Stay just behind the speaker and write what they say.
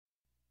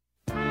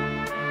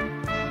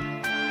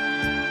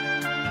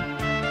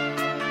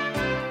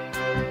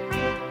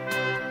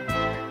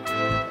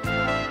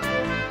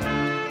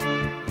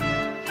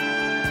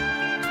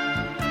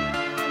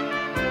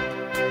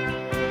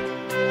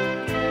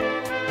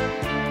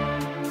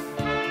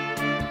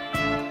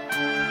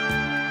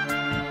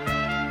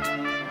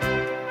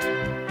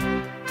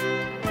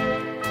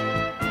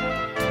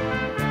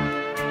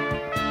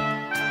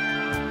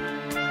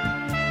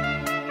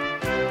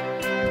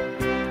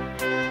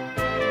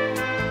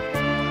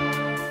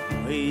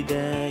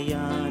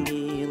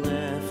dayani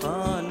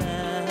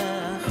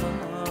lefanecha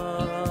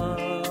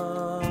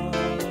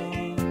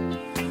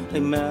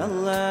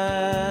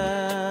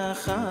melech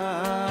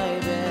chai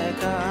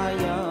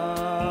v'kayam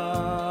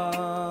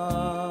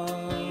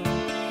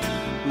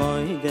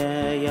moy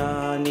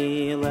dayani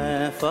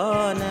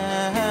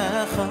lefanecha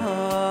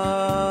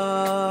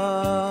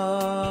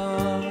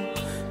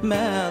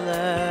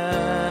melech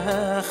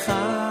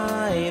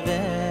chai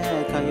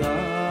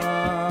v'kayam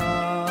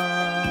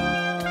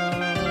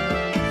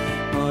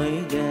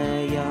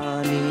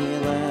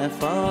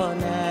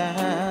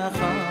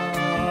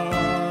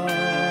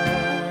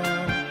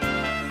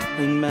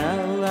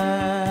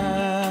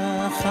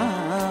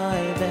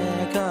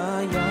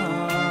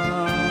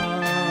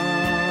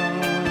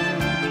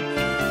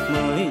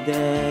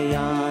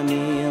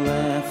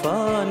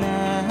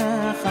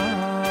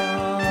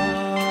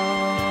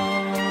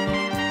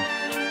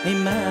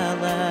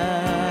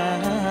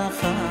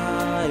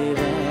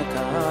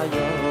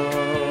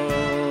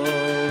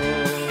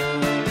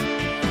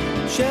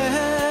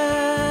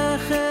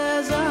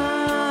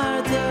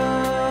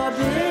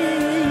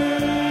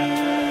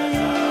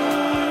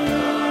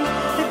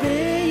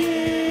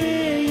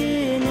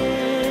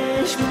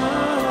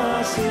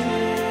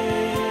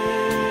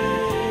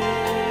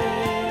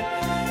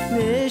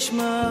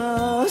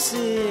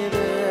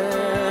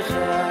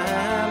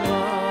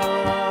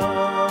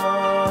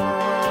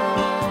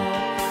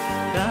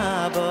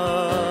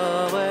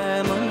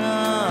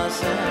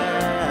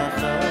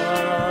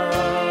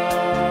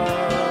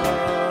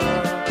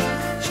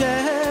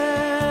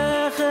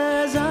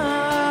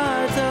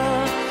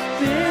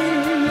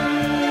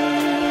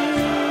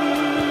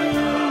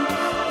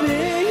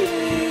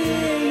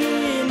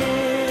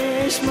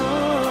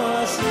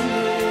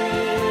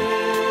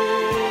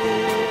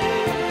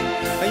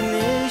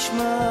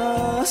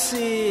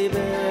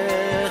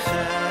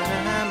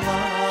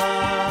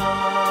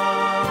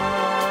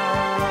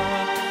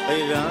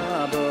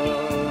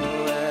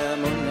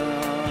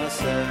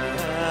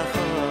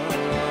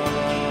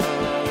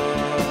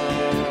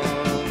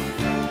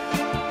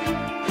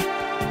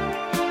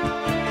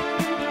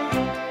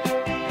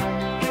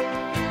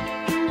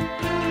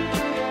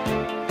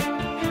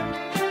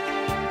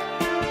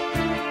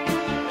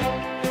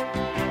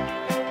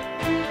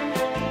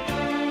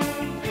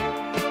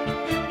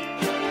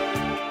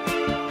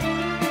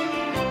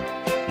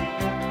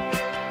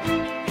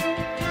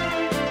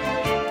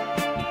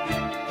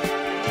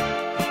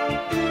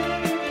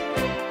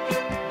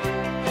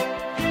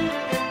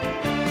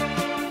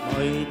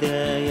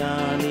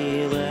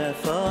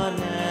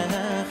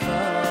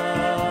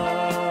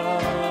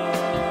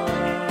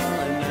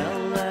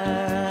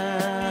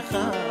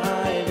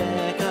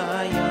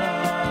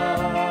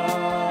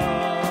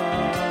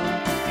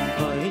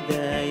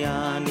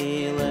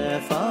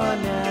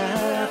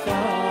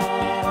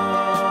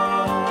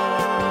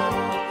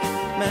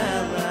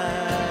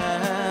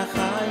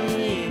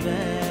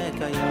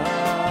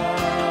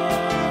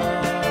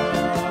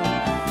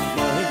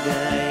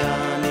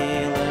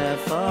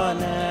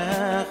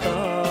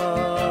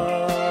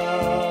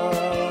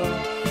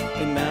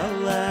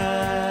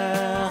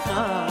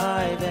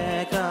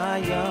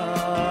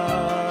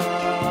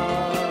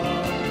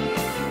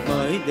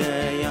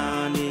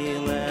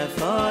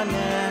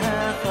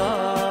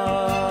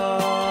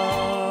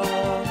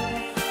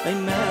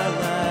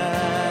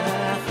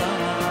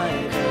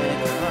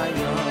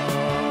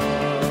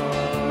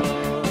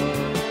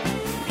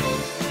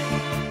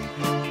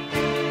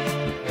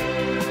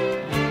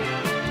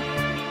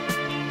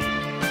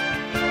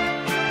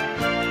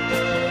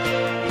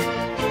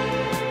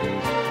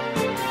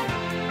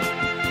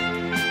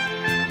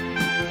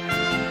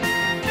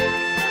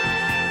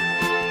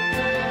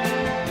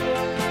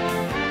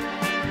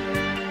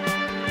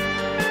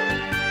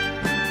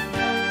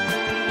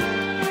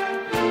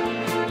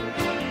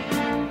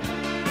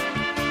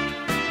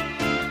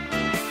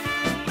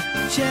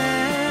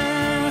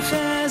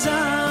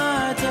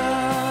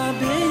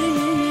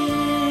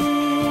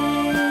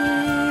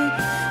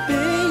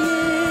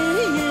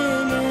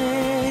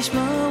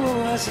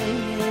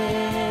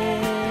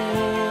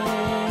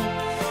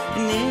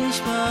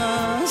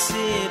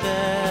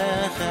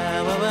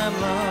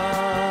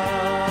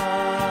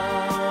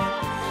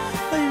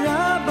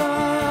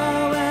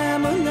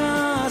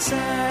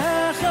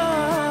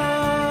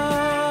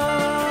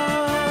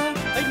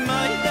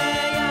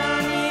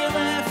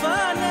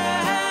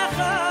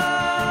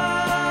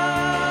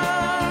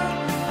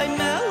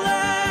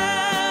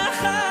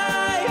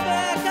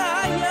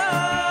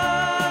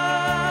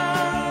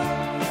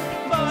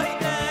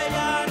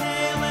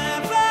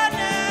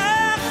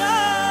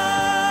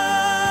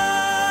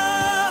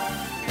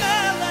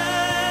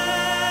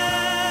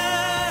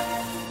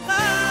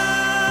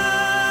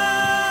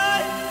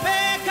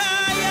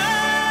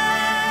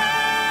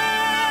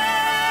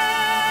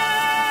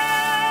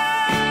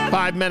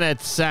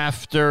Minutes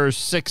after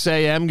 6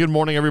 a.m. Good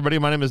morning, everybody.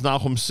 My name is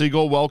Nahum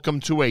Siegel.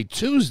 Welcome to a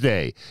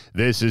Tuesday.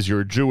 This is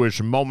your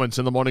Jewish Moments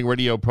in the Morning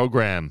radio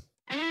program.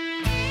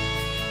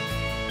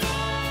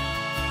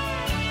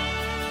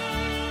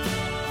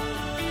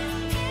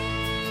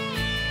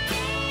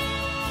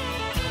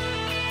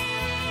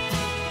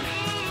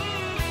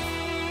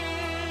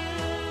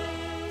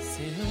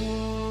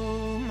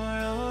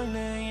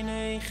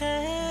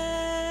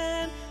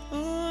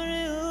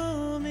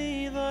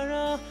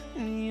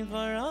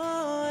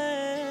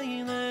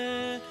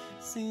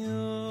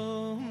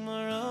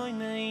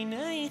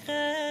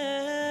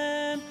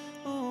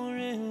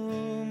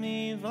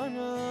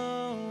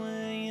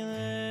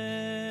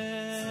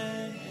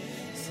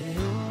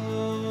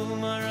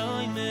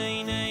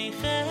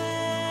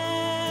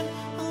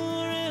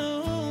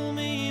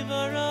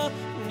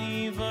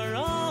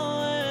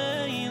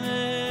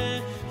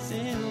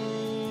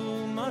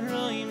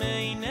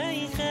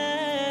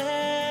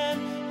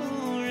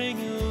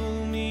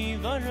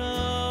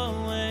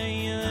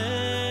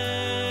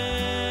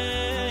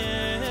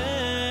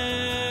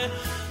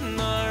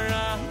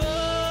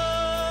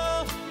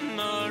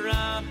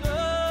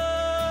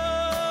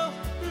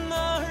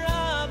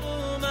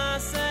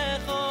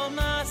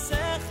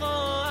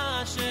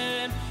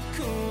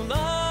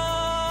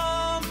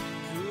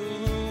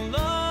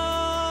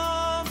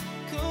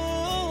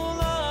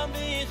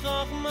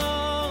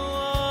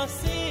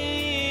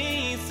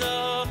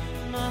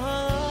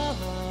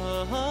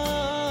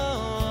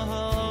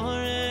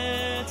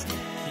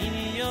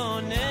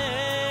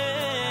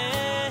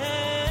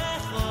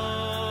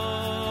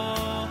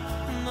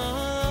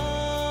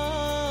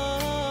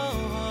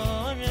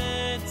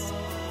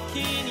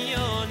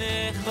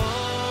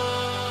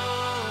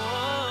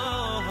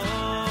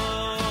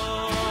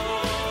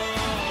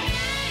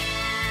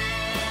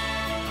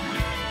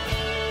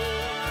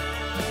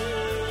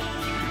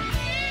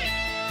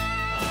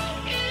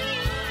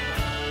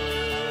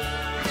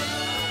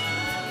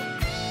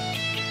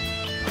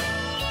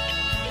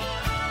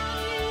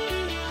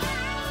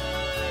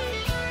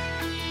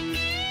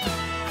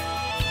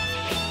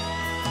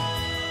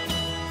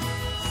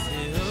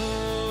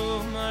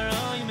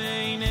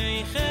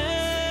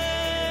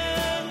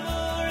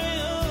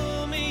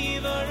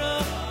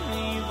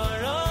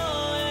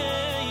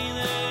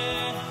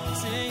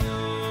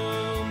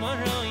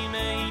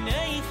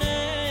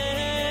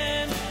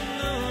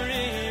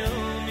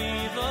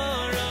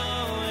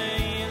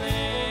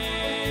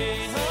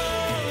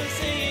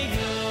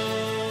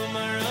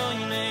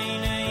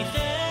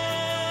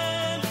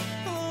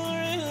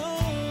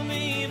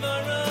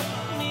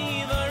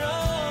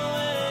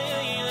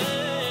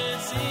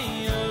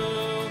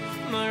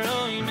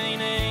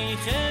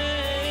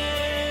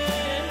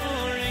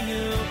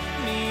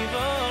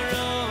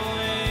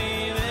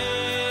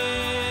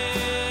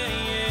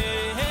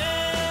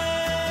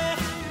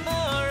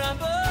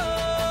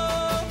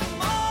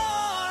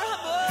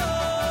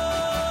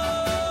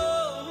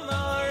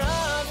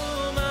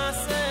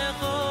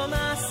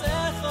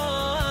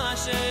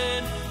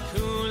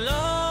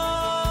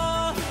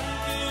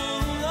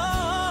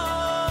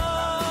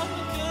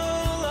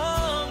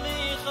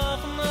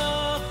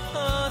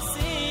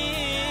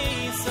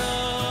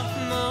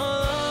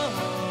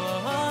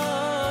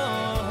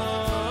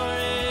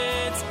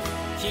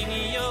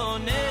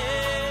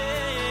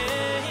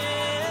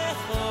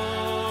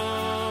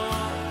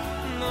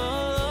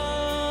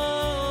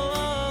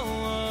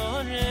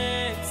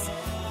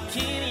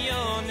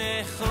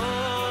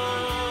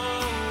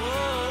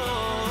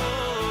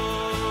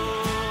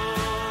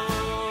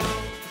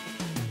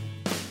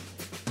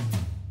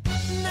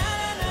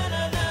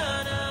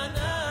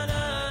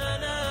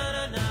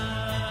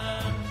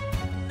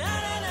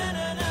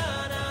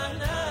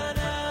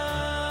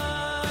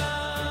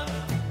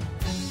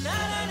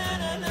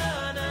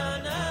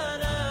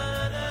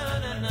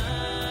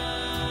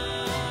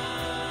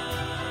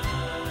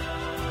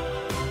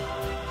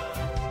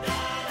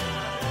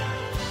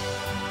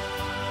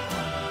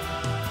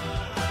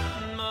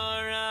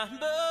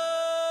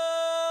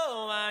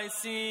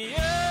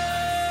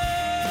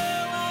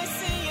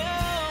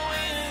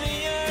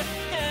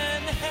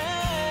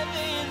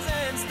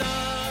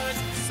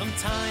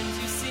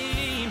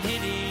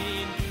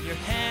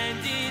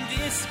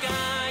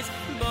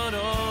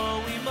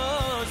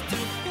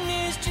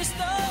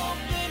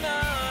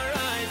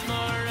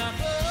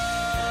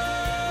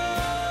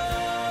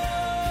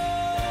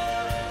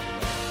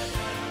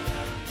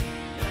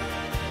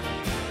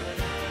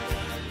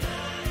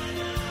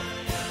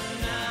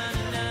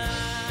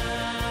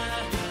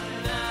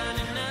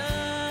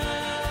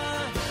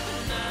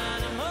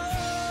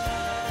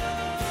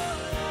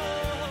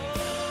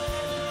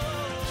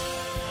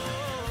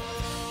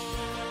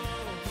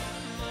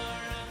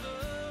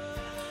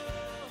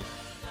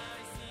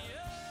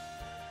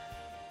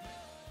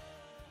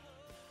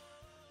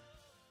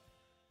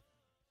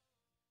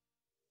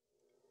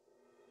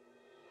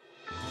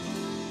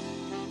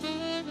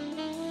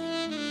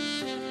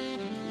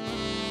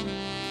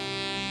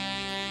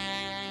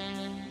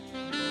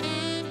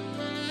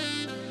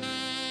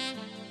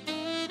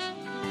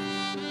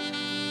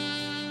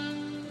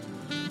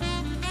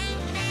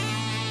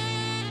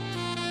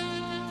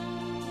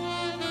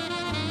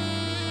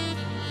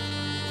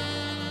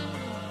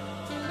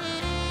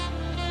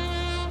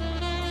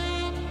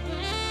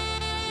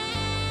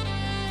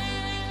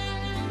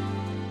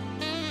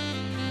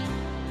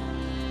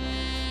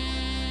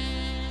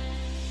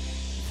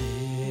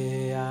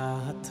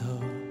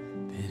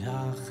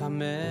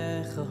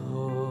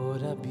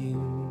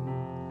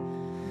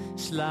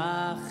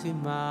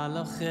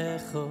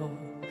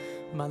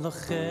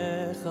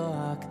 Malachecho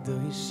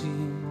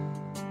akdoishim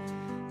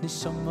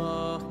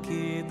Neshama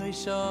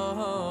kidosha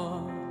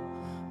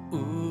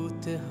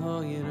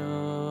utehoyra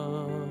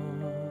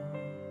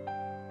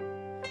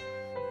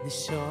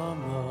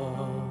Neshama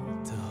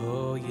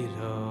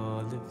tehoyra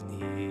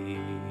livni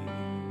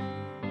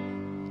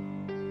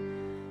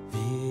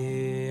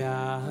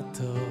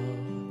V'ato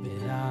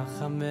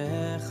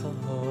b'rachamecha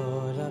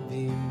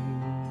rabim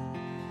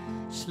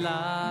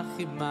Shlach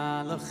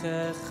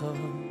malachecho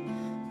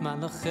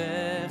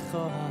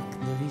Malachecho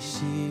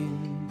hakdoishim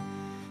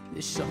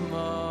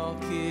Neshama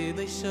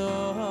kidosha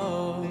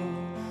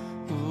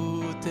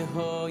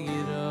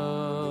utehoyra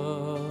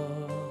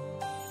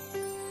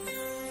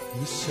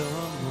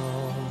Neshama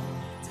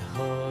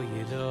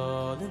tehoyra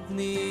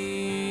livni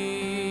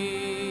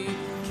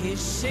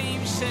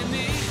Kishem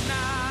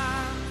shenichna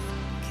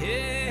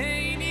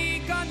keini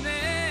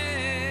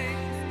kaneh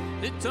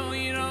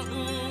L'toyra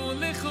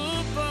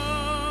u'lechupo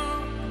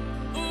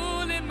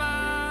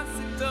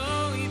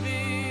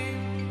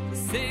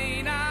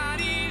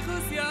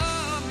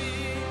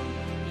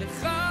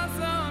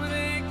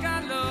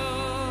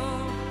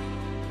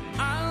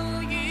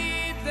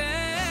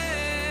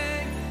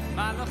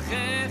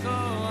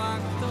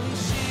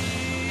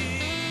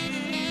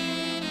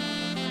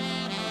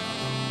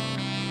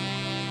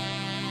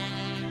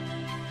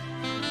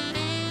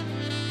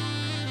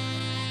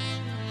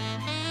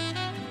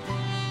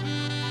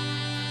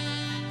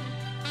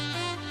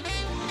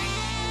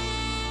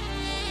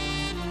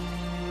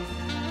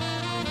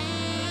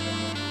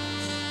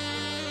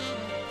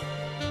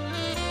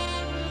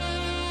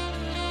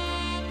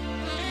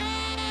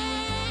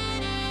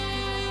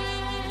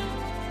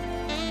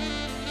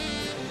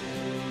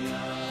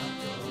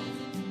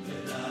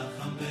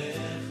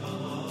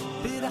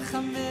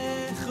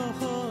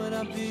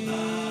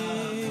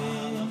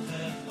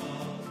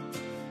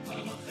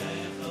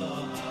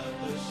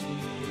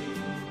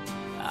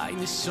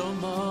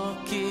Neshama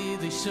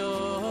kidosha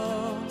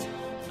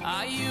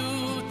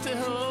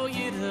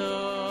ayutehoyra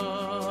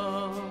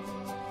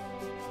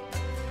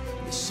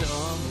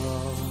Neshama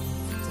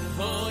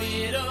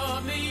tehoyra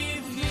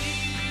livni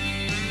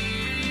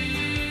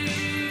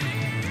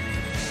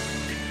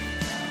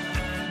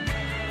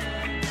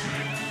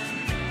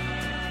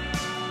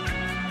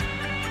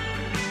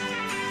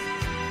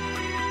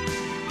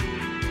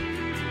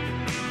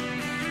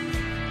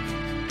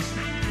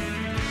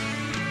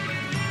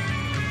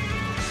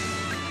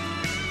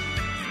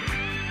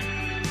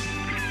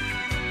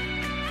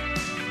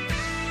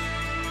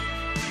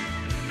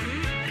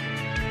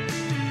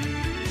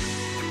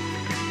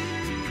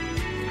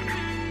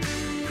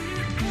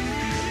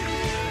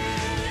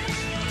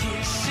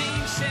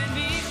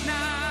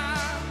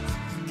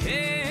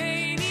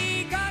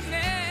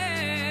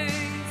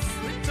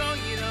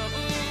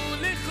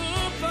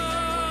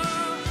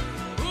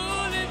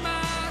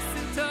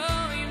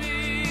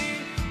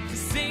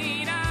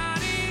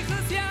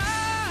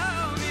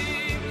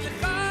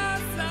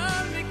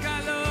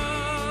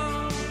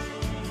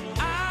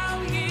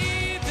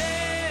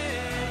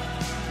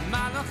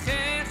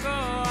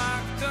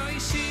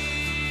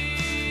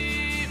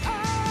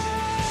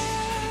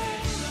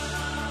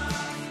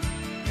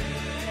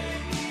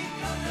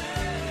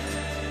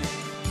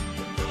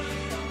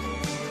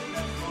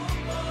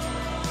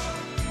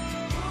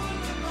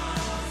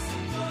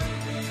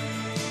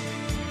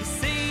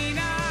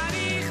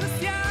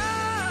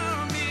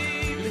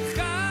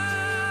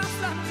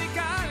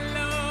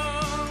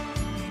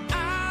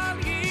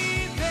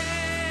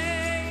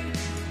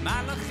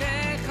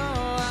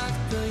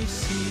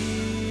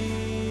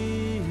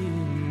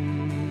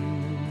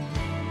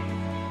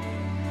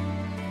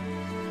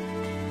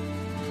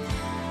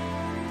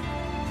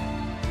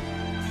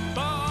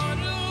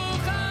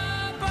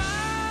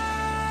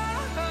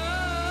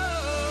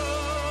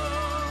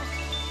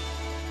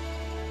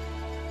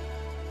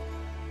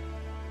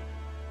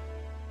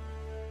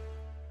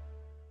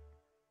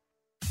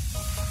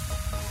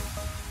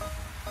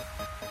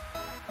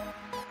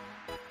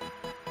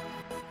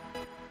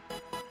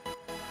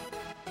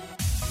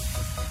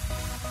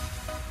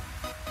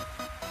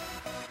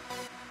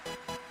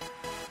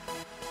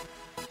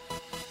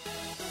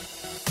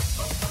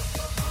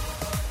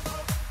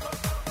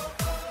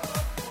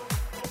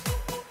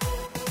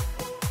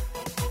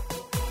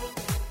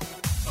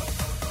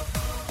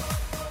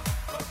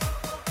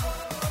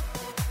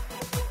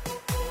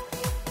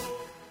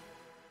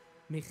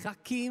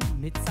מחכים,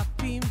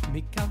 מצפים,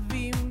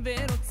 מקווים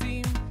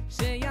ורוצים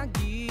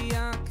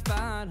שיגיע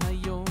כבר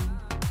היום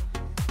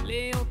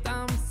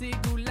לאותם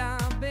סגולה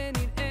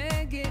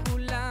ונראה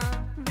גאולה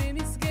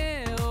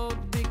ונזכה עוד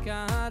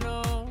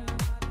בקרוב.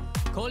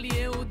 כל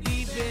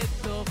יהודי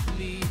בתוך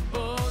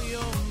ליבו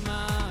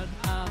יאמר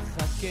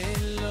אחכה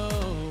לו,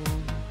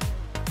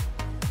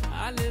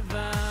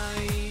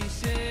 הלוואי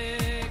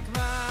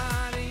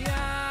שכבר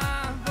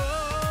יבוא.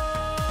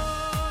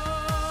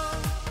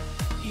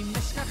 אם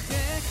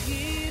אשכחך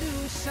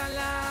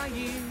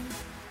ירושלים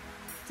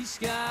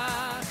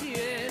תשכח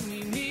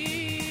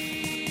ימיני,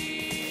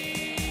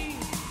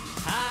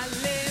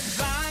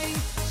 הלוואי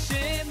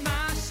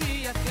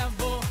שמשיח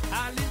יבוא,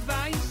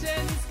 הלוואי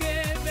שנזכה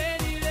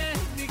ונראה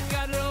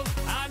מקרוב,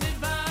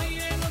 הלוואי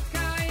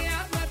אלוקיי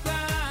עד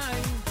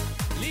מתי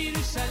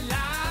לירושלים,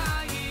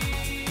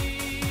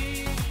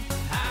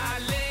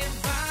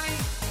 הלוואי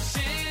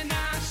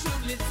שנשוב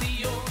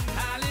לציון,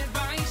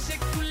 הלוואי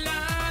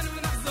שכולנו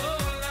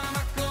נחזור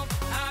למקום,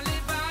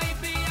 הלוואי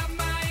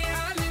בימיי,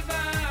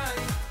 הלוואי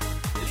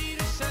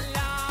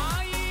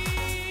לירושלים,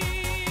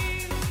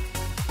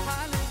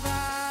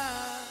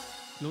 הלוואי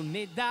לא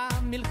נדע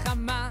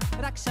מלחמה,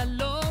 רק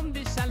שלום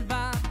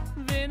ושלווה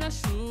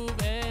ונשוב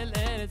אל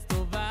ארץ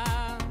טובה.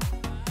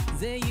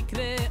 זה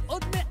יקרה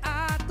עוד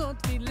מעט, עוד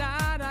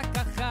תפילה רק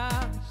אחר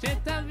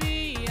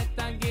שתביא את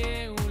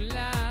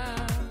הגאולה.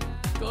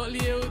 כל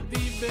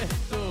יהודי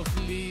בתוך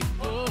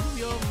ליבו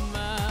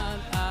יאמר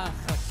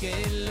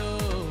אחכה לו,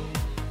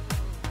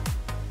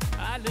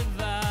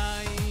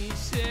 הלוואי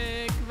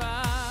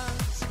שכבר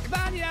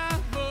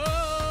יבוא.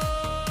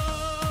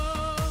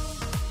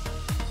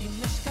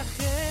 אם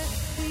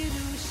אשכחך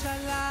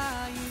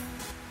ירושלים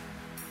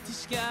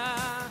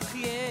תשכח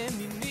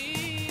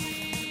ימיני,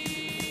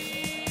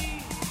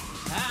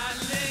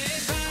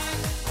 הלוואי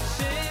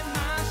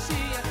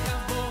שמשיח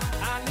יבוא,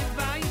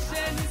 הלוואי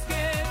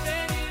שנזכה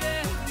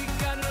ונראה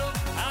מקרוב,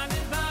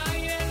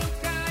 הלוואי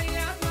אלוקיי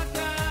עד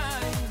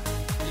מתי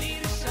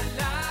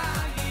לירושלים,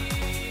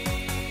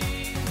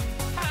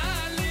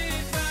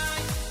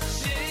 הלוואי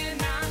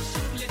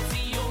שנשוב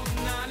לציון,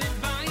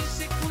 הלוואי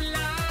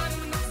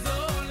שכולנו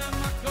נחזור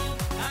למקום,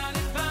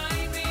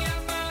 הלוואי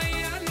בימיי,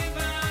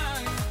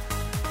 הלוואי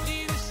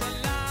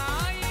לירושלים.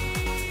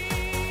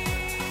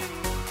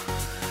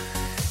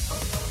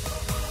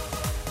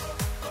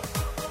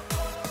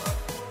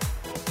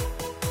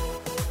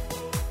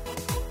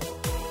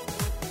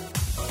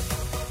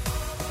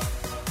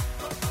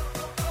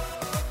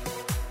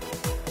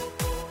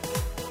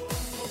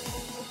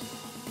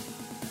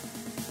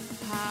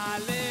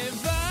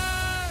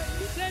 הלוואי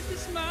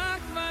שתשמע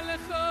כבר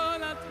לכל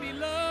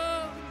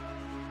התפילות,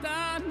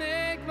 תענה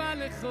כבר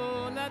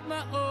לכל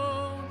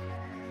הדמעות,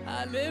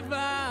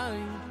 הלוואי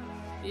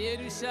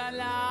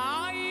ירושלים,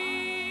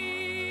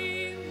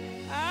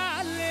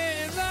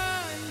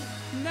 הלוואי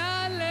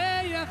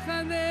נעלה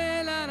יחד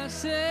אל הר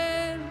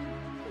השם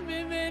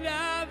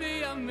במהרה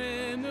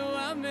בימינו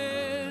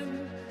אמן,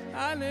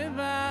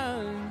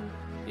 הלוואי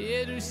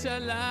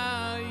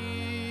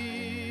ירושלים.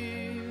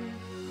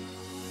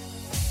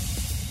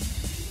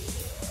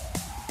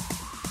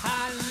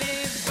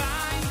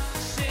 הלוואי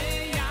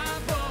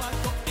שיבוא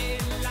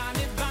הגואל,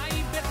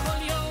 הלוואי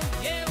בכל יום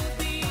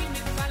יהודי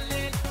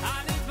מתפלל,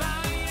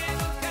 הלוואי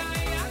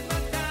אלוקיי עד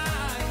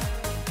מתי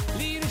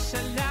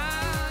לירושלים,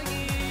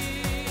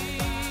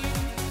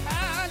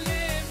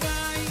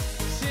 הלוואי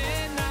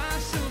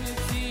שנשוב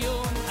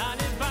לציון,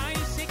 הלוואי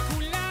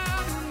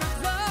שכולנו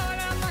נחזור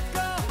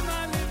למקום,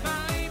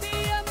 הלוואי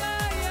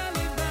בימיי,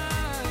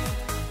 הלוואי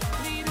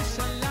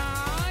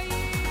לירושלים.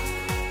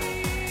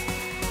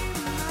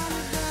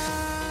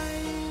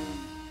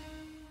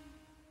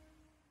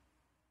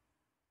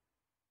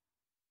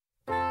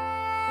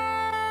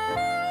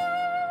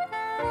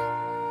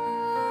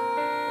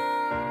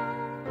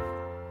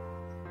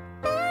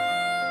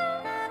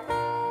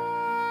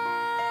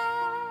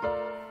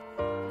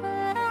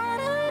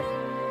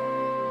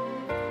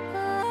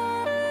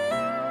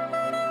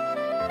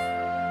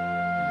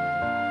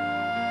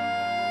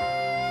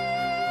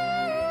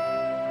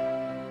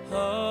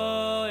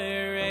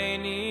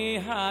 Hoireni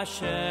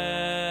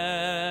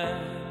Hashem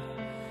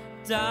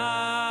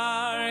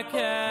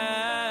darkecha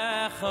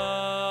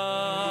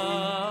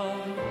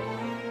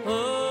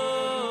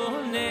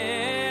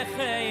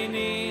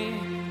unecheini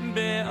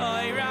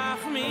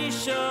be'oirach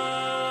mishon.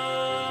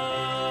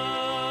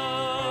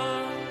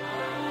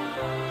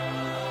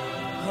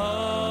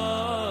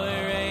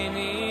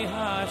 Hoireni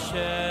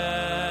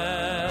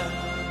Hashem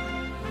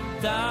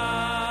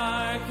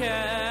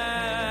darkecha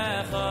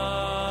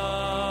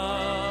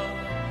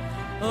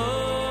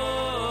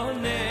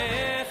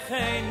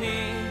unecheini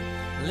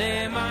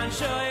leman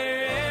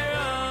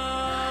shoyreron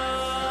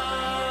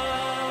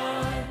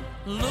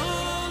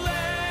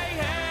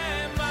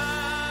luleihem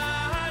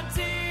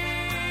ati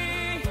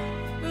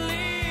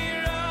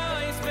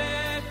lirois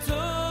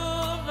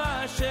betuv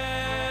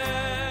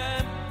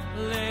Hashem,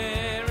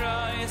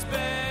 lirois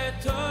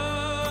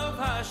betuv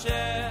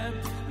Hashem,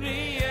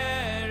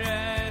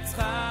 rieretz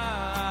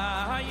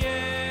chayim.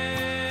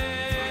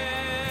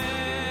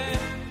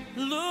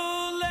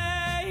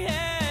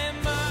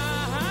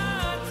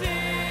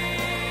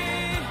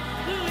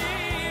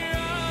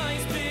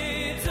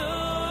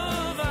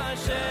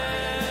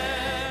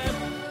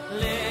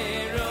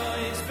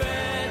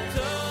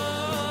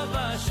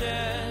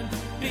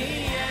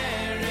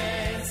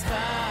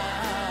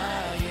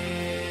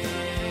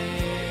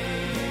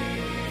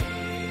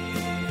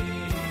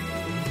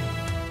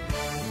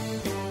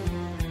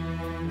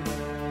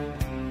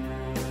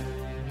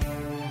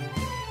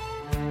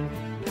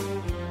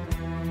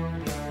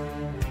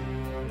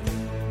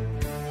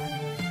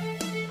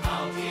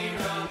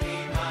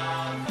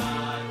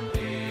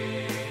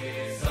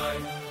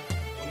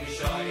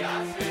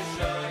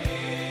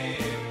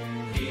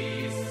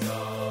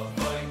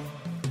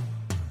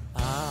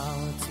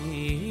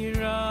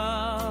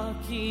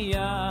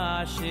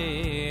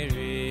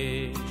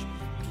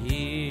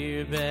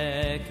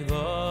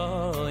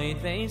 kvoid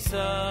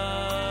veisa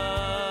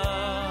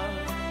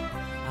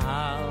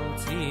al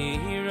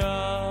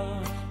tira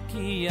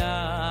ki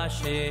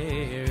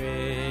asherish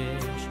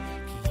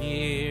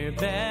kir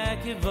back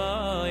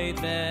kvoid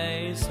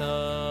veisa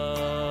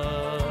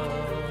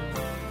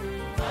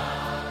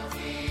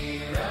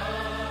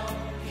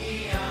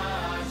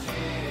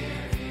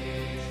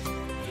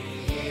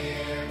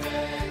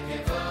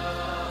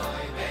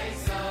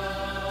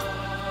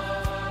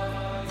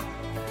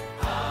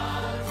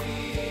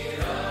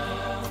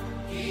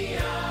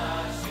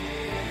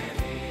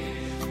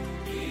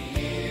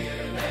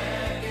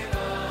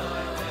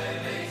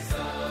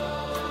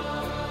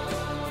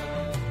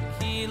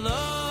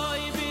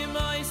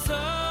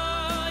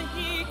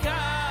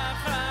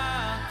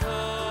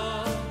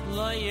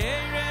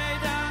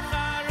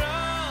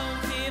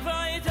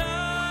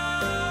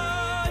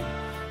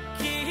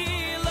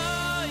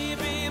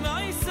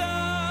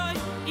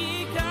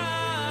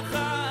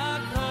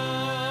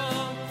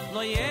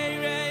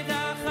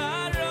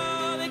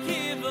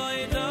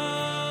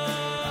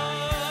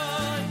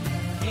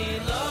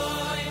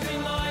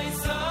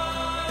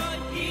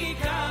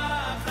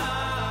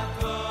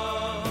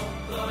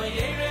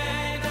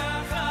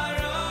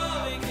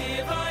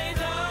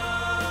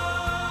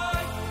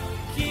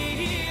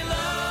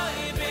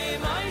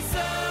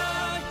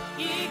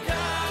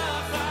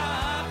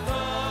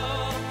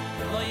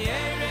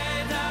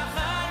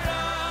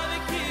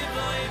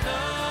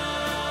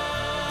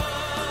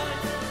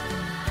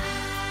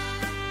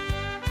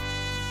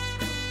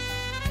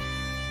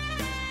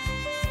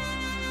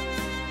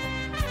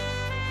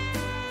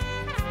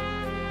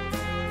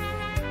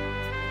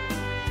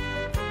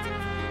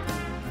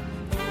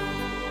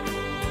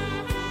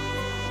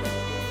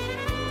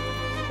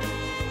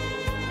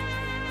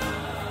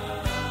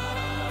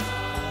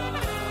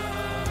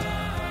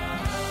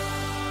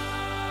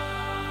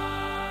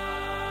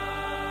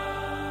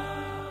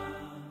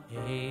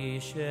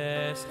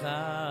Eshes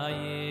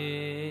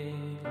chayil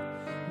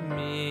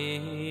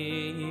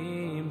mimtza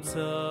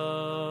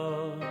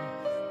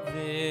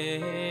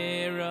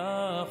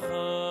v'rachoik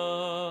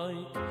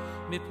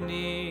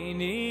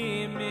mipnini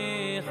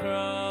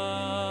michra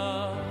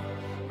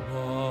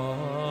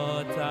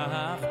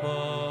botach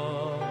bo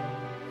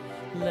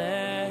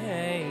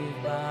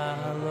leibalo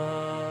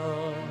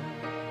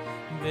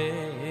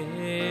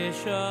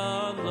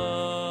v'shalom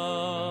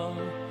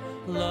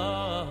lo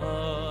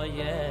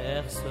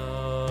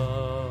yechzor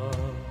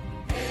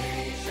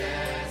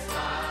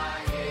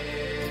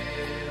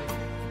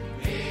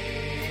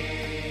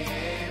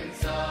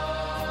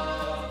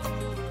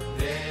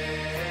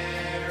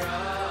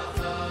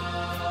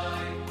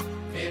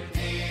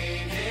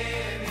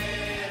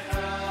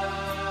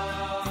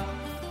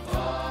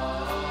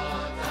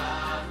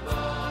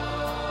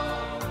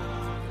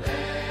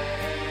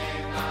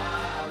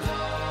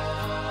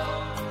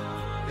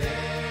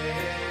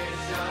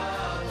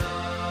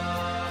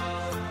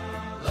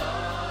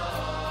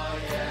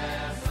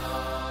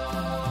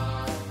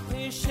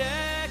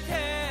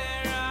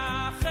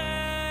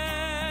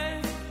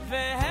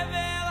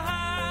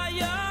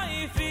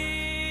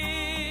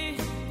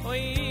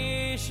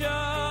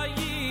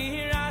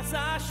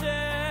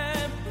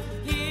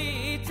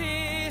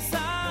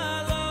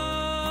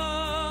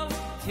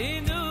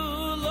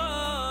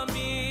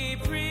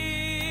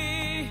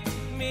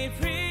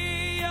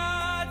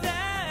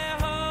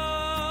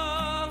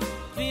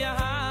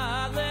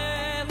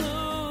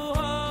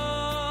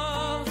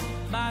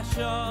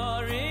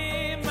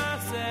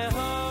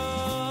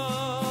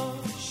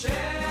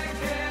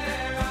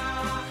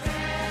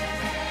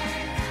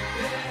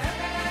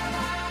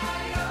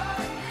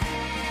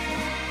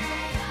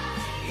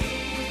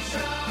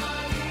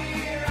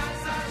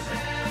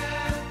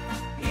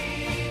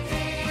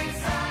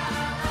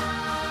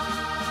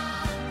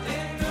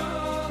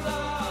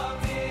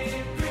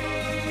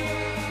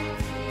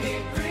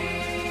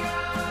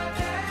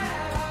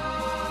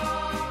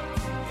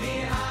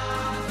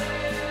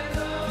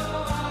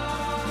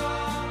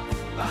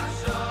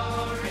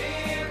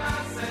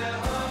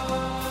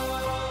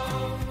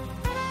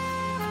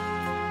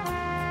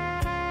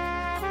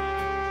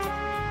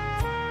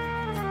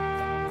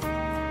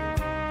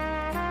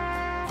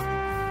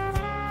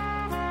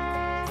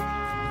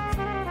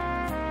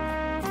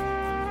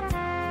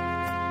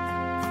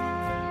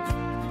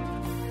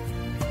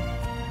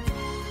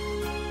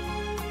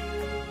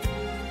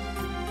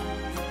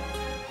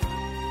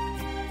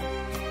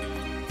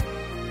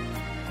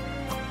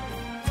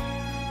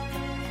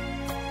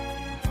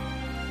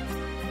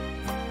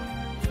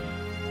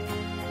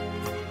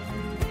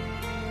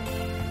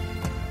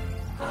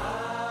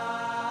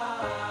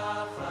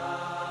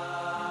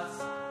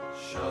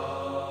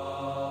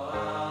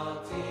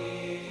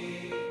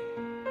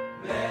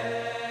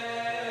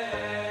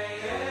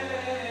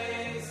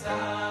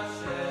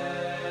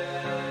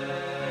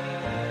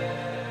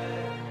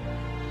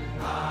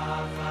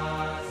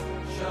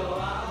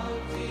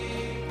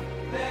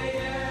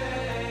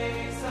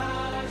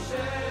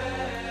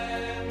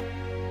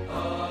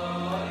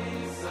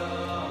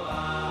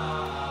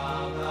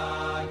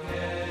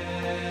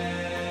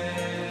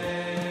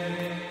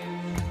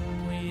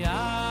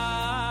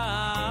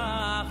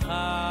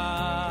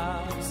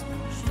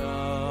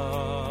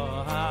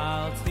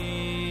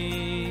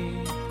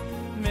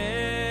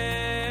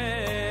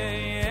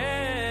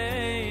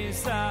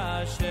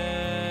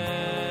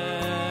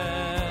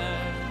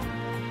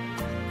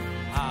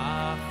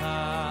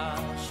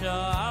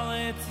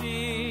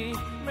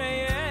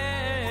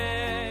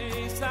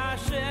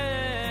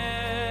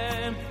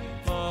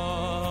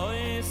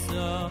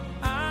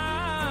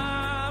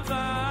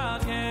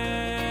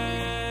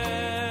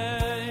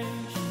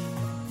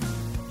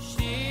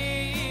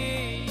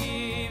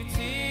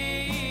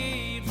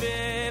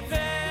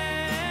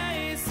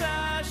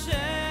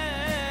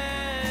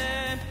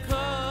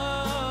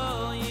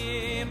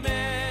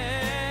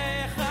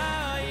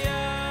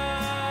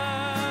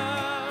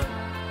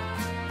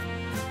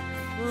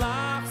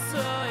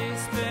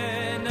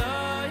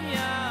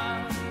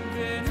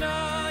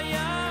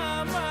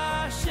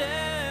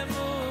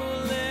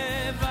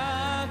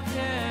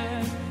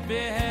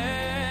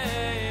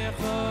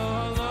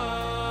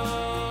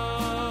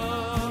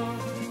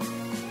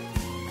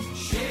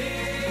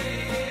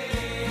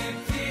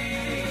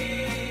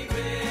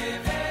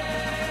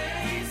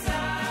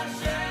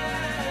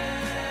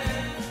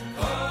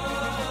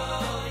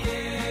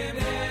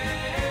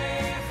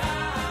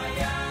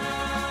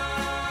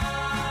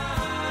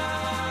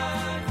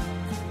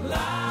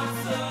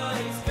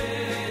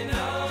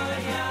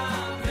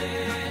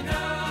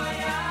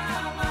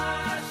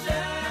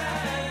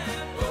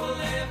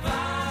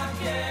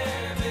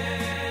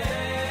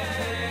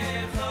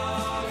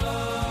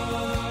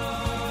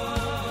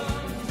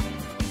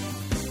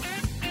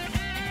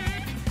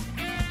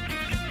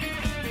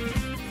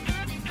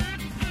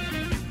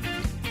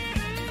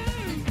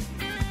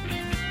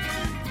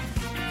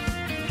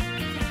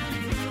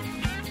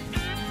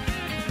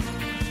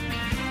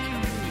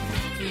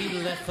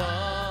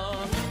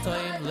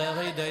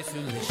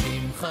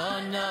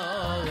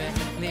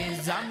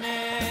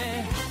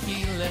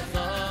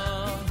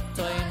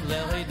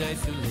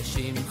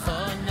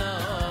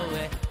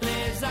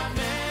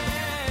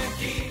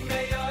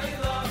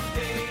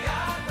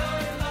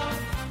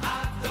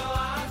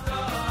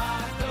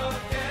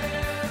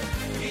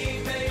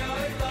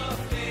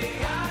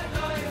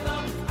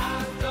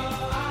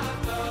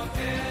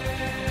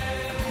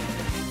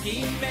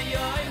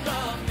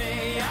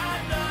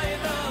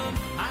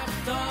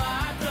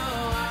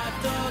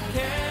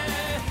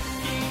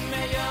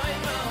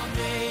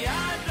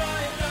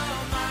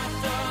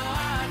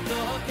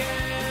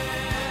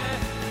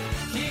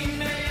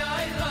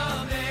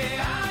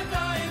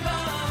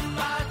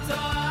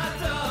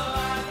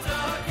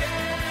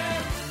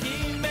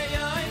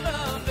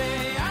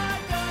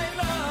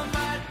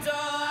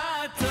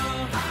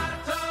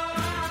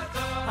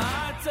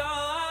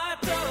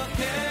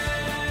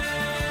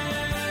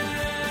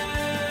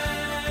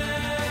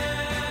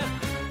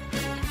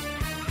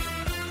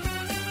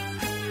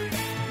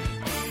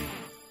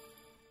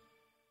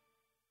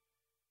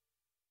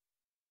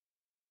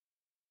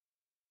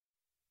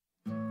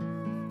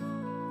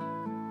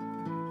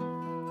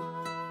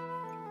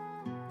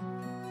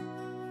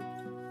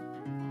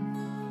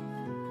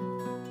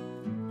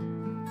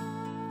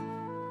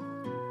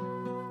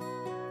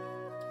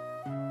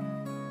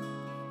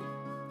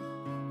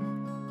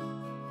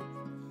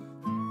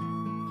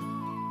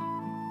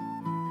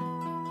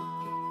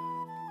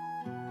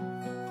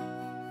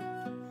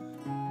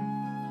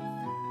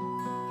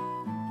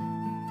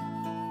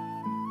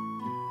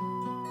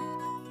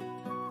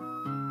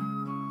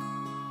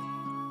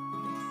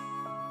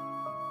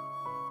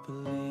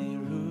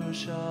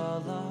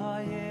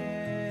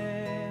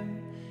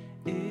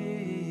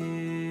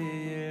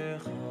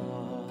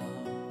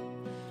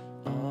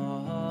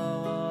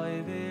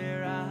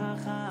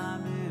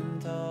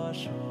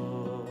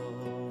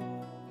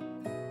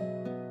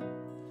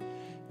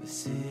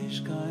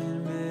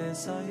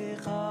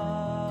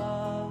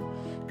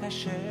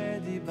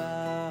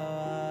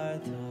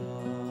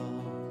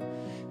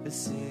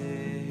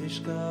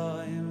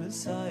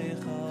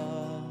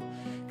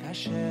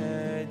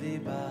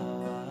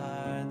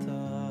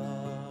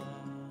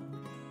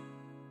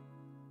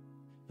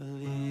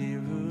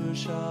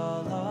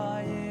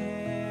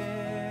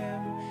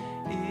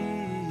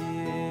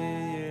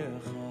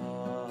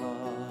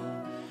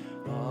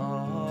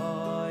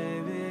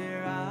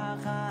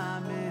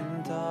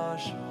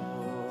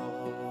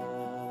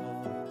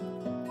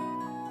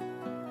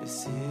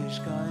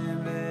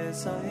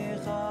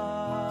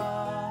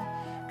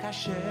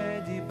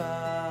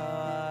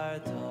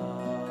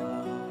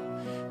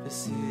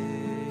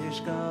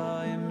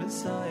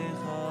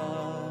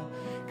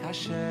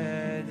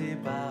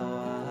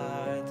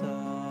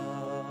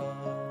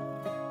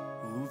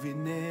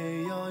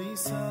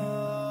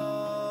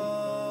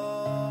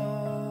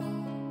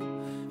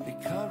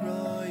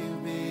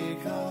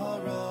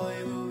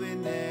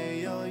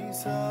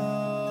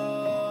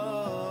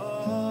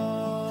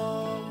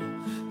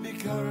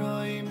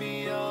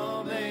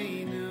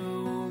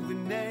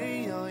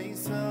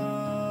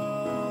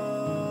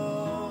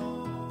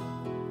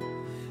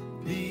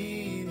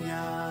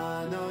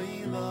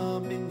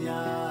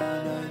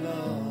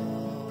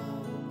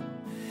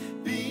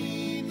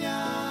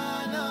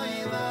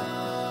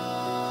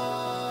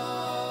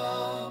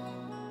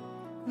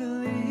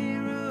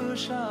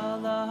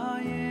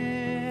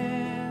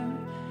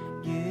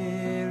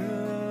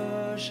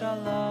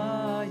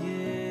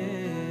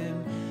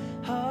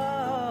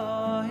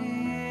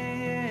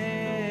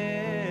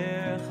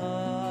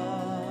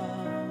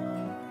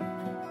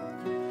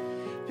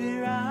Be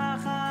right.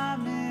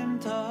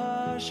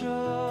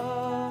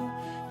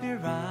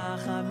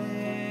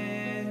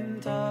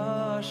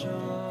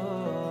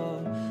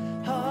 tashon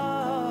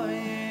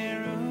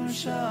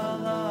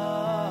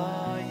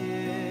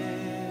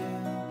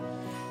Yerushalayim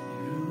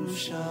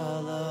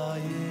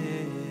Yerushalayim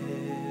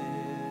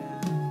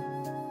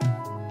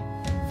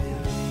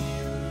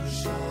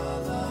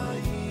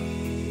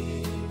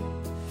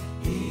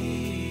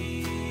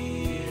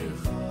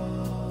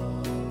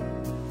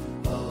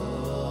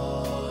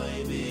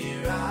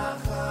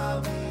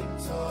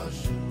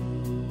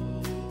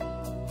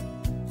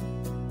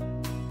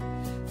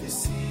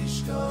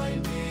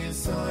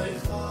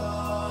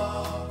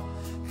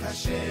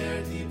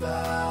Kasher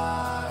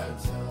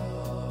dibarto,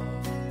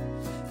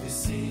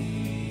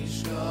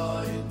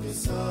 v'sishkoin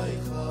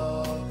v'soicho.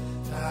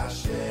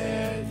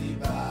 Kasher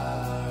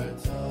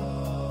dibarto,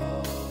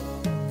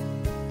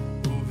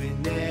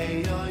 uvinei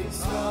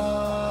oisam,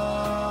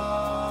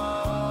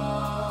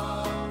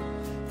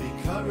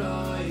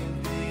 v'karoi,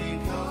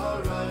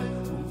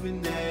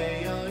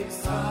 uvinei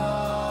oisam,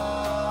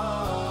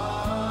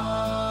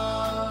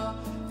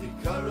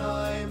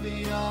 v'karoi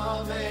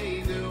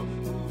v'yameinu,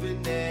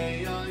 uvinei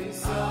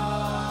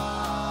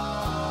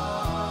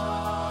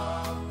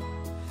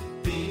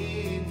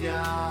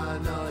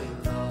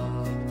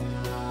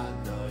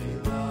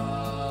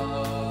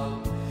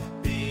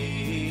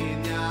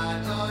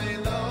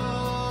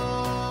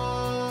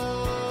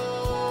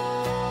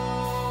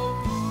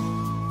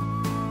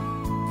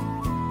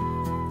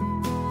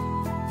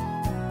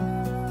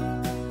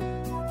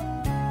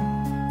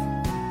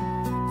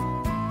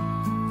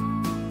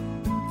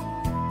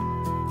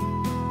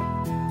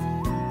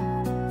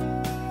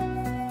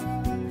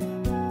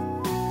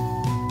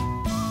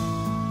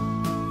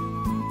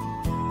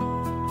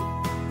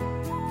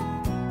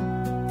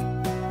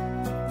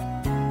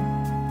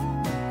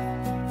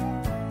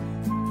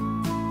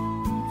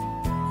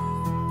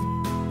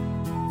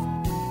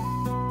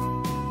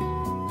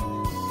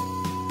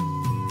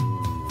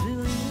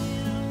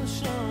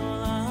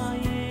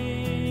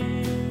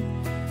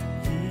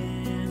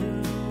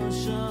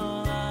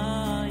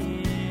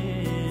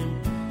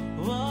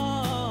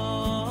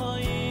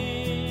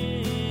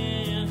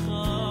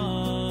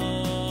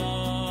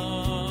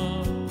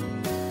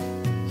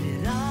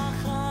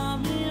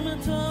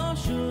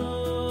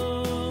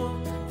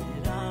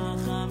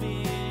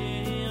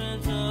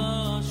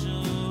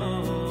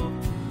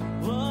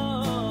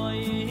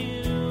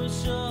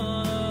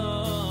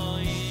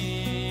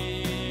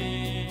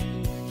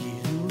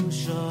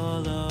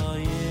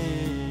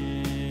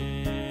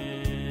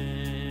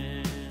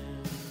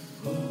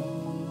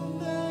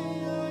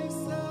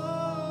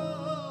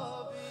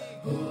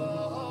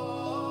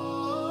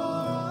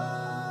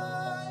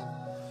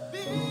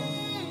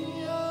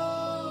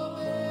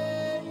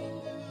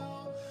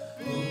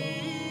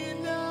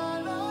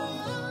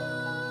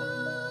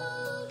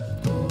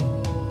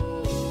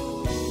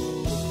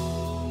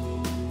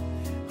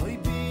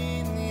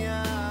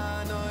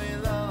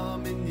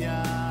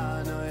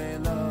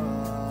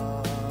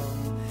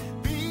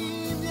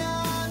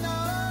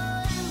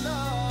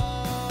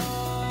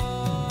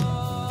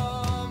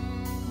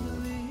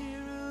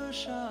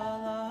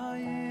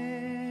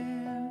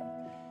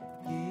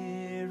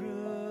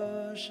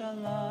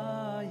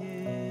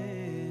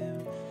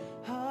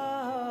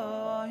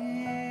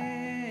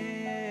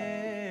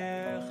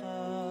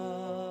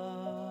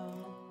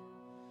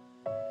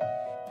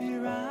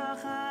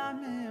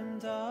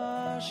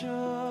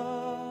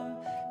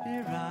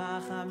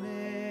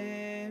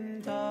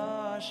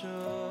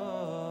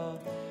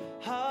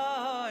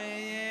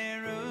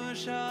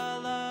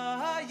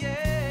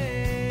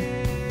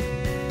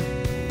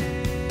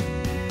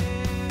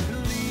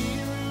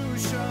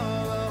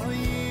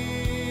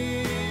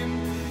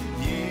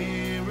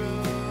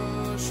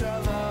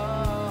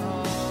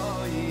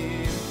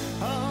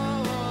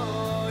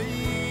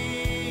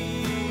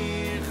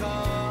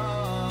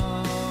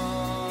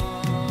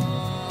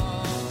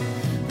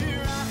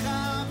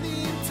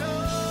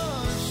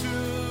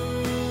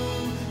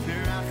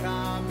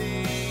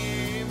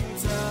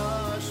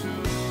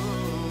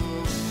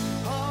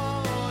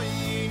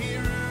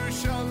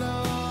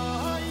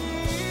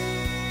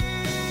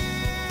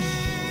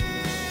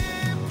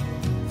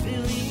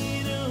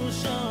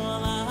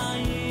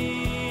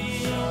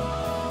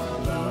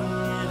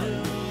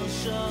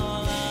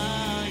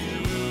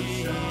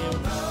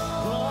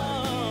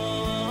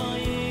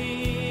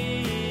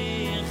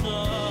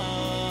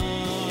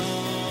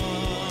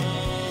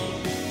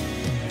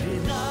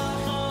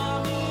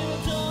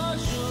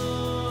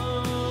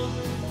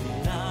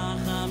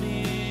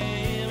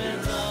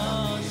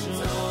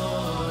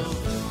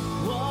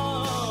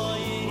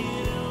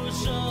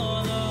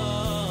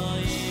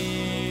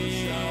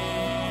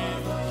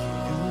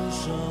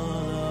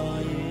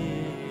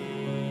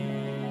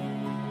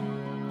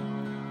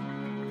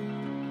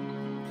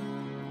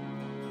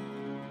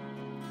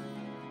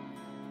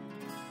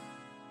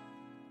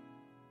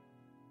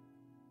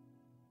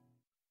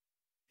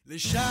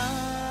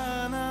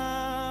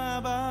L'shana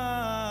ba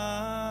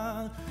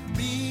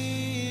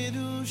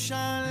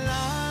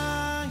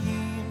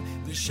b'Yerushalayim,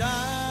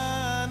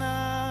 l'shana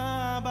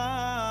ba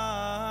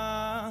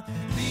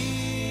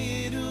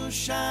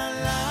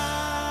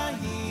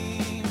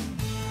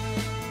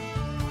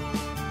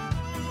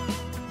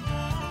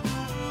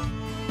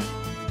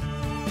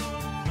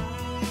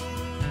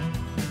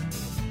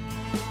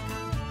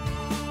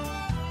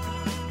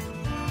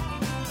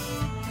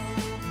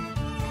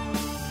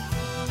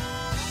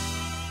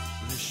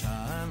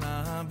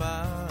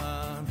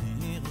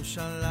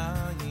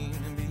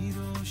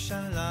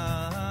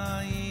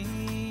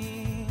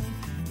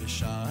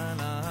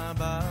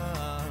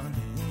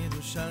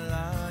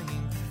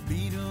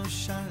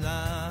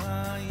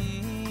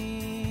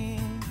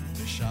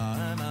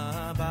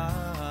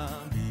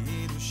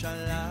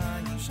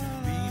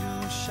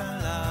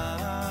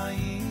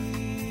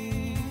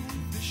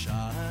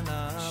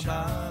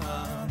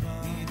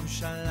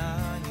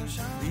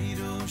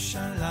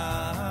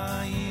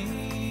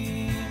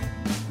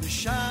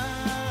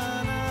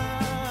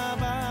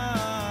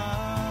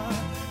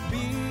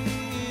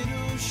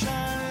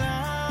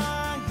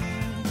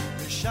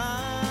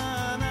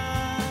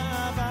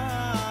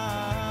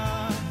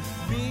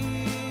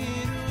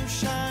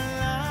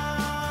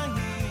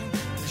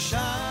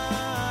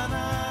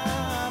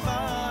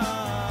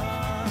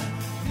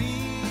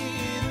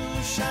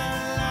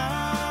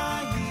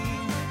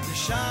בירושלים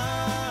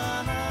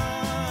לשנה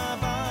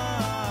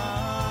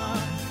הבאה,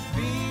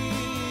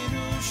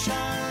 בירושלים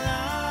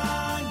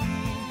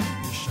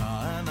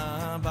לשנה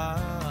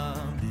הבאה,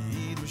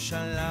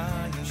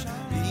 בירושלים,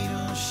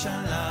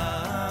 בירושלים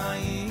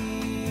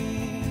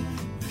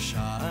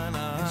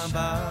לשנה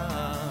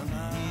הבאה,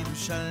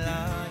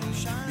 בירושלים,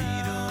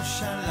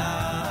 בירושלים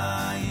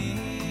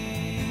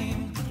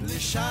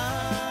לשנה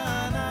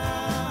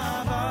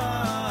הבאה,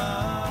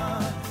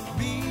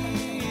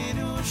 בירושלים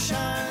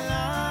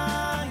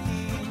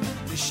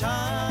לשנה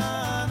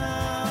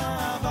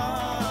הבאה,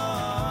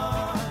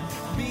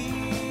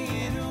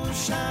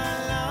 בירושלים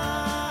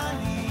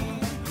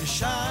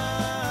לשנה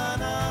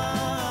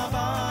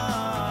הבאה,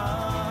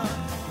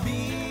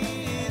 בירושלים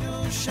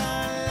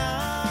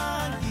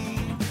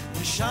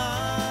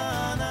לשנה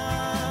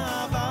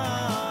הבאה,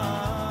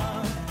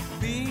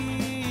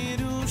 בירושלים.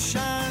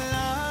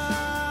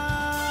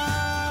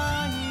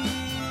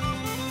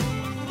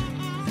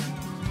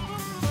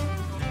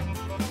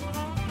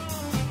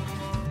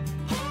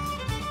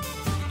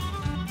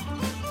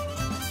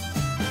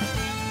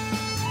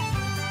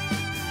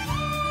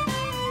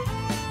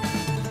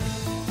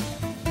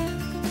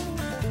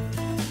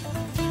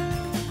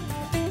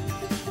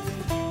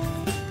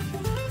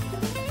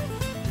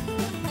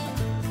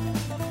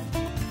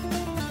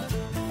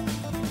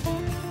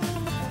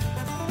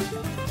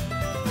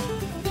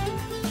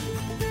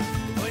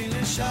 Oy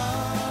לשנה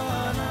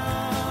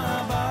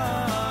הבאה,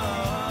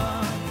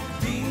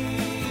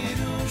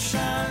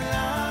 בירושלים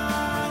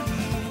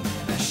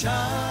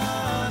לשנה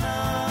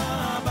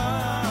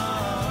הבאה,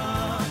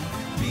 בירושלים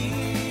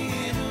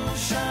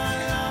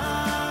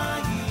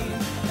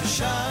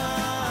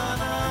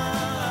לשנה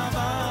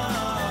הבאה,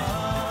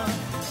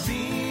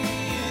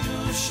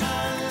 בירושלים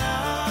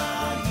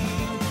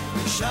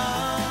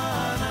לשנה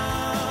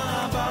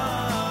הבאה,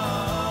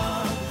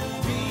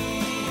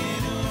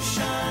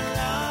 בירושלים.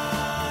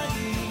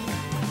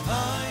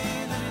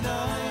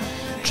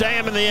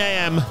 JM in the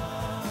AM.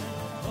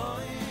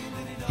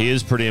 He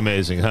is pretty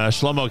amazing, huh?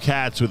 Shlomo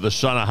Katz with the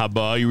Shana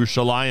Haba,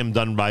 Yerushalayim,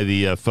 done by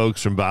the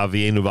folks from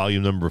Ba'avienu,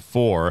 volume number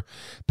 4.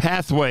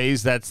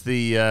 Pathways, that's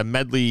the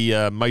medley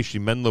Maishi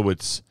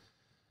Menlowitz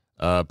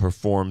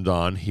performed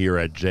on here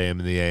at JM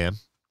in the AM.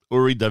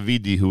 Uri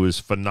Davidi, who was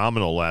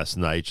phenomenal last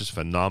night, just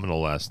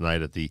phenomenal last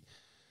night at the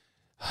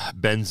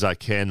Ben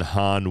Zaken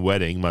Han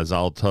wedding,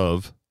 Mazal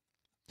Tov,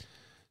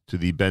 to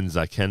the Ben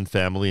Zaken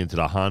family and to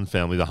the Han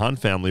family. The Han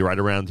family right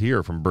around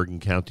here from Bergen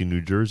County,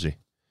 New Jersey.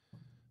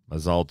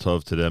 Mazal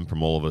Tov to them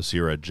from all of us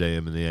here at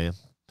JM in the AM.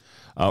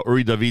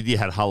 Uri Davidi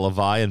had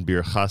Halavai and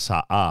Birchas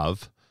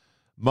Ha'av.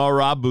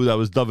 Marabu, that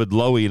was David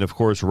Lowy, and of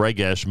course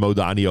Regesh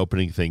Modani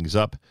opening things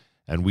up.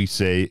 And we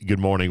say good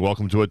morning.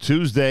 Welcome to a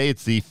Tuesday.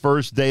 It's the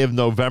first day of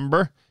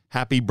November.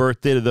 Happy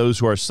birthday to those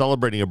who are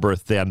celebrating a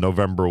birthday on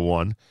November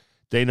 1.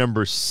 Day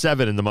number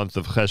 7 in the month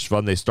of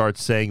Cheshvan. They start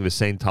saying the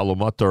Saint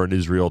Talumatar in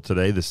Israel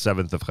today, the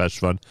 7th of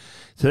Cheshvan.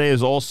 Today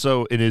is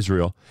also in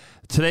Israel.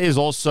 Today is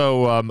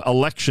also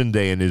Election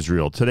Day in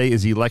Israel. Today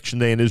is Election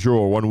Day in Israel,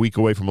 or 1 week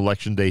away from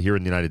Election Day here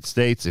in the United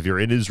States. If you're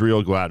in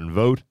Israel, go out and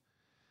vote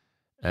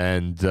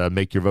and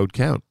make your vote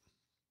count.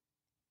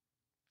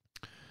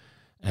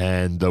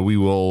 And we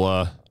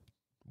will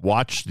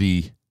watch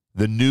the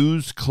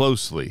news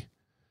closely.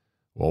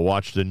 We'll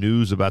watch the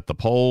news about the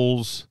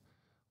polls.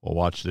 We'll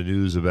watch the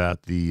news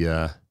about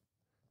the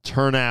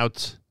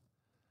turnout.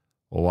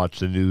 We'll watch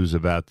the news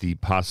about the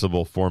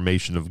possible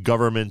formation of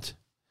government.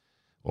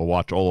 We'll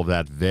watch all of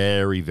that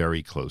very,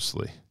 very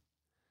closely.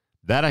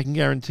 That I can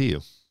guarantee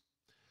you.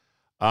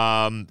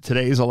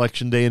 Today is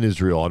Election Day in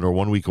Israel, and we're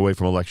 1 week away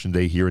from Election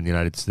Day here in the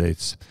United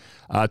States.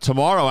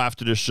 Tomorrow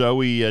after the show,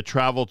 we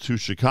travel to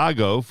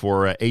Chicago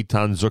for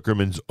Eitan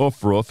Zuckerman's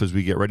Ufruf as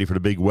we get ready for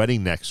the big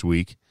wedding next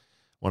week.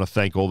 I want to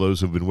thank all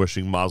those who've been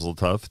wishing Mazel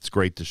Tov. It's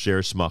great to share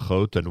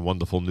smachot and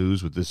wonderful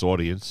news with this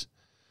audience,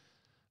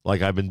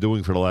 like I've been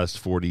doing for the last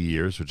 40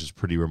 years, which is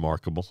pretty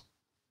remarkable.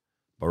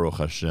 Baruch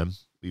Hashem.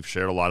 We've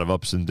shared a lot of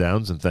ups and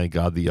downs, and thank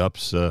God the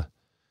ups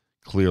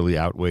clearly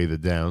outweigh the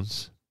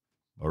downs.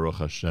 Baruch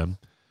Hashem.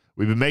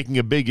 We've been making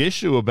a big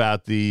issue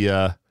about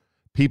the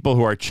people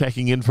who are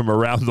checking in from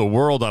around the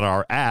world on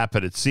our app,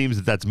 and it seems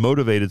that that's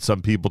motivated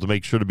some people to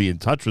make sure to be in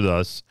touch with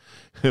us.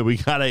 We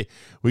got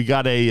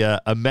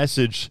a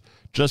message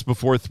just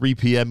before 3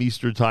 p.m.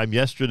 Eastern time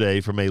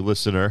yesterday from a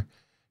listener.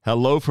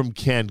 Hello from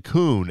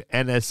Cancun.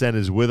 NSN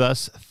is with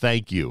us.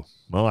 Thank you.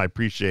 Well, I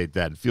appreciate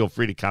that. And feel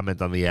free to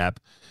comment on the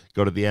app.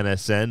 Go to the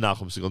NSN,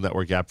 Nachum Single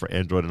Network app for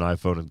Android and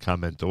iPhone, and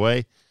comment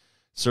away.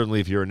 Certainly,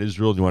 if you're in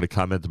Israel and you want to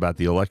comment about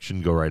the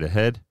election, go right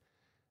ahead.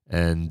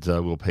 And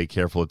we'll pay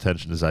careful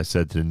attention, as I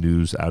said, to the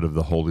news out of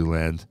the Holy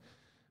Land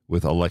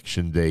with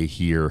Election Day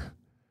here,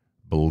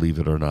 believe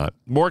it or not.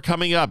 More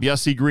coming up.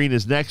 Yossi Green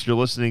is next. You're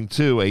listening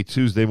to a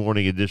Tuesday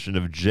morning edition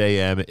of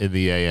JM in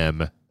the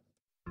AM.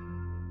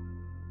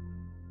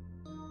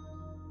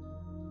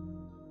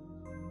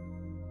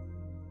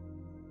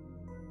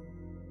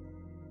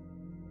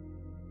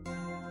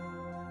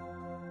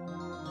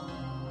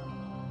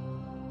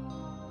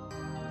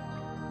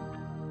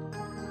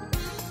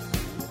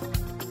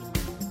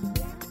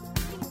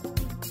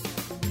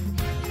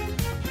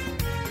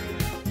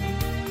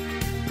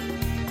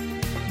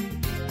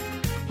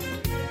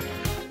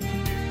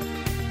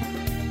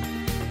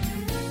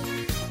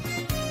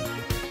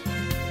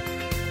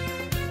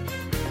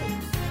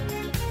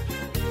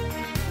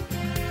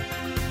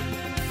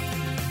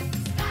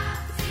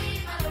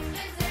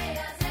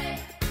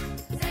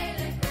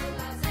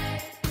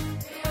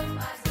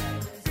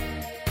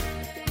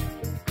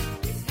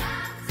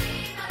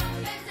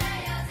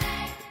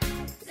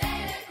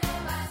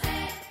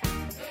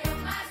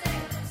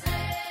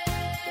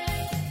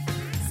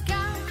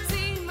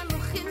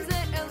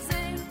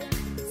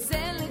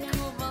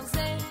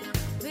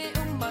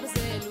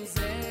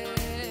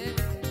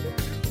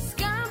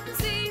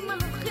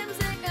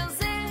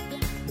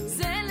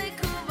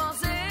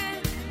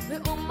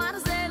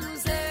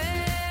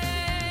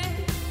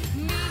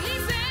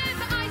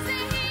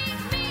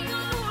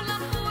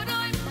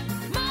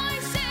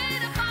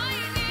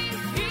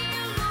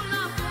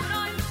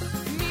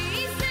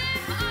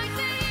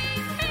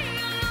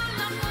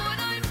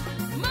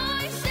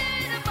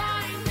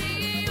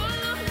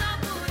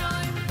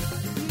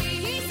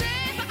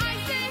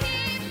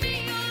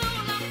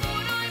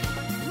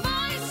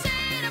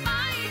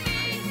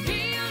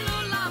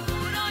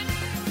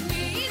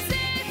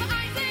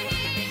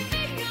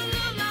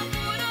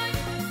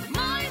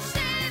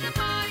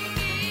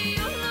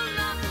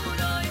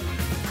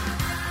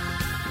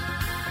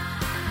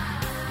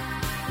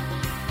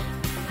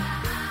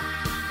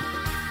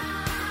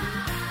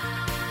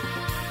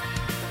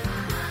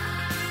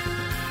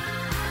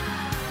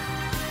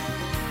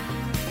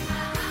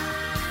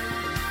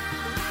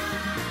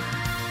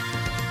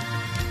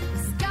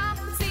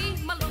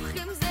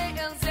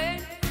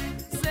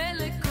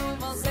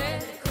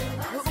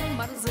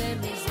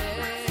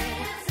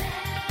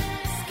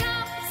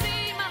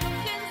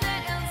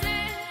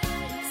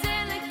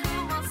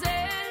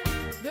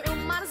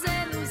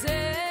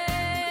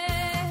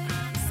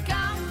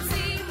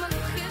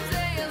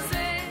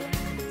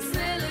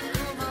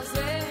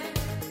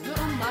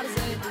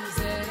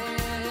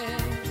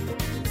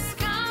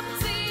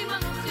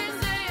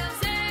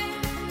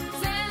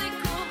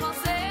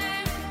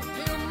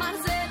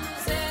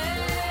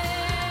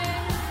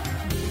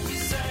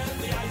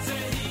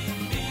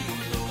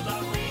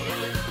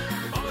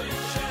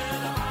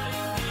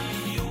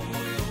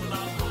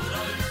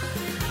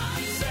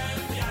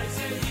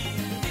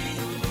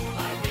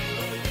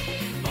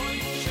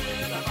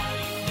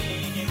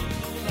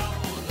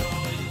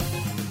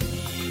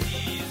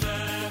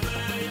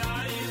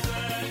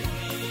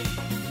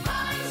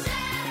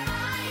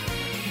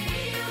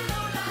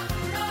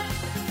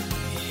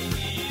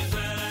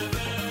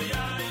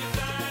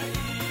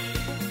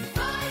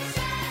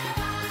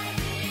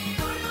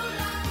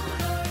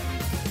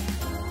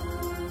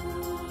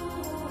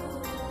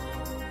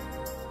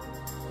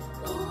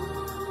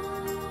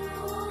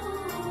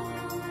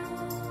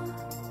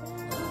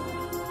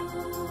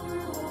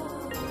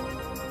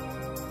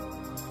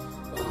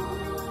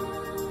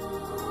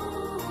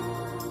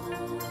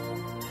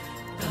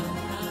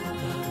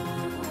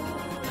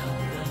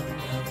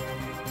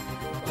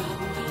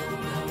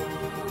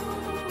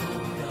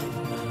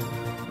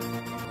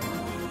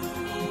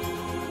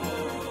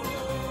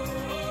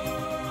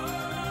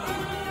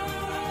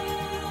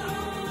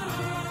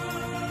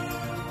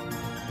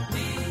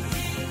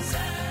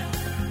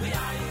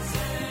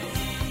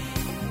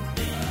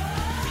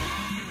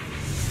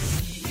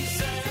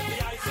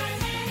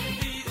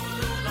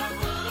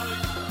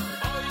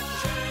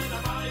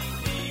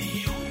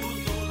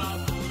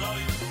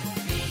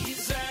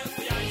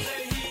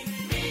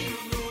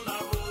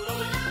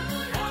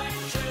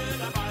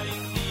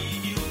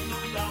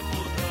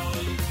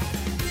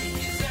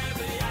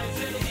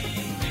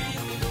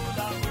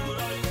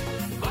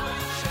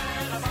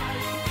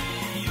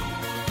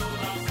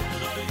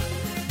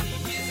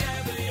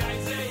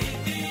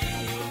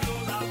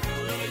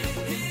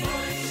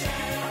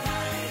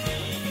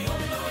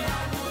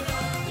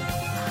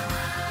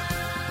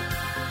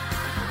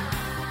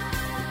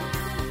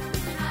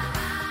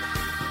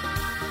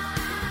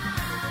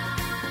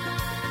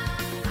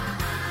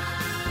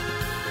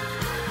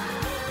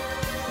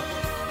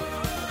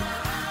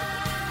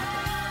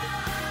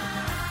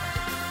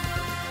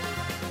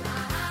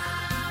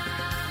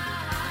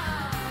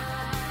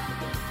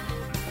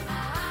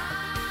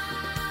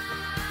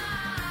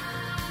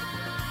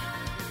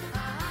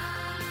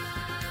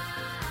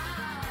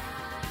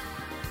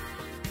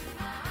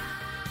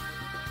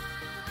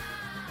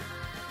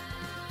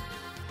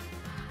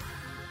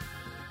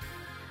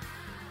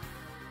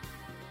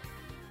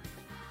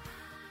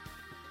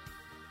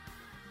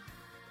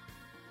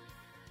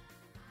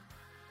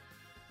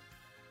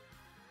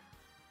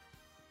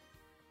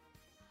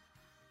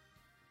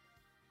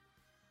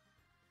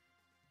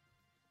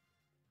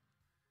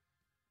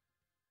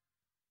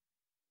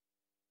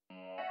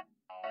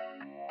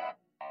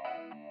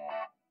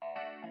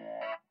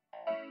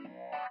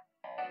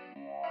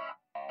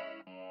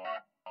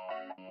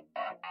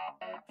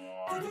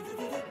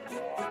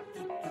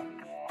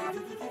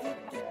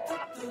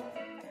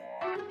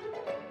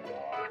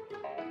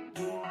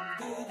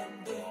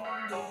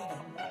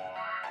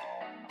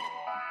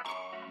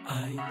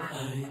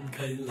 Ein,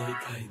 kein Leuk,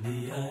 keine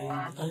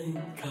ein,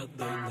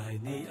 kadoi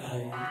neini,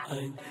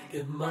 ein,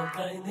 gemal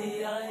keine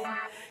ein,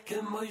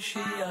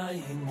 gemoishi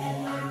aini.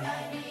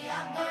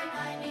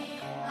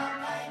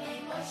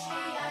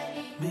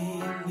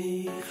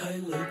 Mi,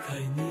 kein Leuk,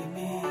 keine,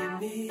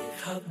 mi,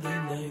 kadoi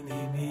neini,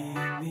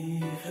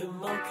 mi,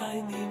 gemal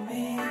keine,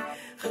 mi,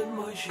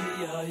 gemoishi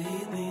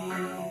aini.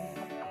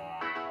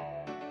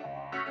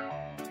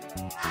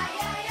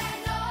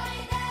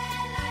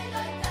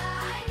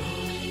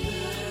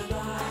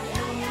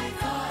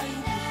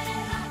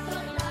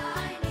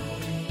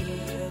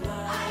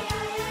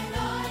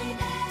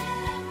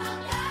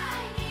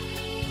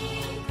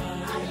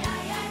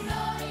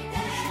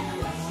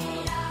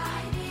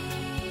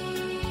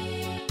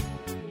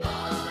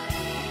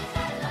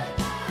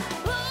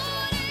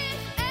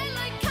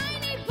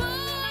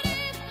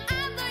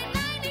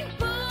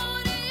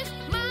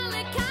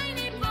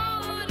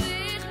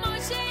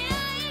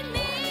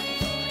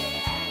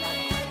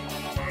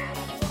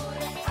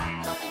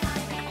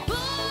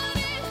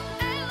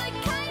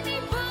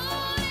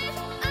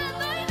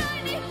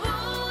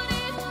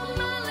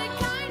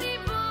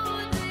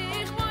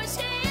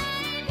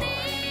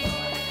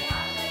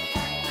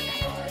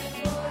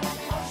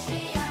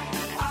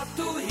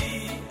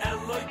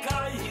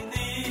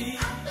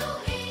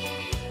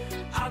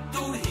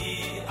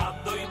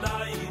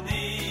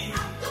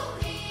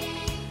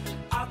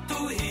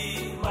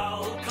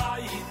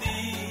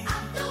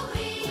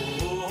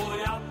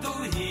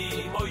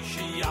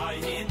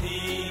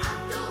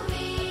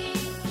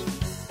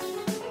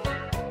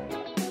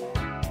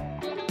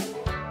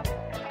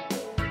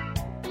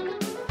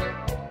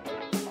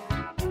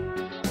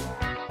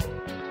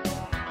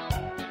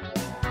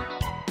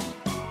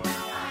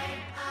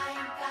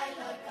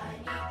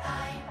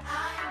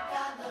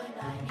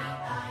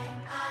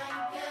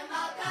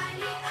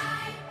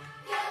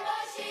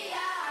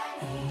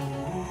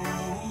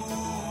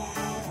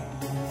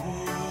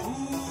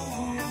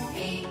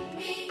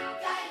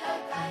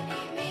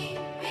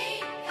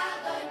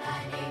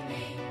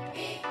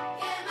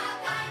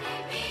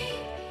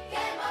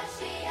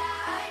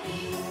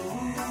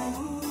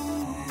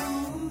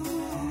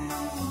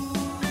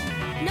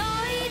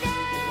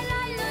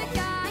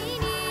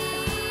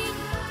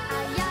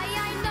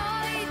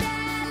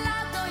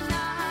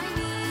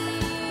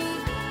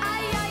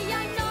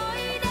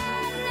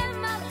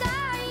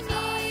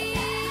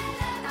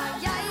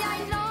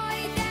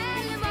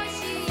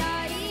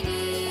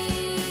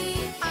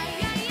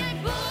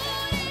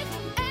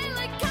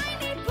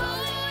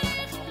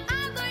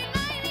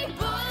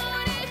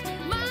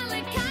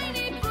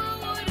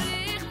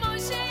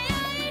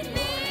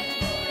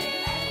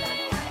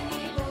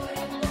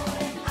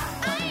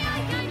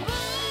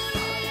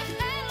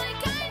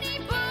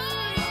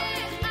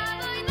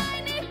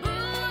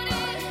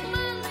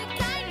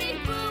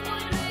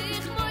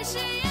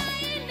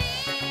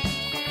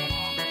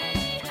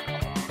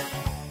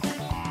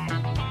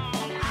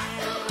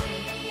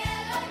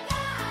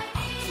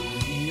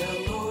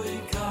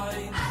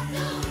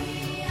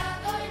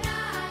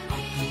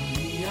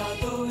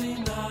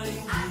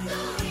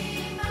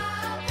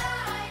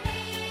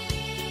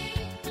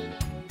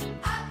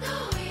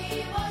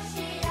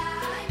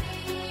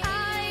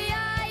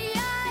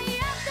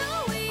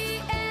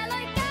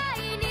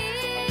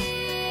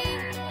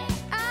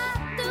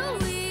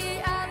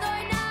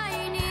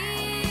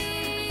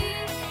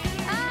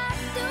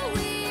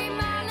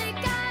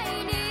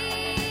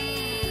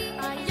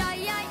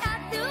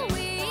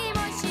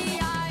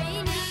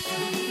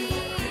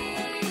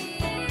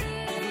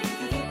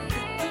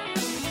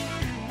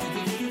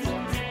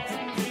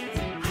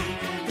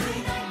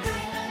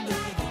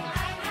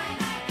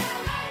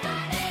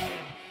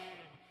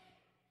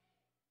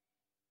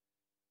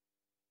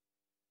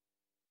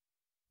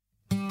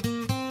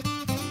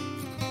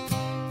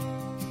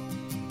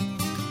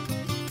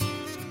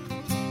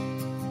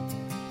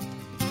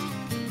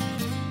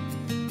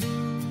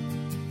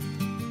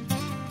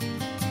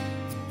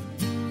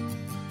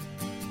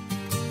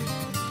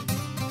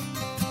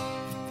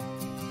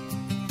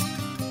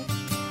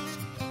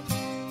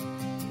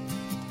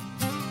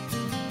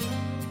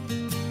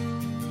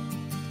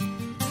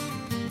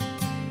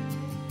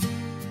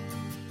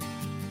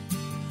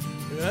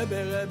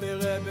 Rebbe,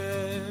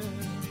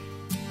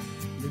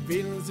 wir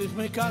willen sich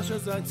mit Kasche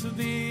sein zu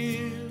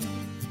dir.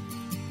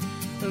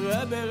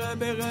 Rebbe,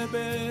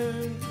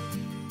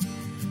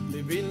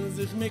 wir willen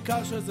sich mit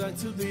Kasche sein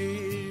zu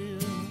dir.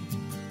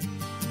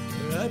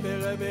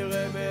 Rebbe,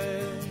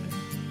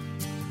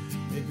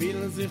 wir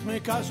willen sich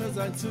mit Kasche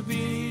sein zu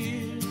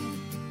dir.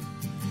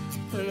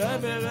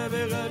 Rebbe,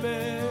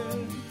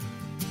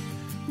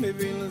 wir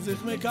willen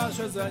sich mit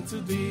Kasche sein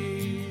zu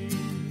dir.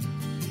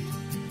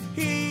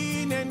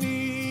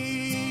 Hineni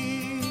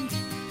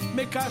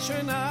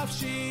מקשר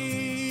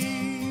נפשי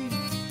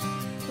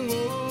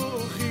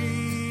רוחי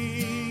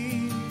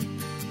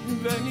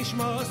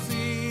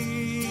ונשמוסי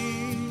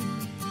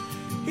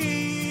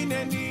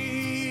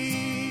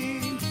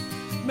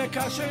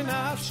מקשר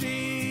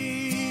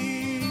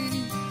נפשי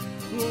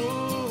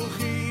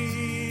רוחי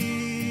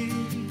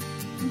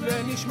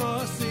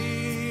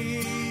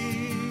ונשמוסי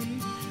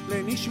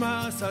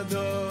לנשמע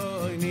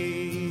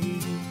סדוני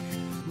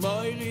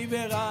מוירי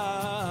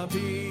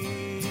ורבי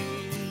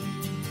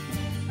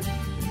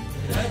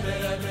רבי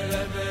רבי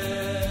רבי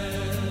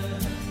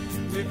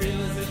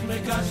וביל זך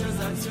מקשר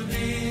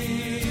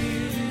זנצודי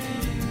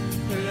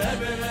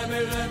רבי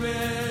רבי רבי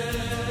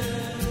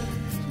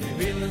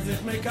וביל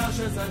זך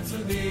מקשר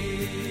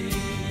זנצודי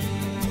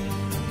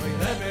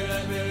רבי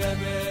רבי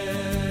רבי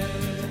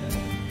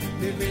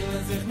וביל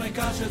זך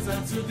מקשר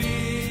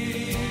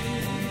זנצודי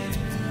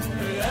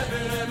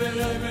רבי רבי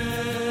רבי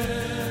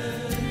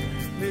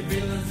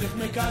וביל זך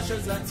מקשר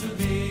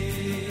זנצודי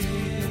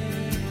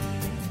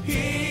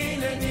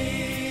הנני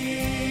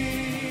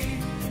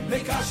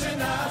מקשר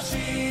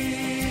נפשי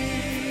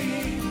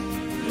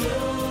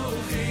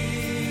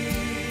רוחי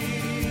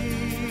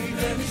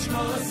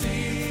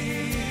ונשמוסי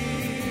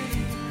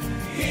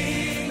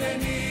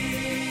הנני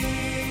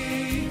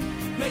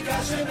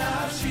מקשר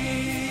נפשי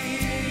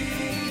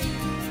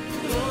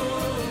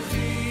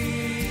רוחי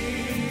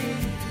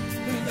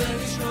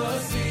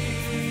ונשמוסי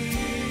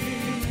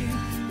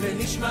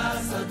לנשמע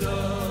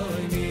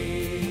סדוני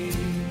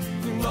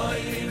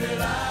מוירי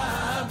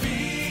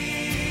ורבי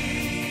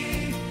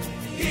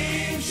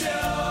עם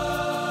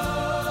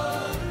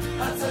שאור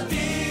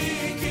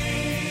הצדיקים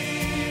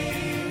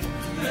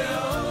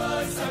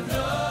לאור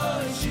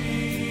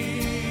סקדושים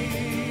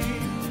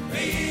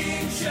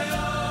ועם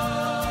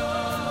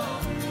שאור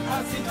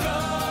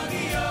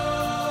הציטוניוס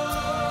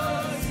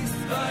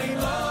ועם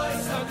אור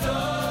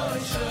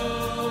סקדושוס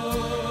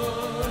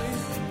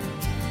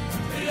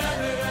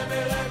רבי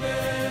רבי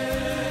רבי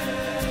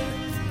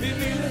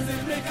בביל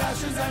זך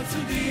מקשר זן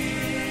צודי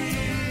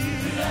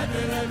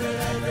רבי רבי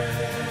רבי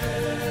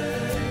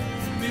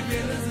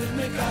בביל זך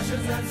מקשר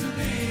זן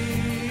צודי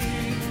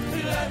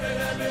רבי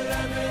רבי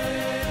רבי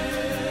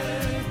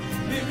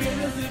בביל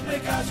זך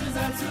מקשר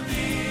זן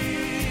צודי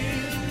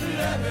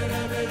רבי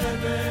רבי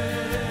רבי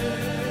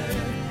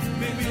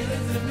בביל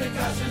זך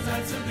מקשר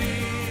זן צודי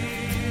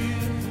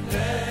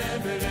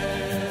רבי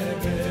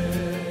רבי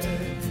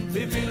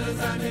בביל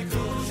זך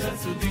מקשר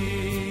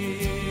צודי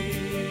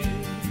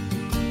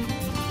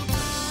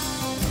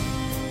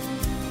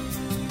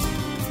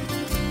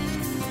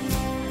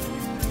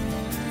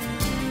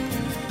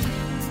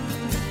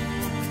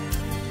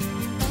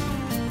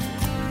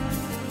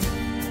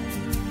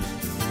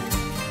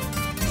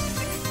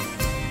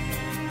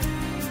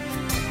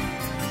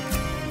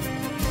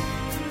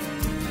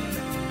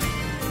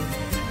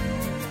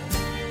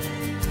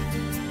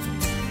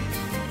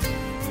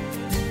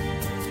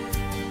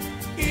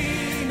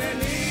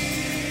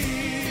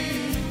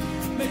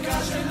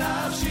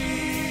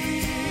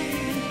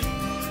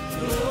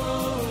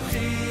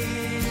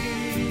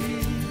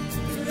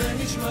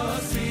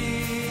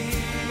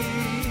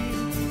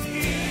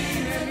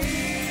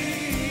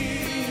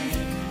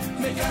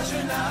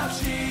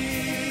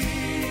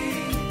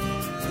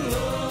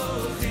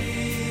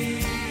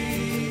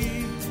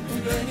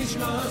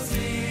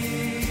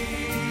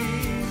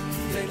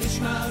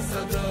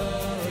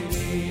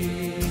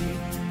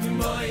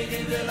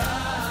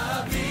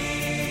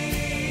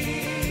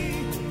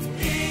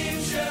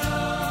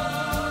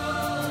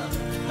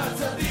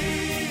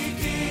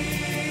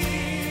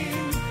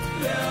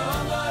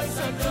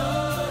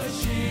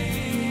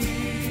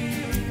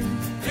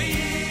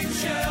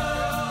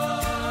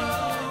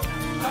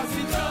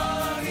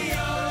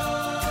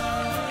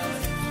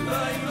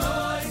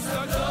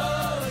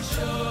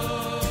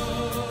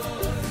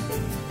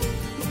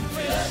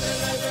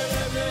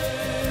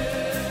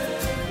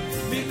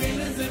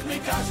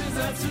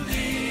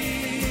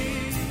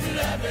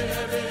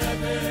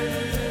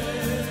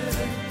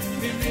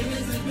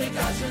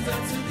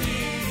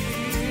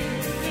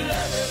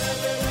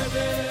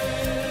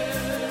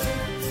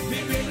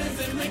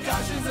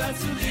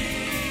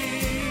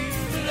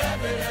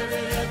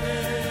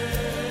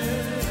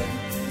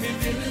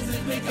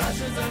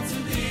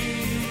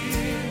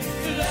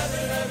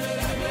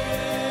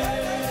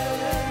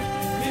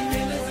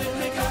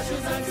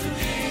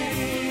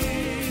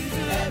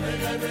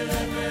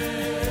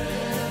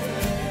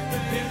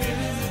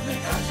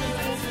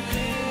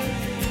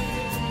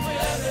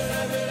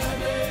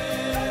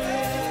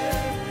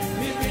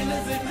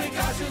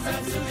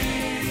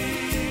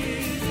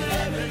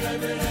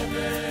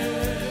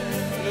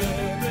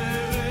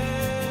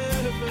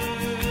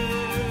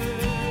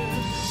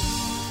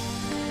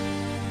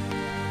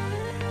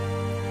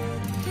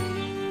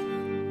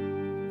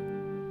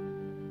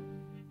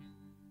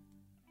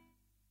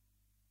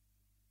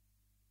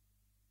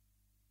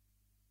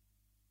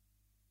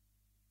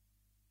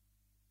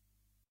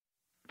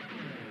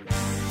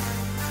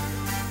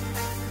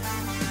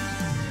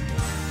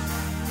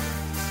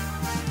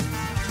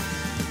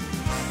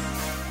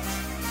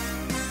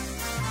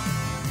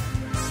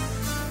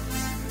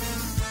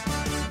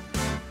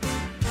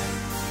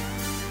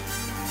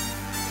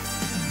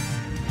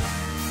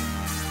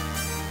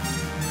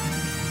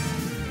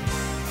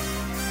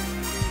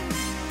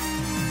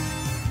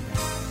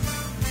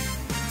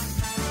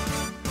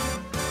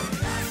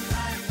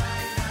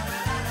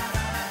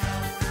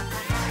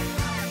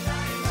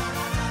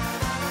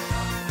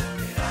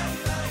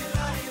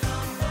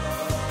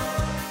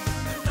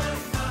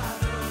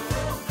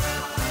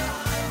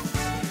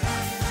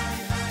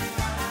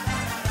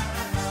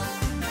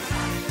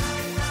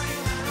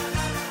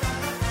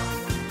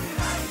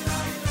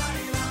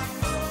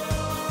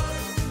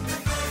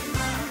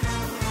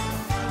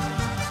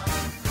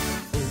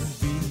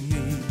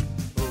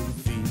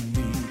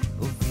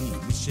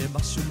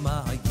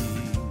השמיים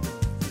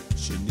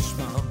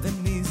שנשמע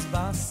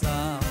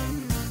ונזבשר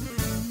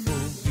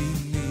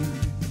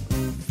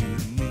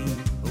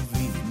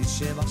וביני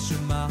שבע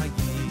שמיים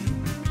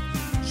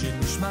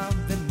שנשמע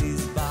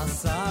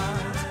ונזבשר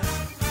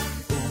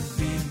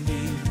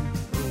וביני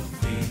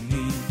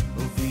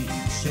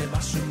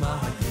שבע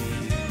שמיים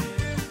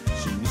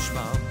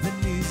שנשמע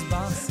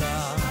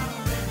ונזבשר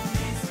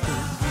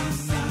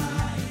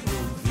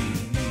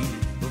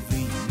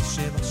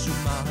שבע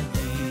שמיים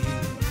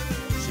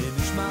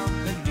שנשמע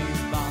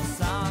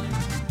ונזבשר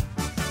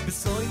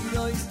בסוי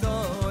יויס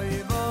דוי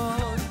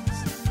וויס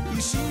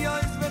אישי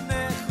יויס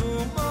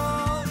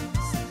ונחומויס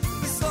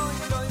בסוי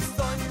יויס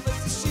דוי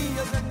וויס אישי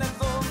יויס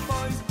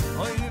ונחומויס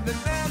אוי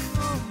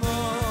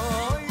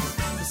ונחומויס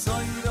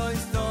בסוי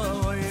יויס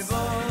דוי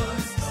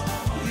וויס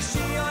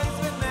אישי יויס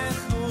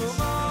ונחומויס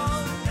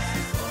בסוי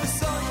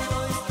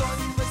יויס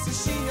דוי וויס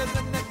אישי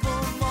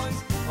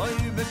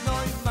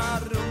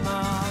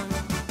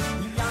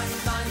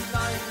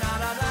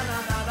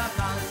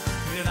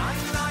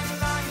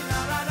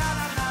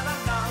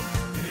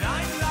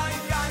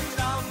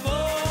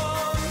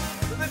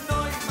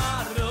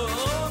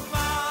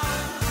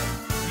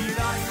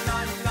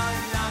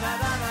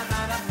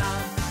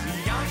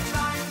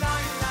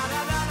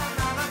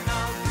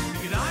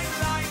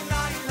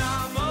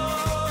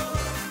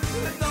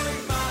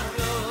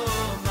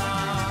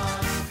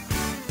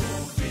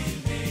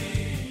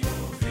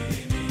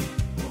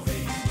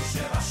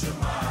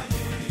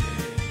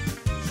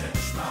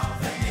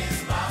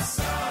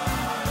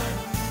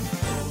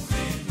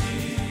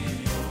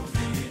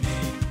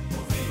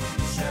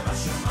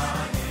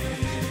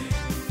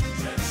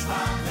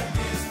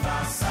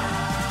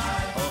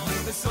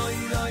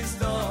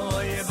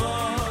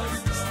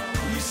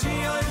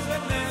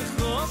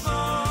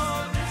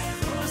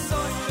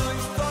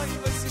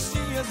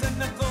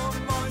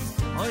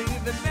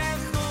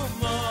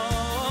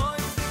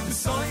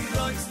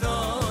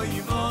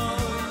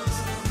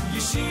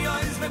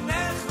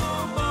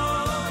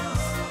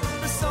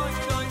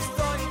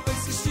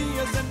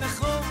יויס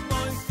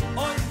ונחומויס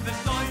אוי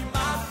ונוי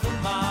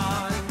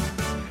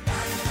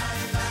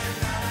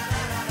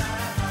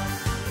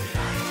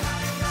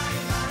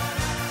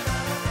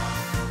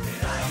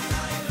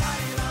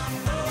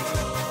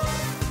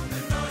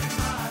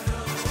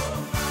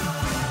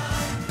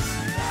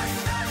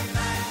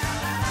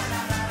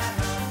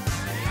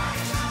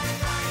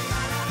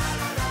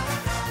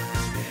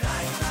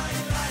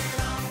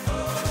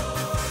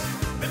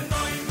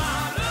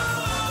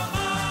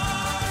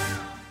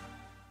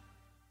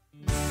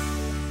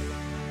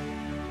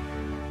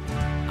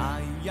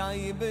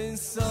ay ben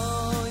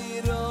soy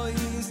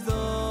rois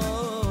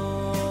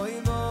doy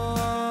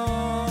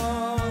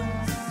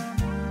mos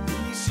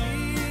ishi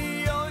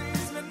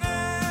ois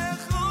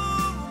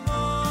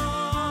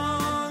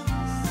menechumos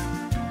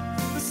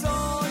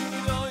soy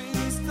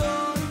rois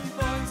doy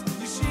mos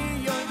ishi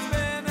ois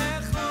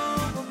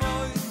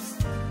menechumos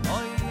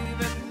oy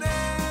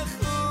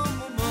menechumos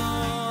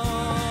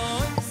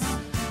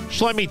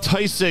Shlomi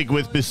Teisig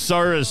with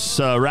Besaris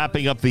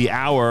wrapping up the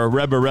hour.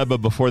 Rebbe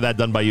before that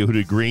done by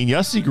Yehuda Green.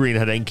 Yossi Green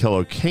had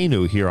Enkel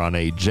Okenu here on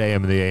a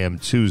JM in the AM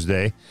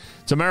Tuesday.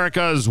 It's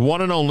America's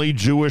one and only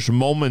Jewish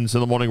Moments in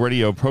the Morning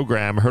radio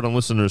program, heard on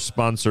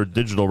listeners-sponsored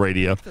digital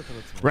radio.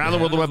 Around the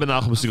world, the web at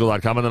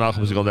NachumSegal.com and the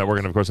Nachum Segal Network,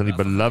 and of course on the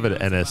beloved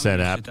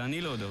NSN app.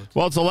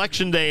 Well, it's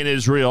Election Day in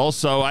Israel,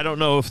 so I don't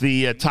know if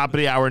the top of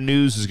the hour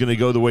news is going to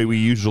go the way we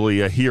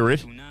usually hear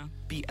it,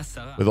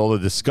 with all the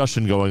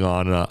discussion going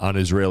on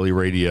Israeli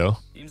radio,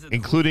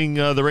 including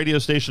the radio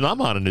station I'm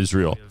on in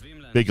Israel.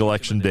 Big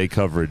Election Day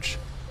coverage.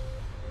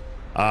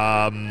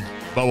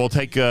 But we'll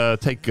take a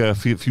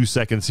few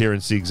seconds here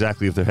and see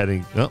exactly if they're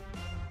heading. Oh,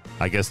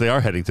 I guess they are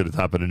heading to the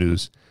top of the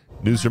news.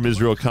 News from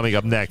Israel coming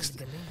up next.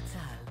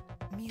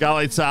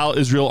 Galei Tzahal,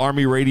 Israel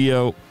Army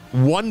Radio,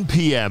 1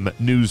 p.m.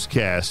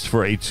 newscast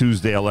for a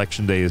Tuesday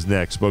Election Day is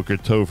next. Boker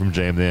Tov from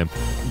JMN.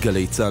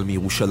 גלי צהל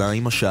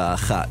מירושלים, השעה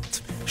 1.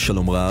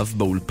 שלום רב,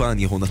 באולפן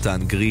יהונתן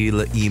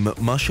גריל עם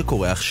מה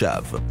שקורה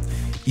עכשיו.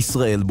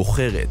 ישראל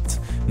בוחרת.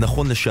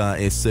 נכון לשעה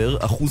 10,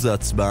 אחוז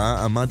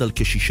ההצבעה עמד על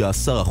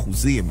כ-16%,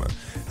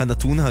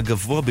 הנתון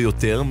הגבוה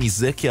ביותר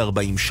מזה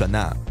כ-40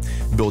 שנה.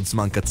 בעוד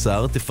זמן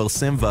קצר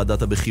תפרסם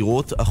ועדת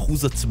הבחירות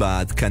אחוז הצבעה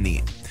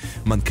עדכני.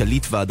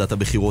 מנכ"לית ועדת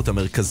הבחירות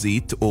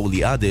המרכזית,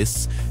 אורלי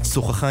עדס,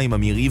 שוחחה עם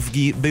אמיר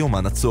איבגי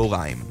ביומן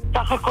הצהריים.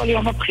 סך הכל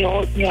יום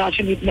הבחירות נראה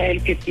שמתנהל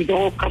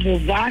כסדרו.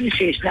 כמובן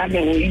שישנם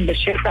אירועים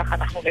בשטח,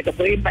 אנחנו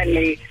מדברים על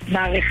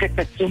מערכת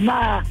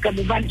עצומה,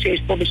 כמובן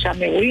שיש פה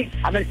ושם אירועים,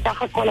 אבל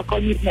סך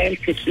הכל מתנהל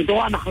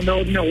כסדרו, אנחנו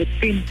מאוד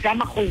מרוצים.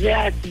 גם אחוזי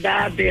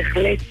ההצבעה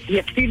בהחלט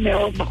יפים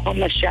מאוד נכון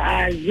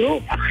לשעה הזו.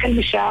 החל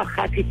משעה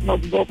 1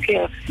 לפנות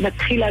בוקר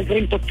נתחיל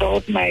להזרים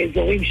תוצאות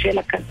מהאזורים של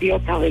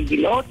הקלפיות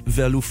הרגילות.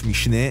 ואלוף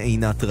משנה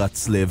עינת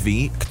רץ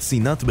לוי,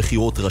 קצינת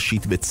בחירות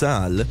ראשית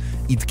בצה"ל,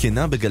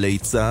 עדכנה בגלי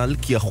צה"ל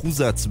כי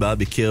אחוז ההצבעה ההצבעה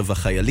בקרב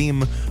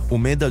החיילים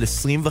עומד על 25%.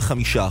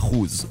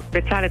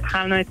 בצה"ל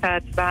התחלנו את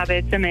ההצבעה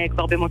בעצם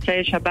כבר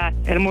במוצאי שבת,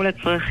 אל מול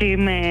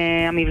הצרכים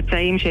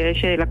המבצעיים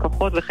שיש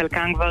לקוחות,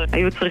 וחלקם כבר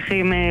היו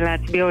צריכים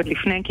להצביע עוד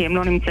לפני, כי הם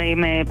לא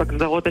נמצאים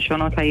בגזרות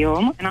השונות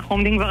היום. אנחנו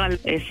עומדים כבר על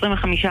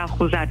 25%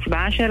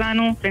 ההצבעה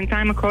שלנו,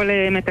 בינתיים הכל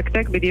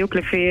מתקתק בדיוק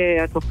לפי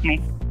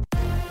התוכנית.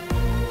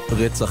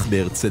 רצח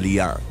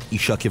בהרצליה.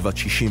 אישה כבת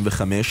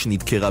 65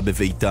 נדקרה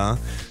בביתה,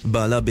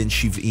 בעלה בן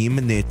 70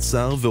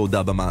 נעצר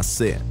והודה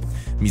במעשה.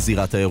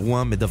 מזירת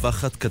האירוע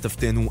מדווחת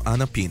כתבתנו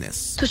אנה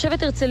פינס.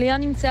 תושבת הרצליה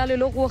נמצאה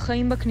ללא רוח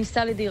חיים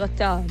בכניסה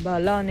לדירתה.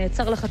 בעלה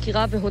נעצר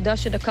לחקירה והודה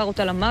שדקר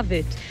אותה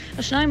למוות.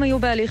 השניים היו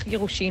בהליך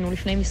גירושין,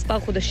 ולפני מספר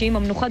חודשים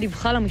המנוחה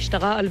דיווחה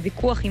למשטרה על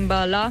ויכוח עם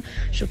בעלה.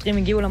 שוטרים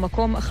הגיעו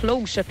למקום אך לא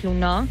הוגשה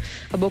תלונה.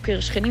 הבוקר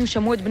שכנים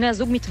שמעו את בני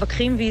הזוג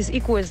מתווכחים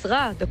והזעיקו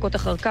עזרה. דקות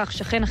אחר כך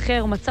שכן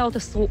אחר מצא אותה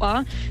שרועה,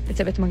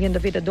 וצוות מגן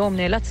דוד אדום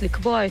נאלץ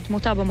לקבוע את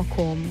מותה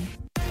במקום.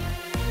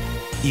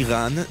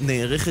 איראן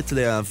נערכת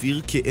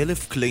להעביר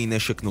כ1,000 כלי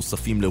נשק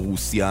נוספים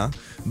לרוסיה,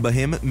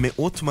 בהם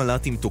מאות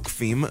מל"טים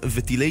תוקפים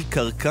וטילי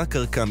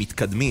קרקע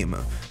מתקדמים,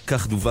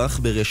 כך דווח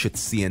ברשת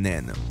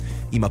CNN.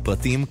 עם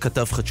הפרטים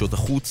כתב חדשות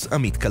החוץ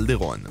עמית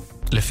קלדרון.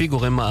 לפי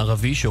גורם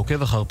מערבי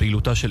שעוקב אחר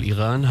פעילותה של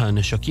איראן,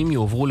 הנשקים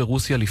יועברו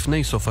לרוסיה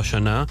לפני סוף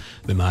השנה,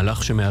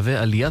 במהלך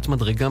שמהווה עליית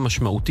מדרגה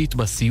משמעותית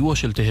בסיוע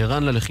של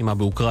טהרן ללחימה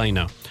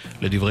באוקראינה.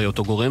 לדברי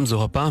אותו גורם,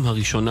 זו הפעם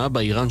הראשונה בה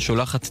איראן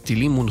שולחת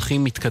טילים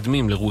מונחים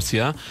מתקדמים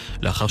לרוסיה,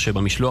 לאחר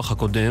שבמשלוח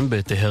הקודם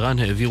בטהרן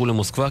העבירו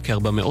למוסקבה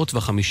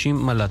כ450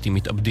 מל"טים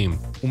מתאבדים.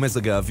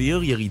 ומזג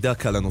האוויר, ירידה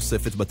קלה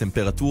נוספת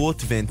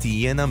בטמפרטורות, והן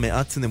תהיינה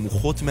מעט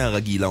נמוכות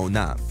מהרגיל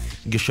העונה.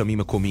 גשמים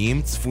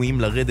מקומיים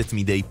צפויים לרדת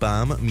מדי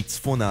פעם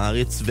מצפון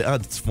הארץ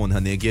ועד צפון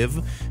הנגב,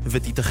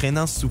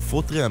 ותיתכנה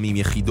סופות רעמים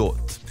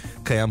יחידות.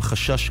 קיים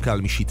חשש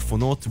קל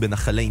משיטפונות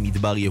בנחלי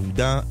מדבר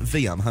יהודה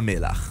וים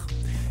המלח.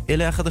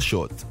 אלה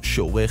החדשות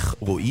שעורך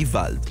רועי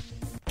ולד.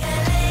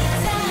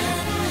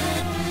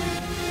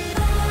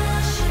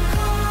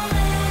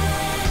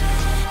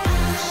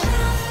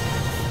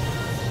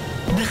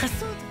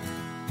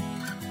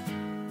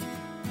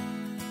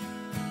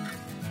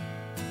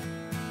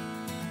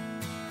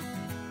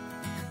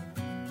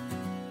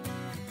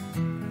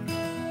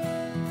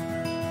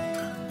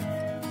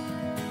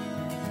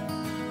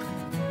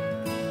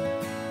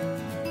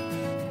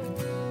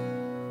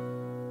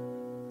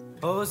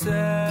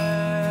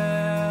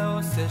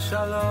 עושה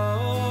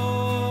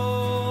שלום,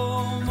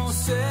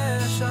 עושה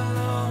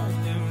שלום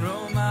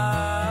במרומיו,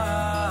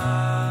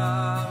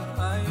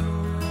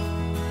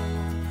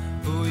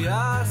 הוא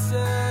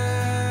יעשה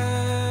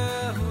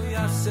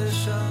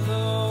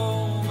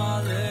שלום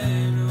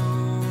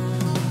עלינו.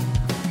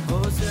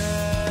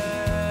 עושה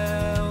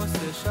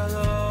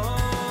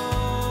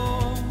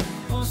שלום,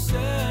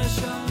 עושה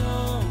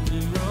שלום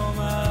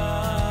במרומיו,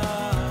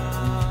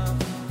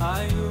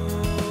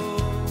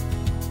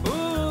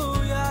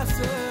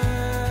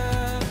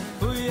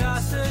 הוא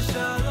יעשה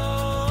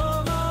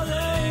שלום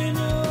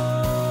עלינו.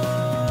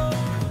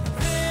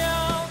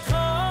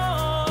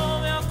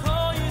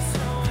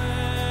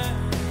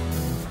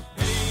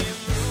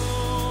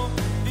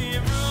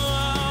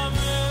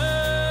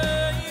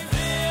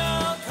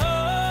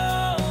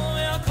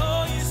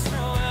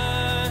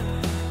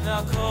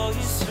 ועל כל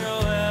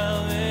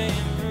ישראל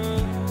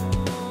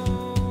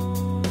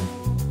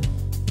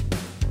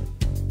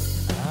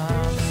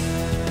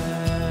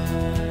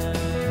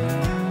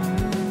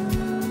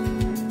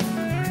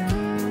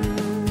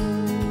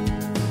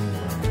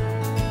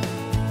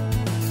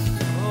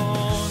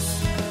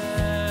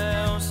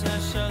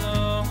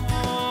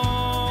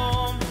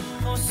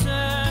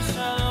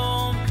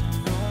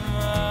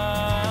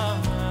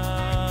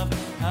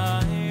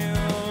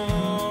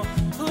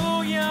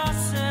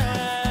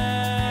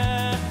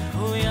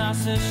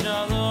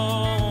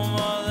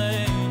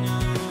אמרו אמן.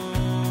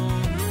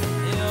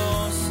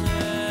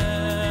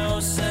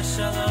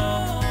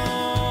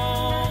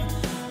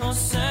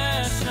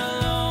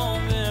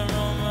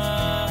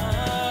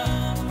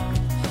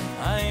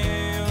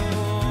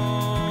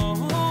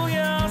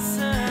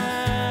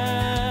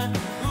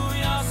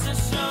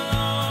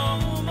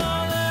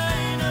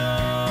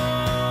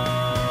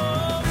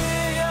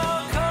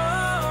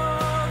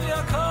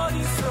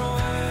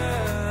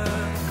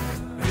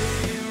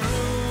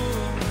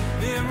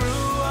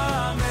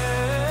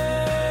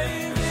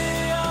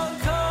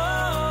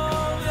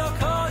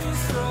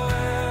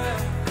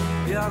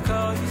 ועל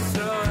כל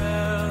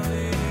ישראל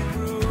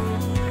אמרו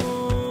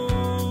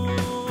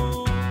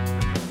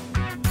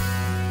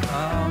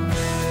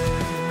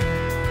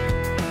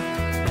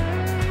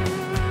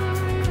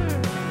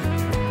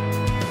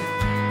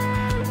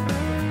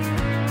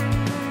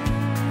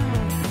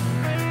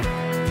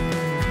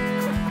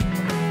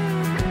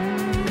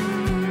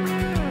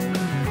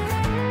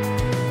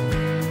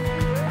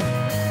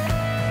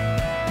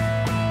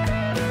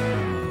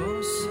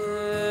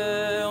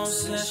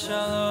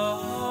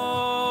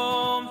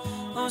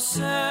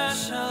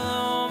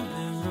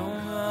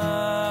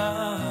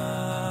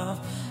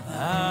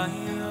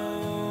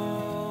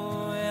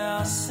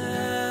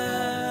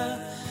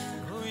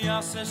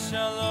Yaseh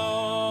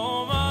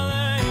Shalom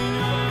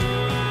Aleinu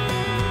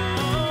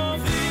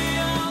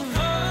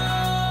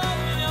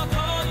V'yal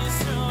kol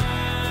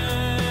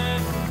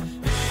Yisrael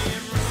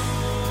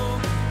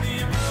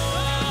Imru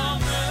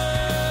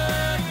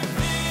Amen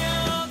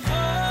V'yal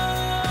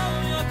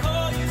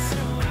kol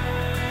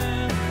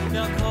Yisrael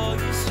V'yal kol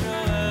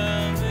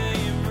Yisrael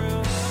V'imru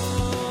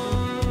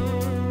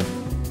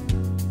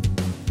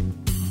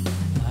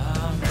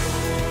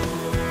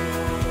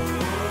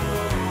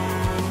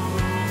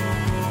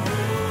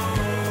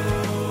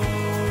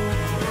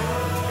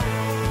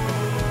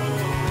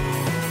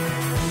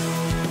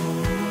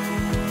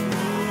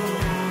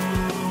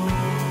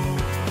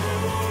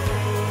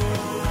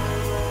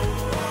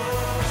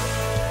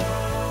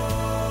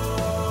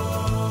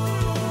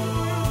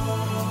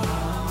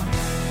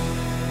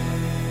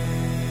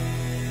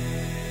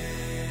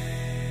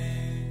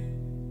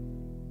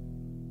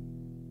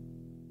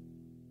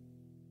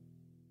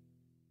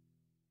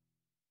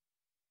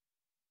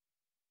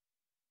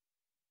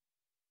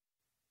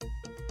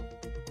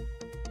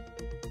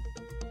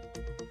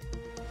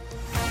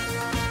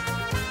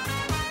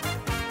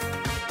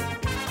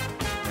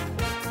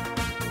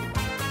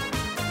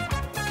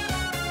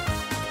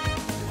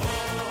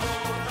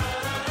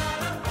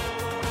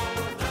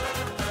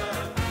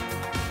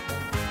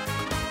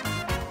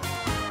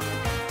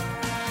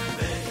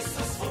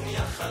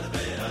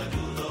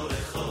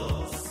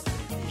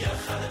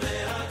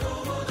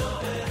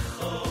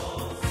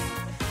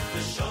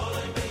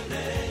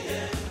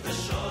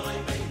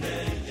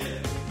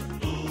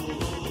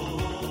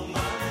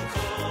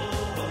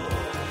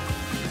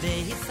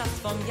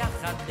vom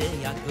Yachad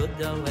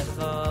ve'agudo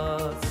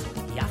echos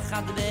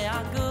Yachad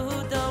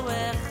ve'agudo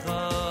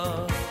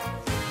echos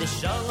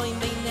V'shalom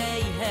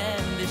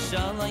beineihem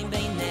V'shalom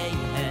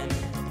beineihem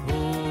Hu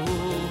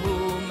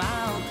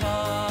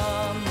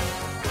Malkom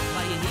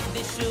Vayehi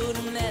b'shur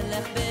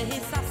melech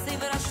V'hisasi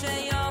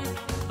v'rashayom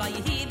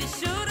Vayehi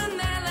b'shur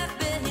melech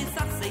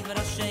V'hisasi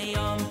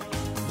v'rashayom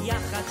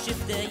Yachad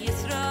shiftei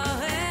Yisrael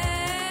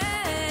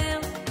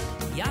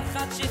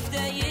Yachad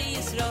shiftei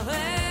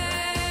Yisrael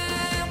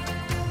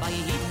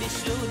Vayehi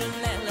b'shur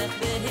melech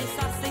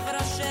V'hisasi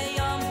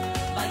v'rashayom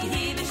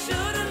Vayehi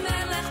b'shur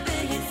melech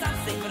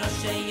V'hisasi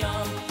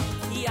v'rashayom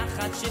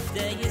Yachad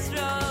shiftei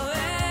Yisrael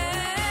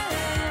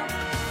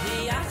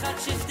Yachad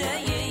shiftei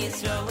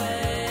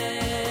Yisrael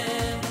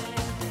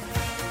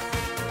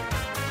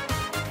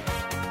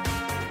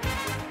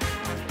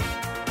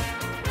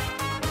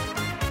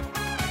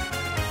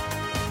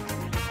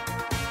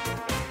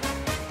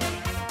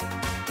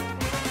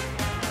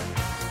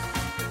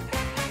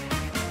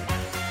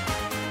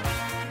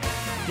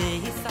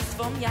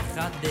Vom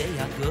Yachad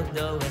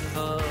ve'agudo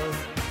echos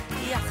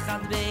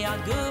Yachad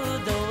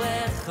ve'agudo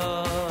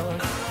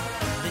echos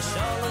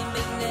V'shalom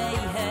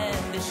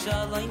beineihem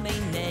V'shalom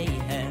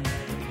beineihem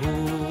Hu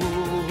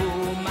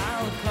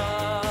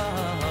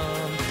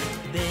Malkom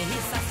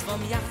V'hisas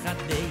vom Yachad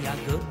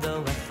ve'agudo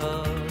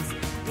echos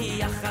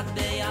Yachad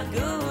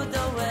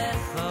ve'agudo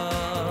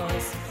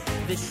echos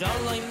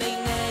V'shalom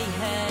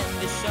beineihem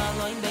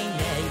V'shalom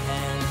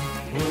beineihem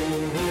Hu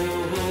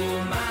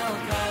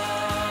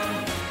Malkom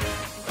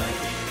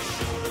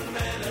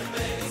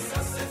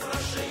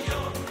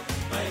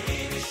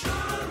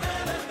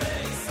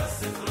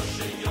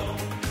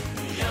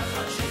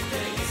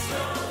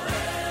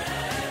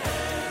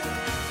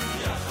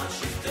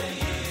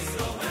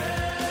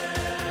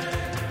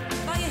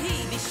Vayehi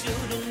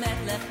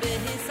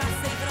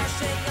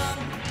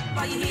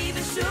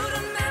b'shur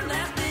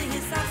melech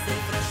v'hisasi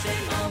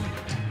v'rashayom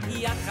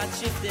Yachad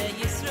shiftei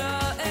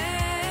Yisrael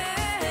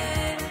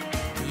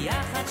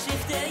Yachad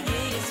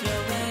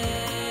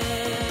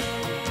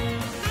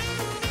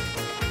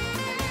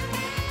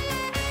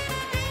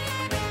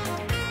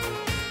shiftei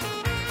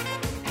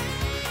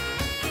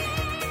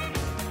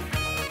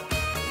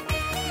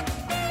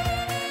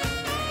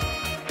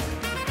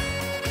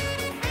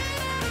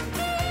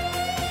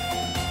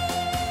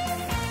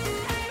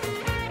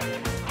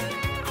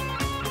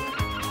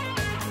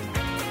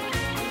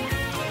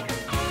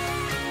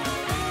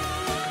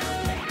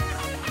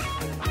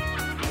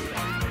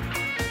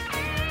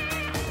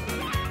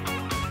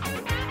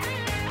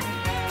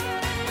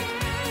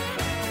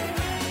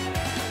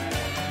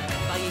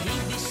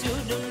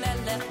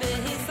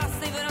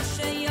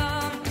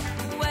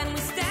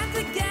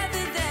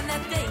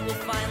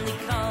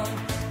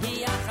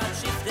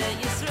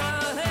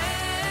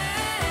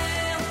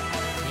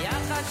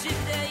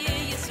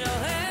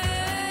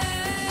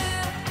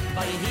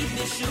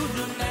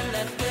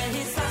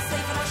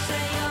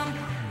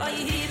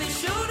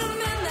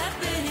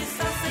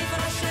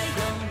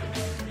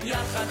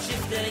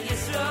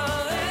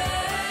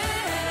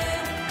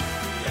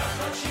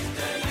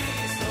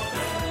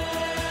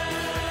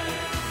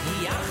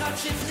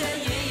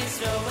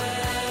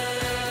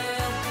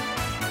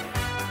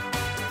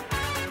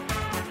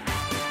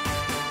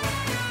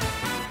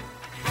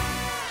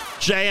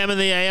JM in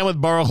the AM with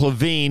Baruch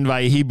Levine.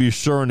 Vayehi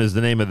b'shur is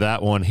the name of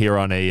that one here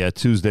on a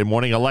Tuesday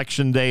morning.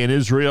 Election day in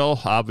Israel.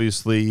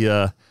 Obviously,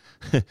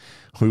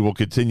 we will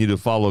continue to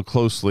follow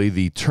closely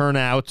the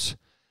turnout,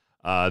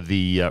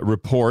 the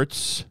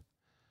reports,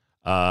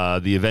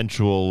 the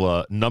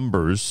eventual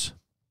numbers,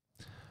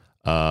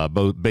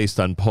 both based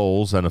on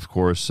polls and, of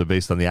course,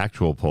 based on the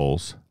actual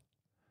polls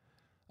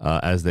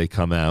as they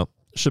come out.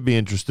 Should be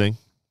interesting.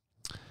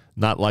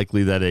 Not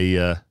likely that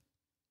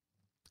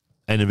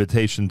an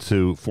invitation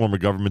to form a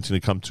government's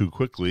going to come too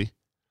quickly.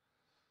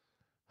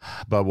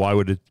 But why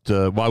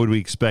would we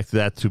expect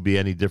that to be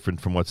any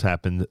different from what's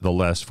happened the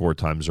last 4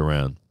 times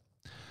around?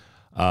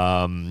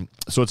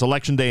 So it's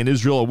Election Day in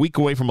Israel, a week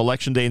away from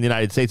Election Day in the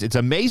United States. It's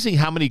amazing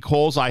how many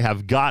calls I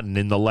have gotten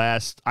in the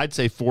last, I'd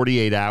say,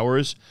 48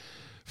 hours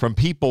from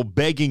people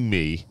begging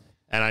me,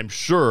 and I'm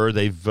sure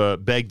they've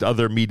begged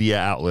other media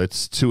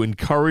outlets to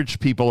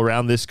encourage people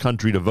around this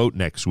country to vote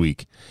next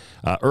week.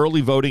 Early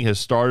voting has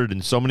started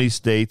in so many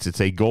states. It's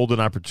a golden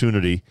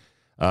opportunity.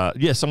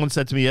 Someone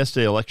said to me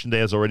yesterday, Election Day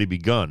has already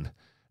begun.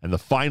 And the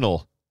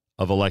final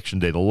of Election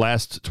Day, the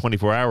last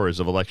 24 hours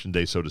of Election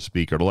Day, so to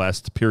speak, or the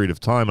last period of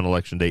time on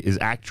Election Day is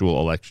actual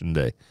Election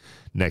Day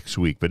next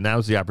week. But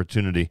now's the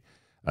opportunity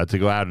to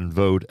go out and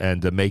vote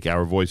and to make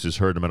our voices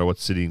heard no matter what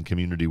city and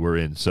community we're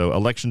in. So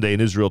Election Day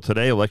in Israel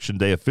today, Election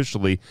Day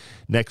officially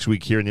next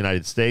week here in the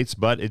United States.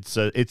 But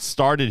it's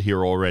started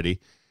here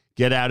already.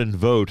 Get out and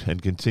vote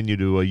and continue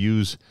to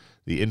use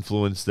the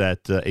influence that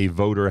a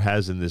voter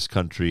has in this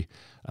country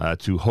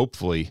to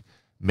hopefully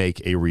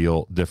make a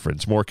real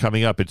difference. More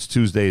coming up. It's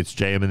Tuesday. It's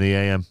JM in the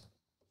AM.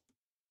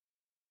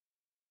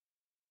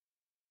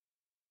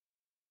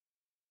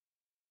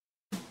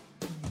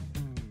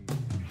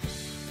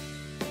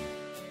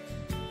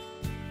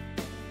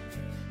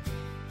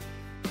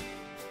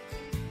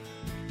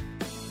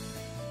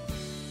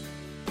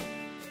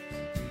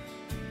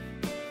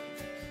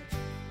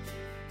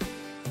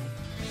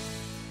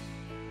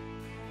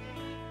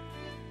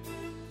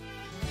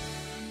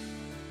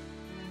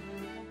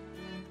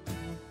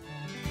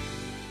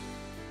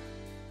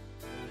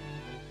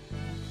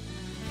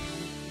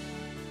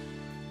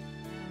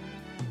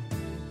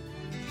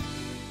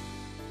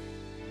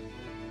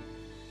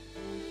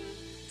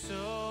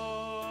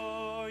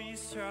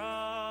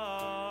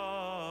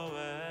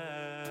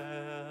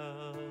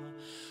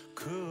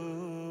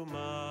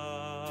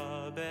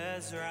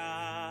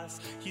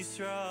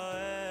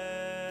 Yisrael,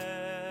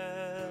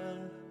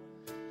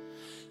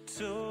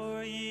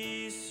 Tor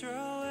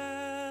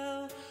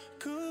Yisrael,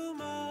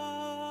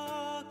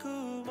 Kuma,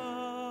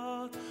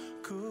 Kuma,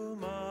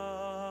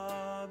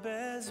 Kuma,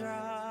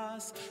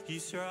 Bezras,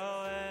 Yisrael,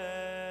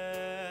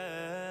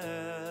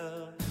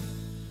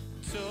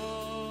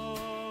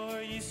 Tor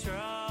Yisrael,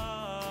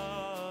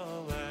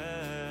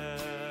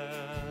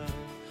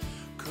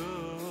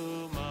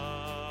 Kuma,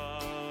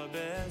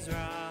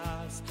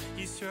 Bezras,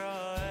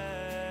 Yisrael.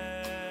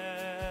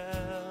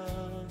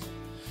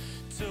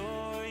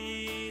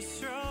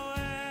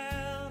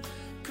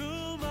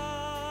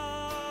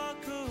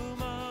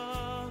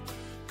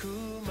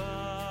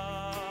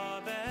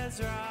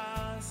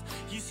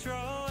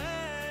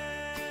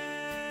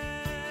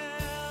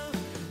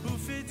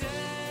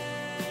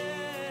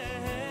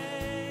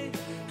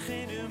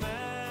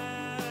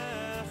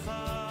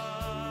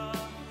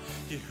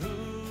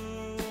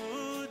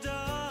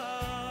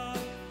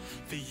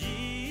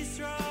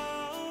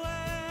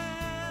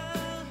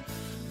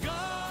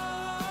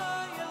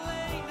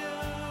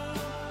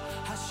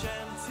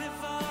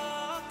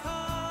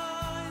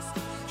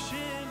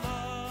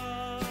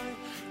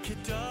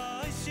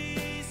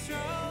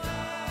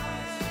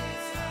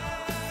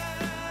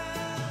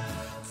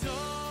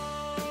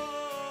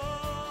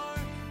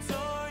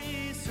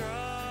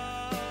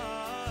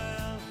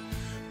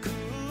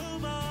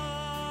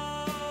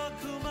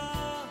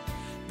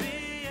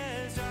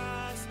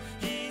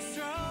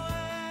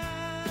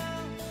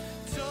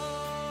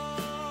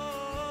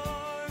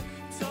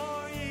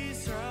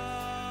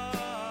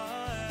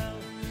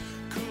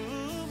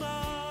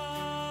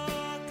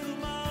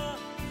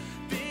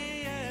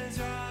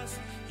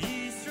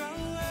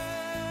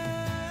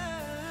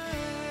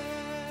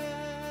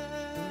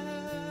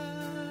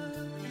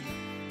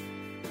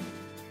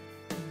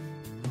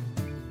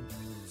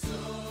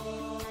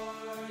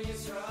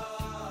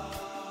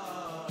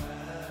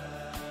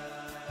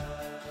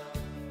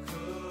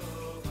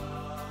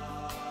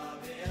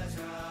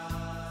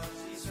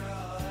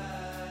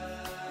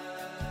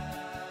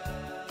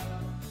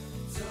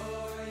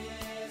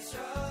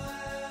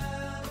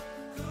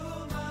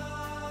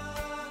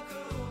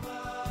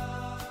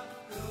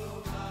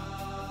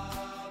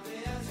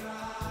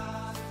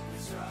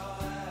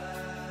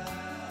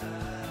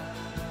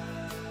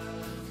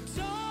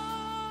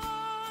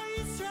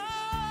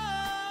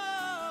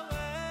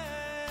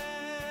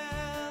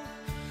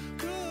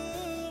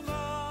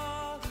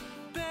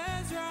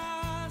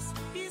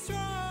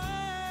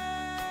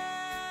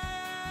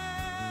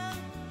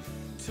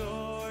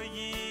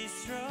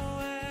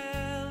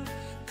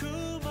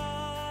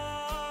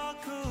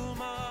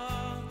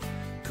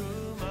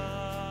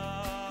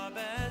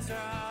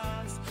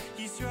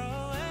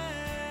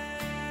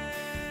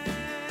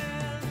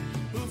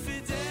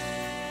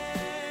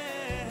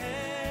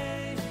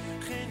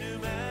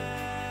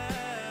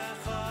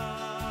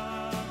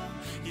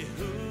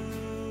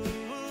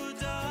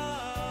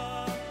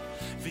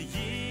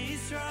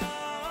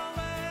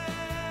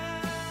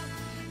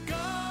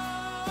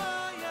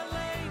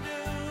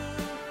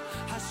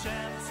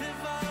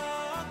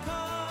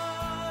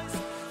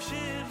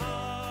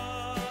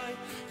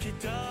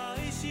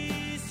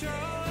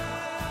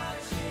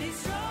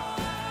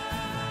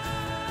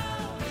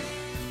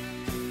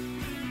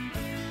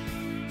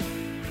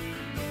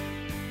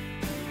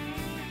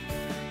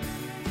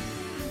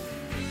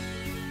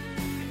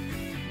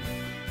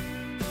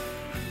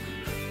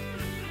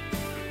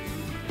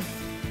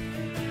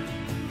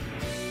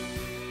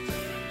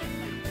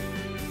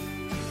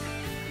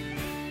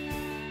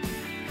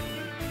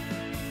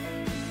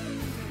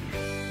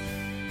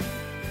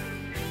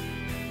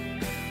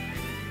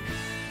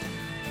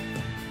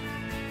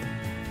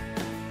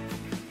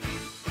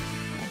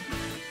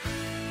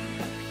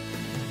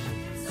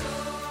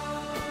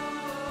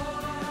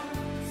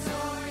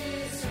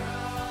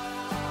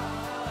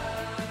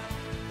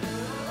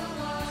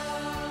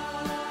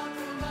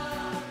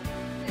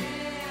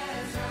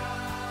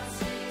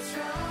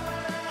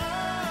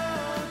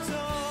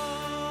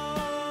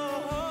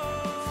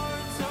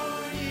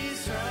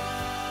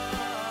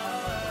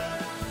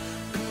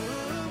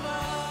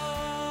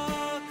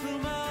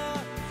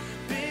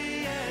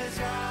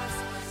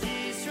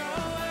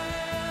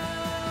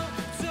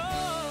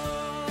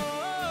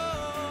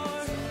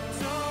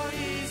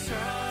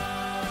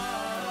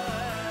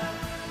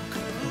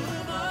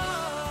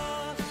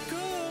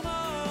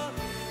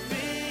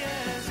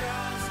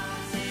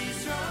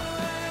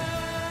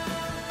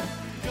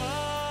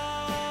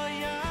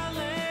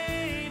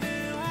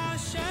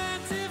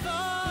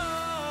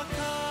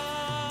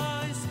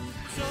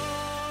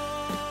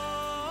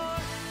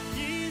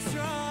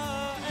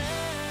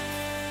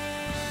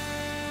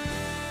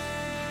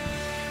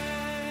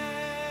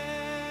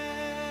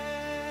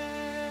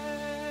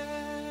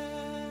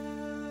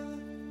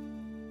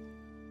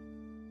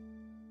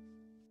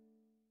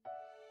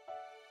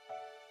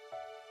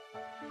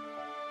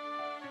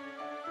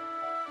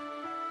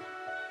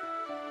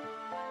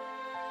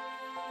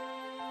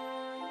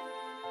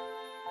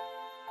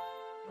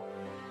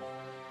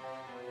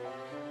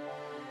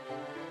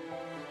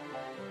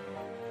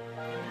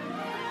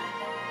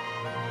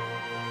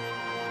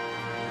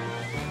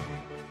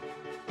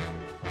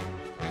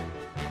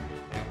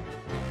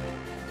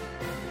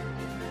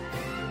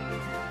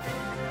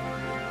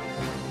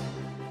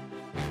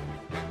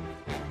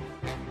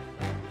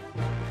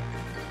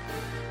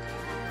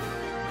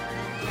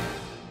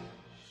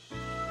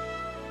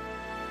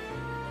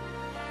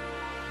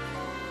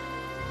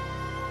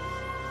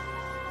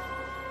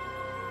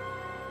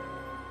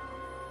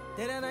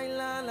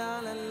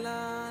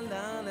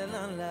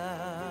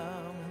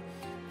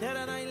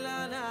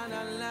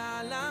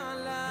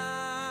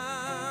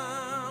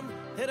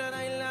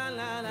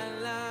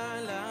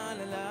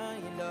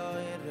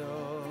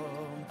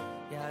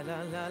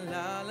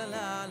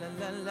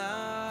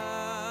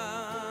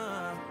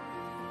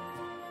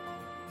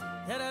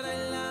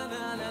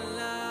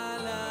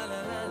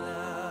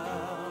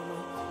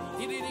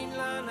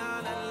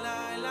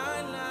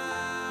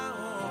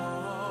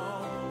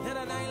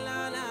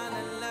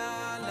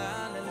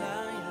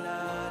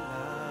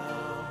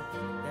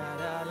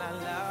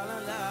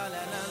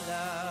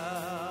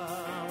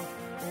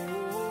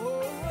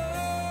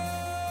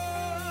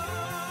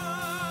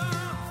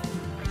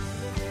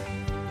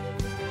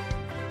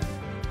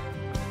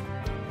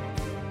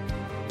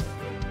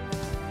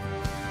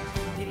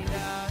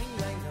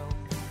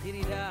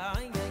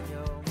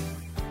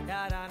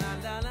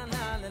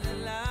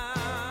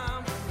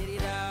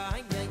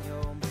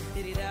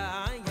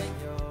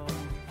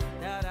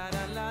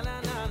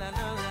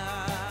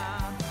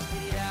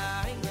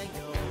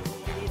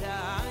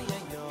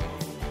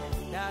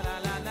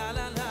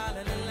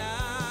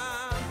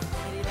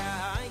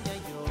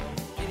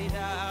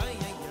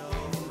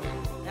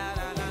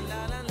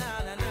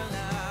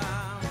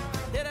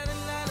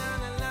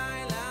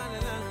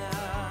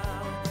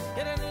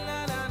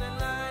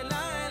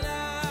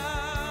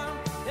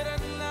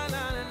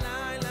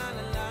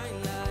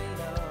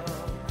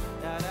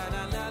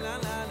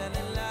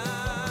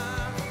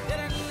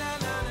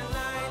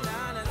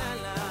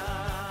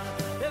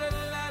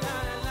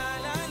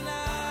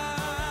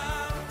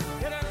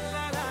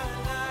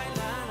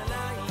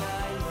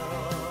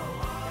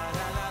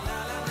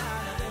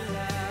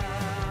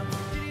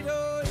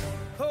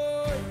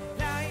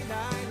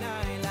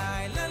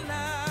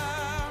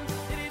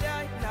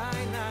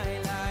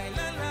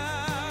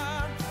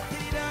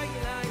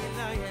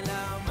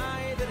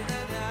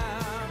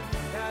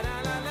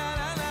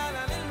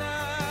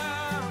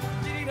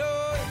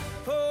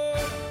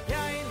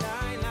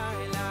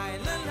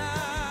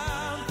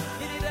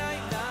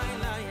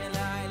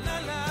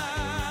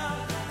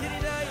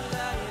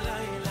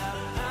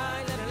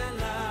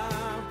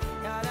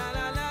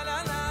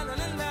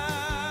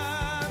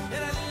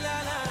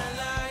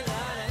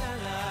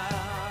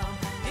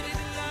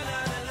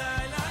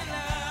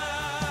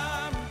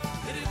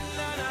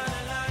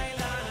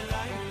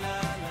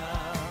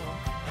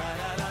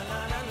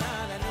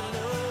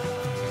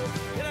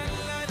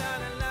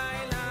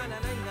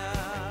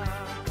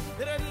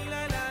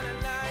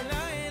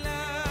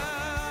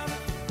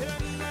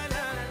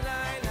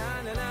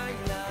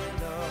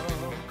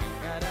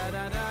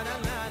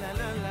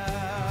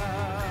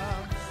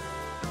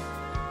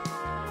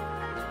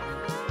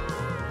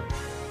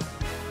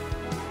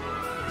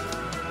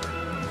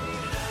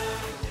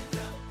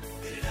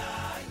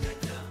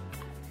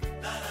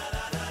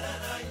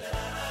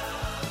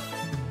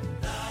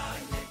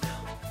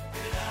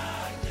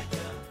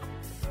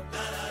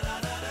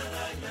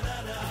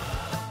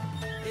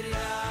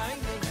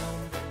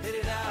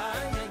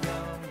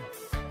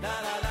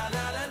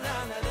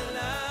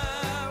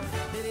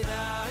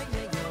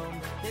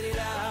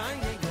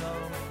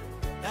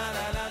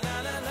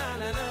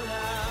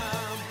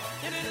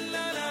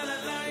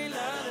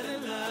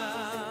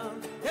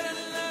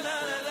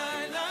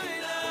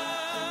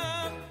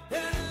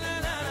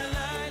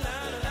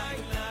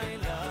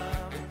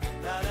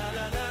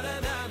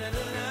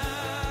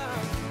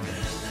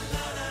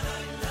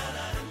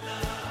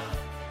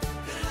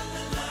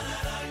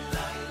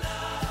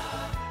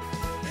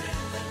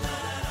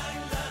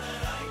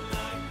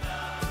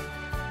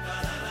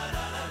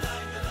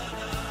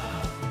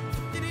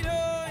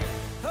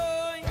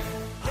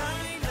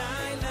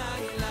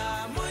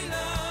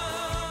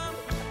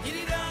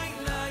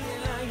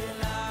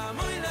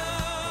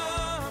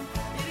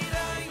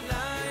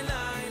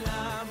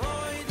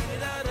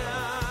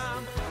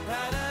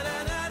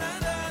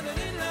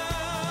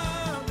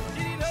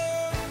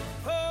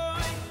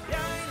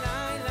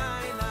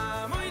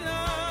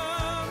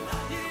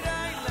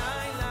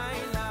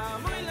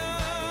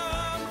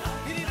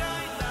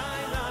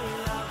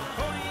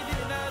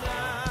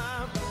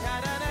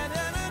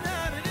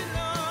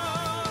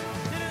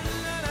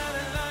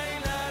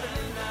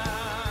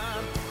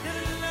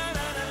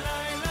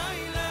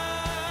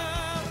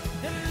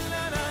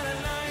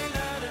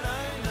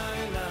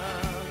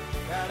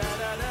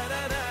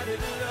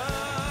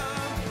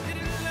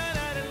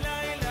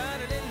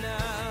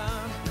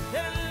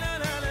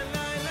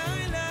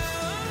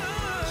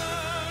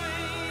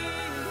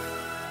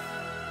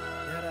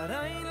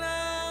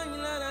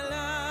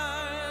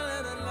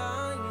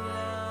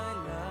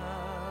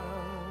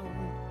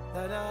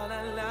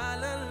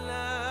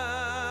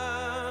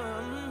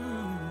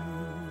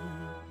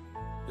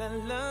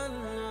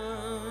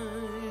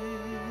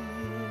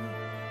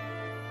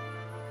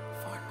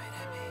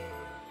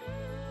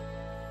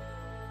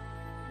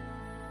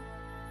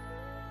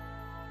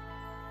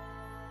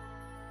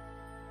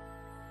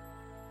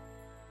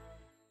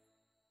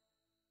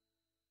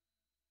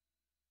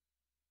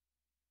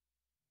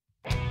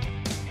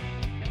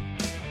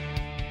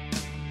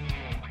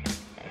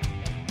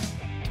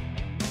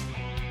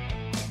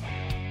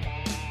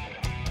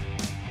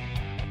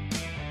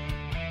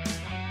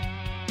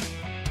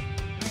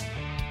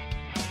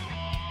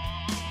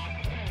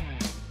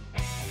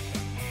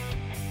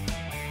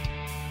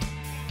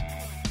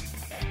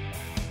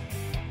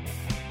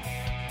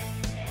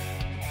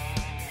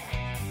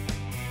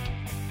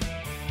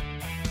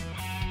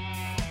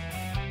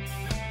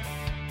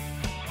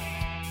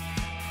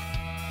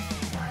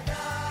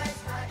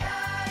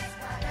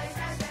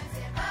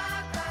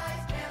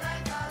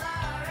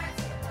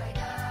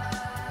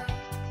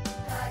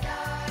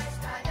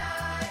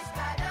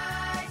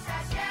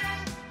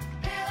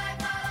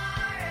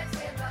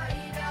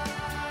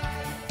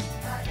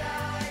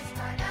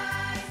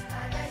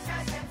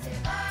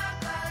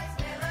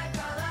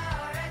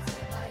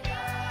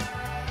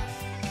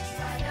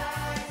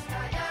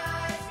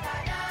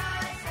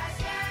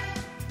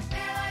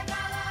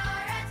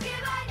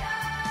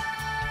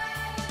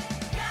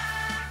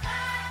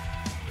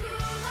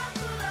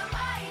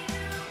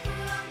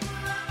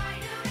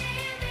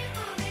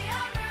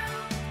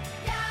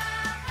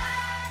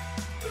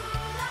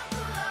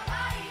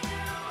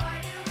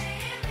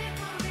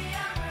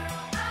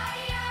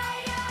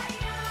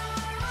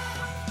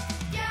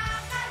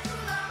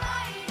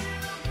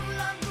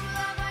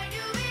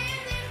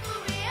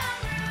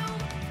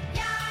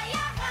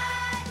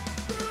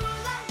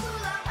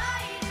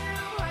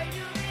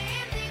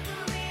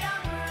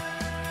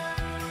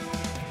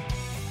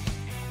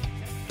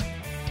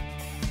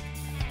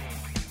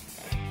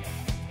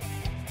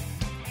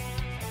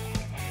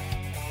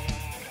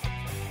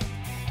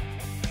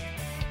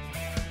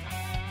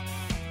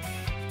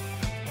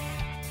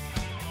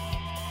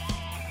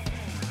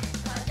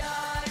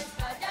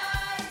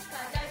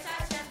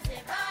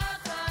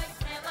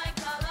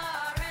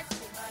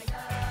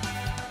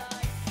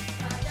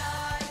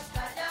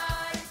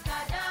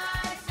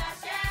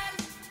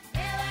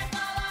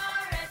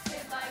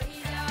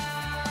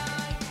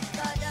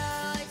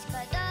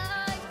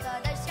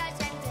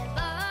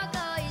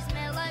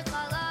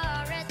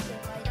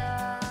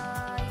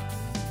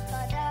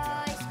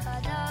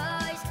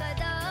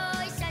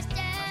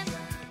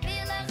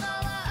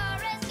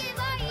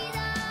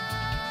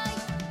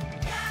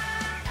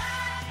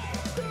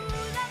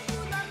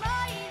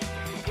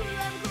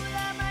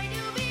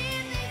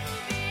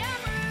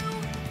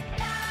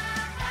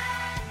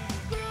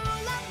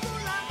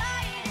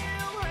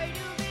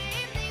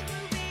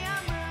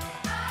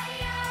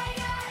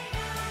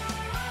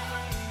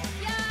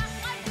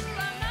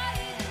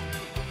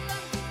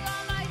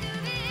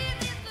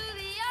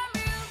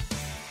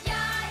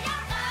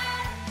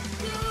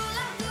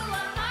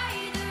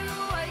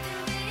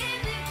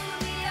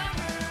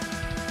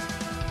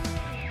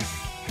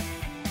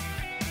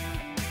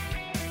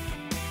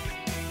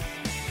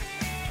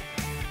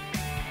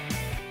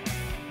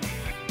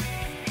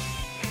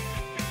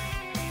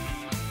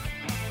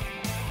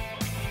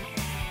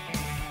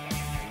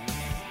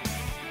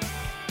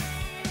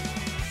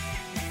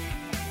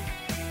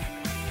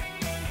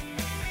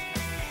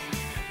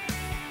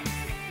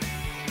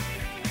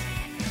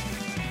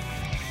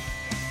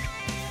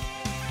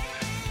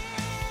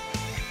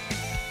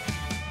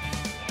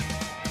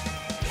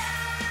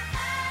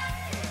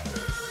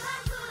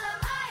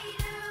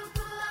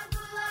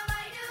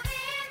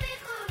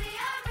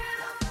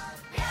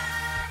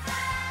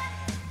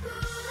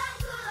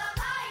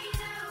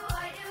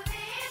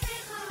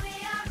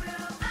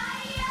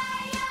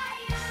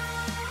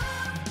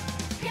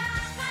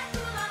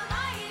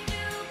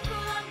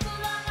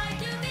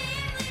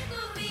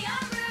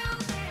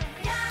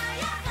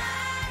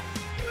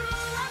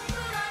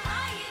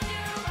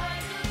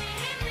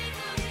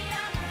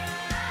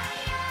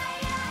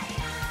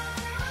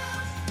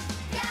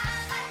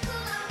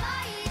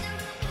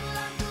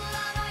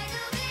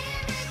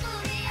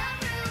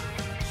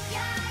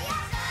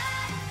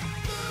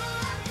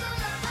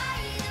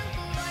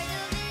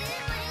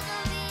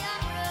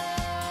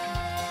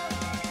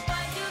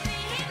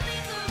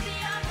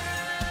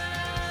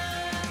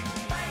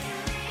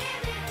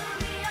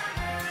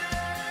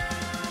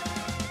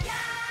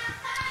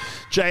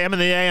 JM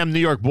and the AM New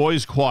York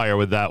Boys Choir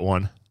with that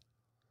one.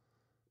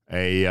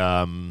 A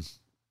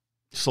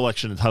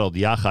selection entitled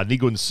Yachad.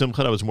 Nigun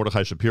Simcha, that was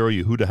Mordechai Shapiro.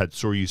 Yehuda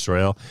Hatzur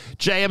Yisrael.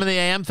 JM and the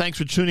AM, thanks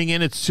for tuning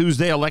in. It's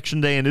Tuesday,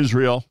 Election Day in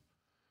Israel.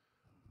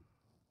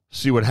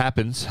 See what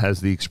happens,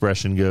 as the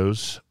expression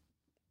goes.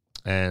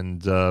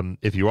 And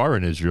if you are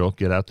in Israel,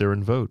 get out there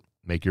and vote.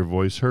 Make your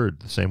voice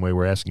heard. The same way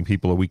we're asking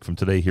people a week from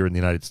today here in the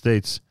United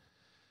States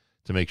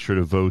to make sure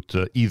to vote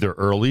either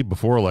early,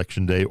 before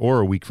Election Day,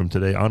 or a week from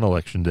today on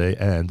Election Day.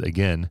 And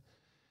again,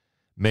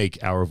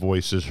 make our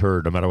voices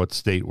heard, no matter what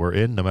state we're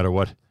in, no matter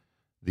what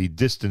the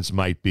distance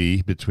might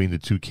be between the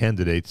two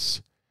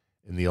candidates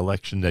in the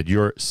election that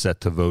you're set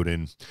to vote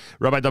in.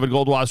 Rabbi David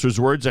Goldwasser's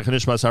words, Zech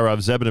Nishmas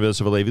Harav Zeb and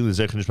Yosef Alevi,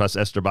 Zech Nishmas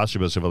Esther Bas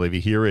Yosef Alevi.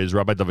 Here is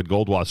Rabbi David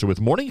Goldwasser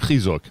with Morning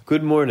Chizuk.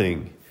 Good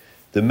morning.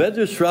 The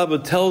Medrash Rabbah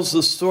tells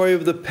the story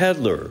of the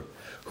peddler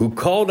who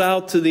called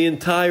out to the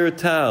entire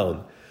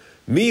town,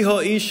 Mi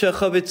ha'isha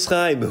chavetz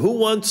chaim, who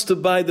wants to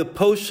buy the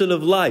potion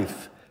of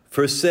life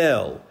for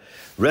sale?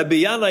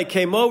 Rabbi Yanai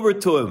came over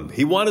to him.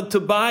 He wanted to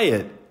buy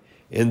it.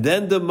 And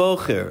then the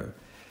mocher,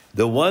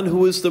 the one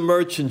who is the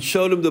merchant,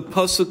 showed him the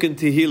pasuk in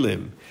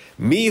Tehillim.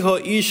 Mi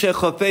ha'isha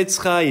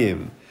chafetz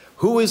chayim.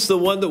 Who is the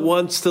one that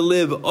wants to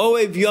live?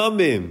 Oev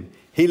yomim.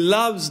 He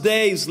loves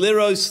days,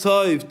 liros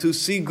tov, to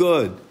see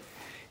good.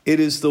 It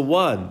is the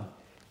one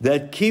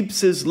that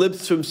keeps his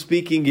lips from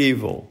speaking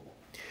evil.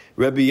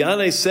 Rabbi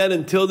Yanai said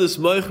until this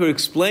mocher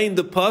explained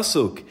the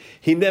pasuk,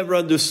 he never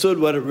understood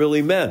what it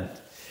really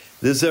meant.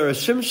 The Zera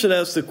Shimshon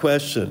asked the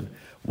question,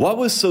 what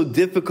was so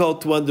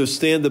difficult to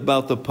understand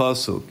about the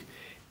pasuk?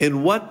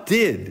 And what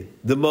did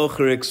the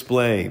mocher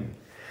explain?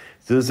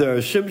 The Zera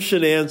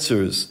Shimshon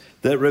answers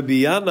that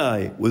Rabbi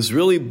Yanai was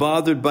really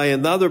bothered by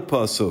another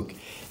pasuk.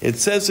 It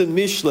says in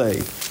Mishlei,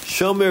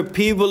 Shomer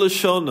piv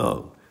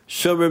u'lashono,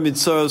 Shomer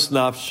mitzaros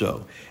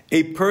nafsho.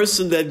 A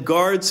person that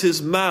guards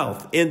his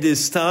mouth and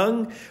his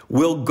tongue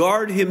will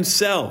guard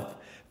himself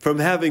from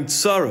having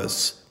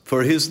tsaros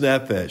for his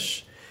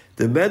nefesh.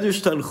 The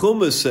Medrash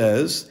Tanchuma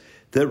says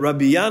that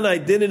Rabbi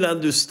Yanai didn't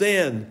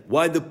understand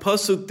why the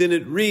pasuk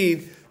didn't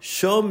read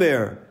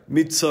Shomer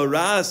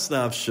mitzaras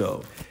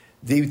nafsho.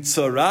 The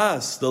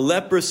tzaras, the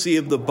leprosy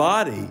of the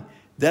body,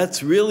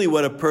 that's really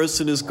what a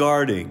person is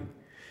guarding.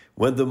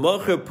 When the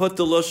mocher put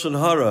the Lashon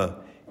Hara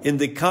in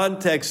the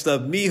context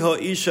of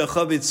Miho Isha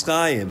Chavetz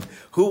Chaim,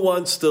 who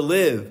wants to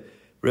live,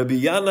 Rabbi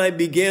Yanai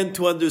began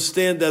to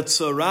understand that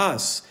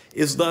tzaras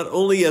is not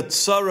only a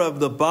tzara of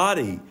the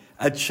body,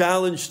 a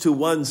challenge to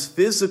one's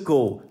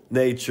physical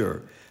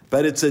nature,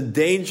 but it's a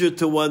danger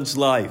to one's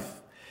life.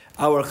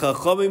 Our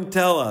Chachamim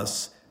tell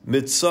us,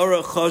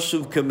 Mitzara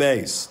Choshev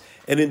Kames,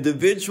 an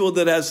individual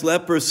that has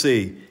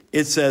leprosy,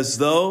 it's as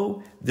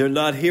though they're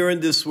not here in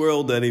this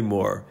world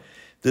anymore.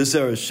 The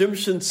Zera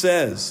Shimshon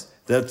says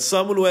that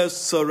someone who has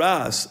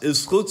tzaras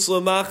is chutz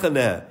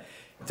l'machaneh.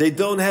 They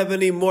don't have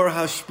any more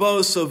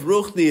hashpos of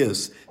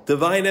ruchnius,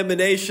 divine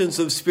emanations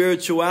of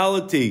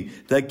spirituality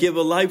that give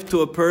a life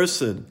to a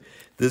person.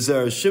 The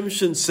Zera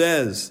Shimshon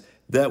says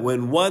that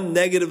when one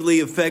negatively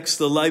affects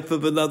the life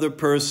of another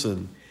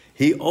person,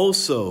 he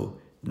also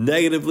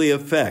negatively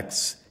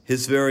affects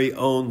his very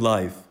own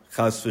life.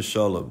 Chas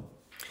v'sholom.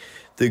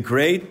 The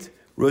great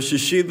Rosh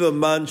Yeshiva of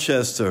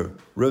Manchester,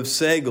 Rav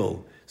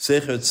Segel,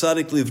 Secher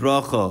Tzadik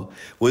Livracha,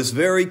 was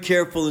very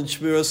careful in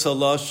Shmiras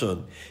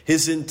HaLashon.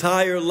 His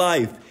entire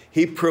life,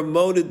 he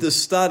promoted the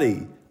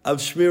study of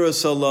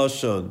Shmiras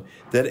HaLashon,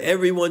 that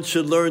everyone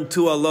should learn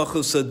 2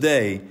 halachos a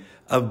day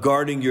of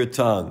guarding your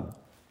tongue.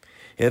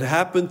 It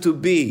happened to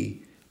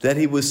be that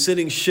he was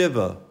sitting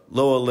Shiva,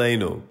 Lo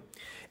Aleinu.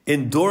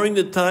 And during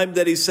the time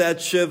that he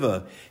sat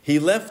Shiva, he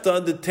left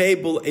on the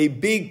table a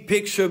big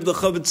picture of the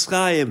Chavetz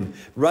Chaim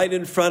right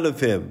in front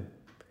of him.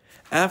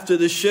 After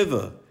the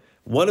Shiva,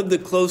 one of the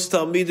close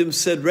Talmidim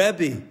said,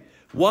 Rebbe,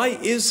 why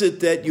is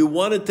it that you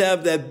wanted to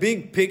have that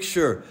big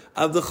picture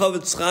of the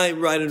Chavetz Chaim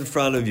right in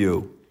front of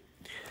you?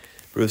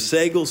 Rav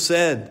Segel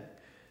said,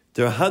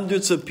 there are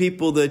hundreds of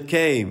people that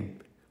came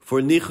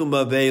for Nichum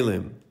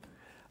Avelim.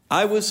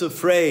 I was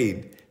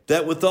afraid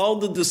that with all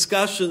the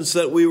discussions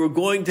that we were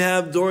going to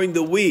have during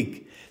the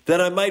week, that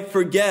I might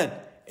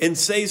forget and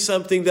say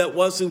something that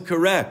wasn't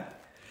correct.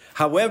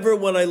 However,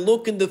 when I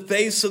look in the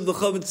face of the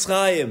Chavetz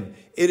Chaim,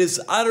 it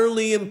is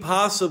utterly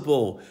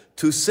impossible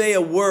to say a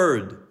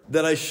word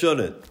that I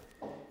shouldn't.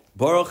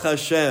 Baruch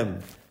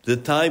Hashem, the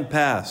time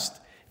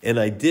passed, and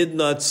I did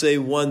not say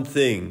one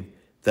thing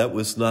that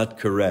was not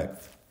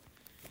correct.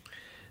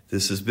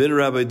 This has been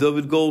Rabbi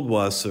David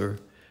Goldwasser,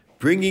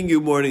 bringing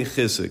you Morning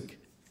Chizuk.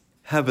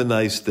 Have a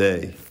nice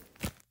day.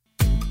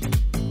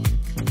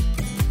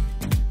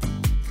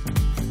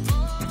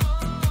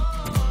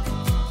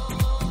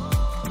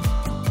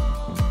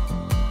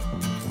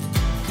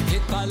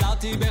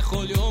 התפללתי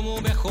בכל יום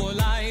ובכל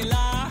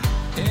לילה,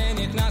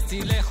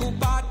 נכנסתי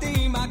לחופתי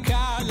עם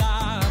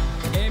הקהלה,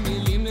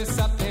 מילים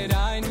לספר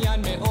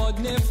העניין מאוד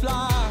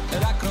נפלא,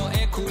 רק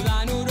רואה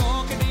כולנו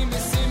רוקדים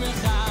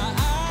בשמחה.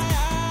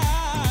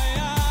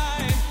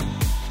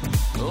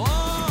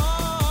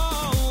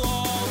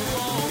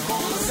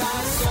 כל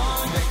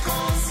ששון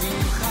וכל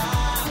שמחה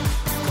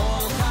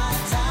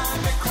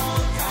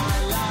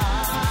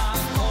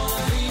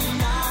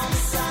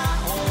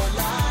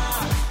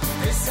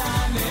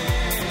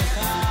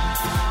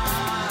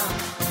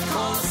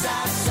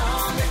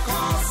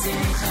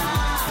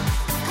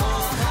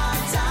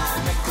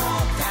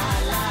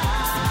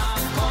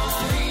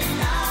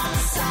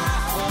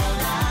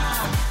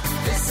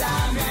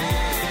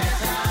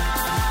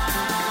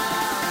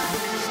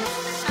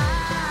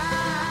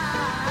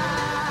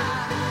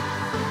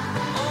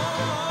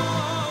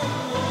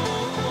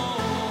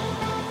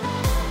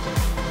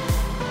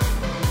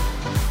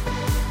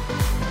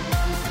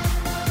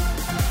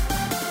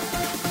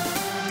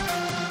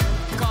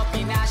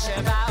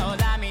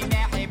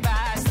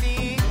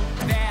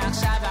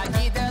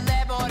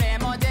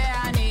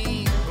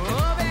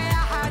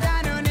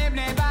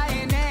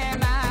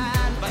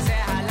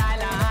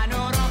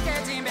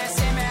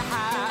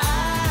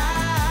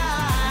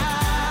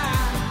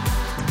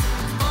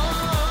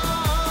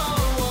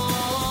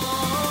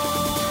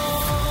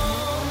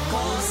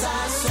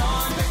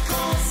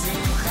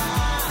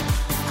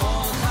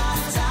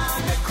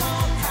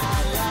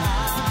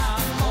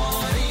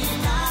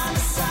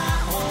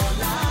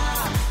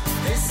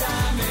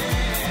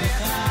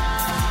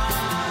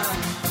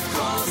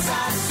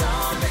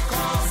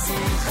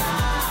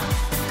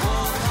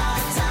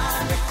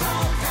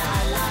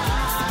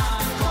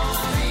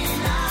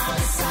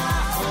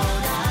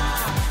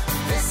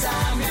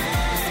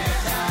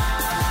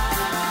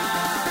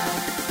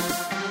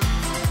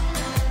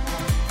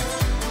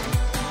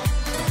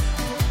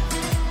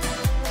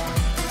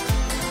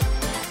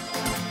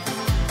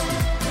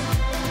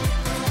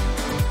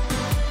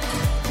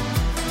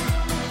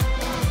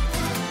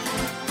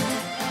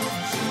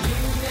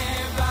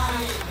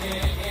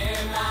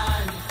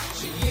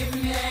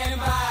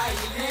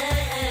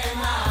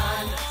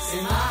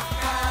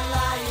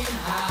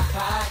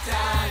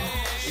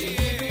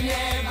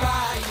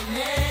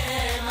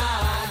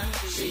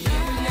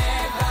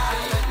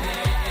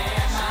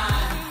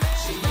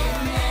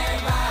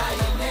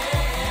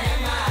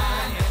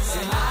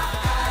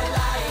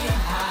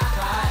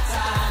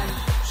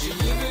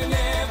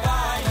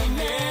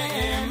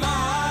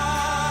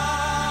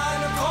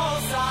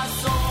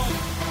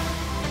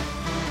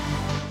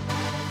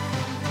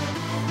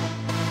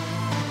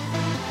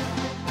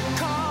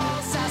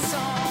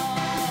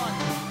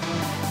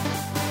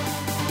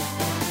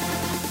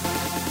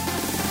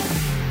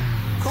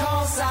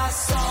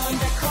ששון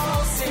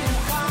וכל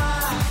שמחה,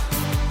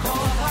 כל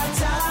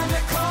חתן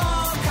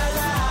וכל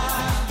כלה,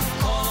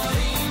 כל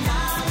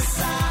עינם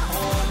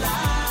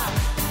שעולה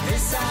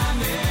ושמחה.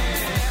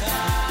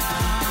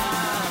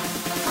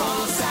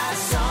 כל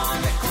ששון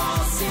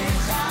וכל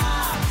שמחה,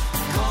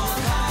 כל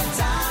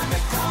חתן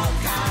וכל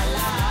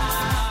כלה,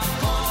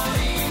 כל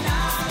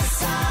עינם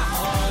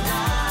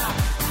שעולה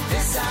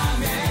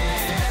ושמחה.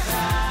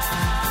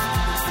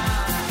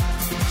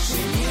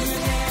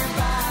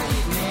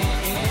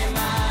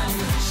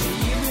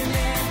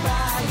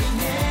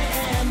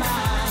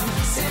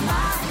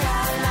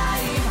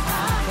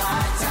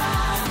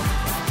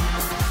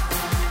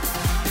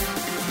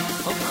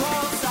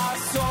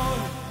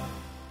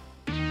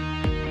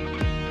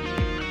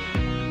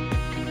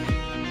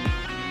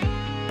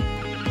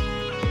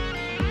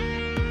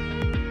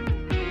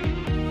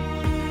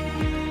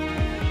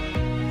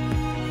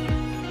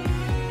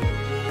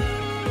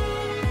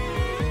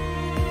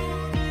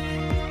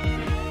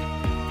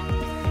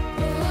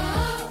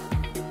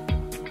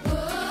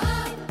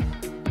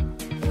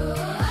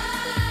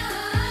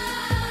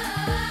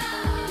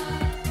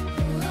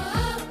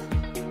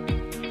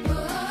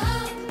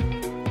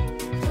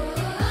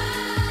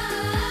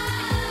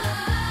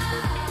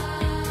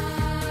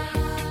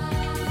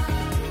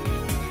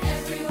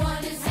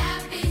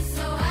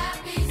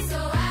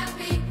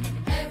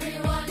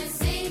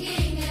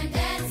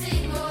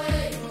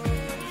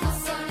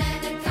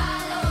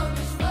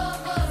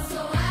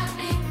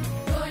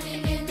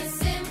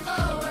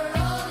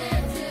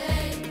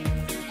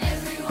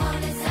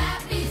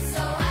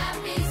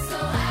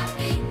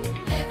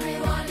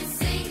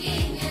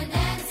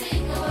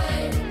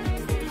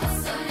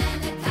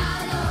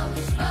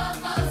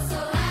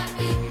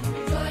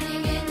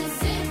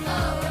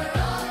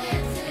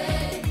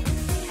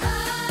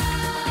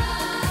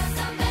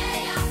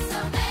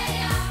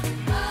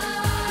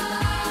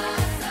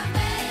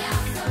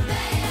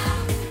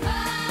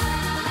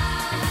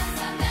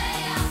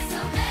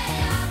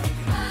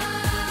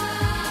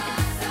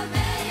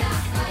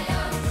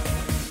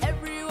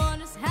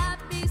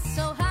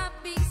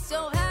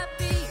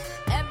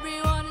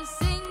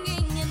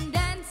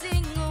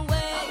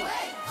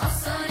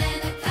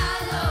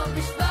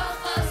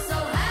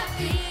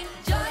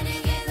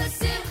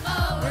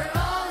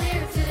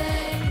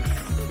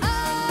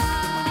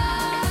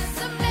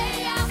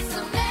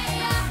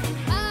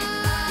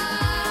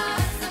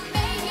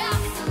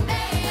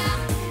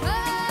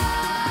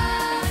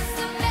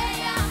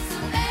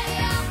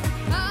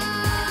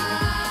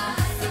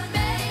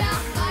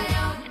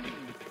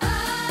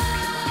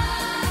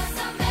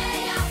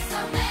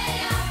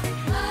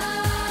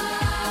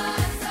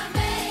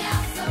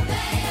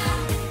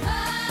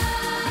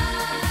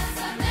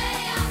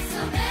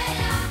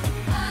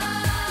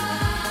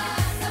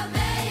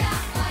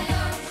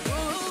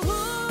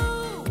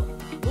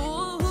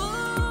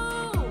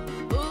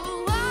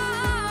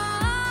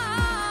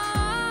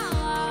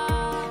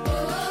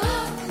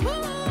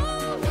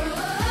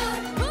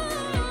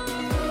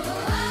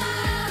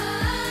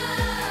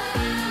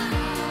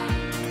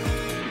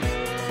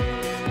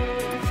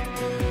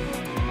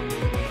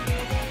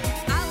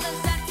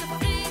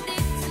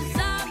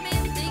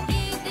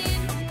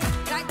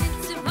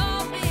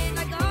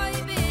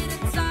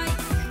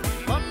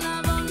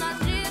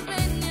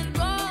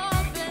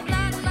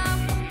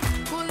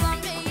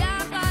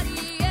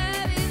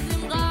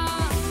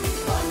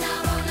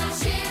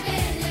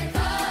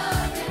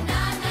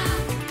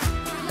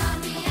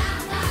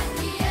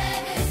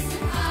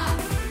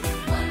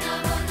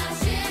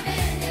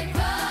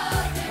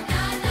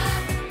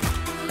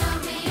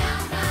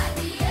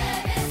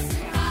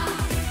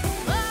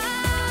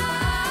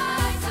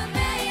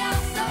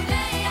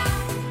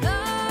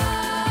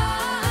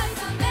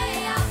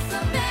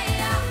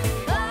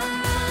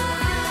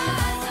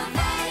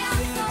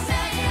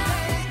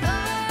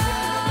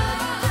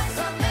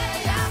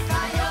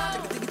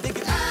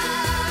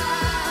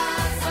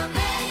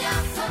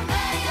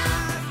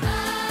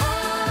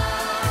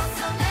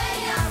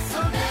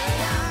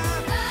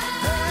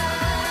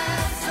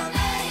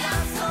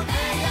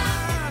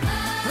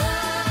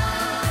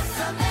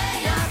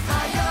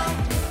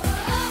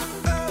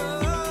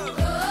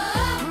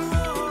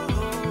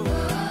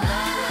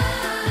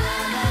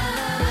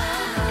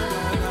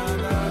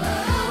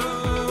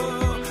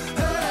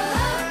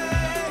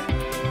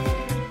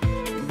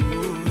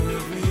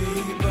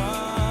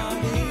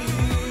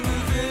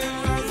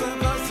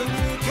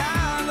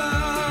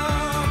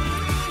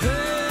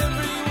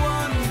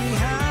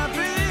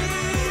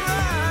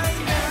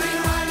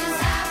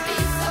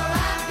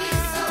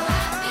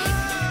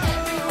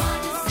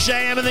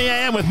 JM in the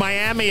AM with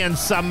Miami and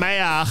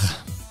Sameach.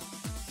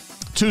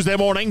 Tuesday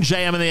morning,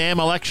 JM in the AM,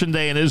 Election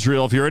Day in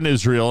Israel. If you're in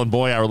Israel, and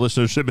boy, our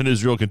listenership in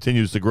Israel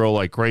continues to grow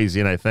like crazy,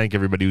 and I thank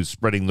everybody who's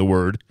spreading the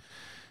word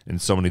in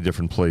so many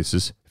different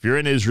places. If you're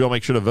in Israel,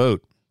 make sure to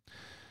vote.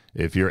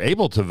 If you're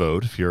able to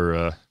vote, if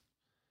you're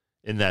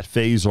in that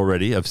phase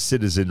already of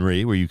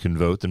citizenry where you can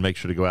vote, then make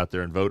sure to go out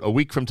there and vote. A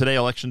week from today,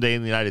 Election Day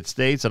in the United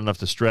States. I don't have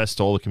to stress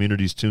to all the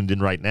communities tuned in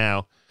right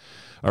now.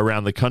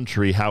 around the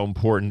country how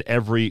important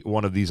every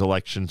one of these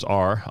elections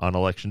are on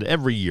election day.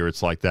 Every year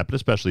it's like that, but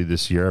especially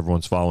this year,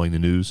 everyone's following the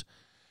news.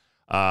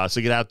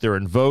 So get out there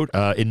and vote.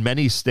 In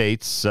many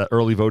states,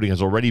 early voting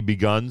has already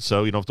begun,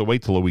 so you don't have to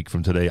wait till a week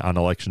from today on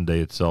election day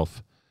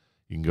itself.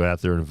 You can go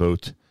out there and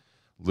vote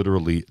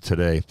literally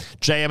today.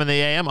 JM and the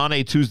AM on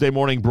a Tuesday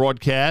morning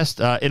broadcast.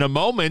 In a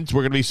moment,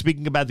 we're going to be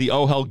speaking about the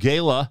OHEL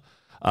Gala.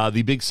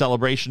 The big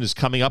celebration is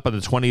coming up on the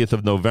 20th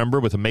of November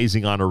with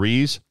amazing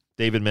honorees.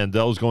 David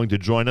Mandel is going to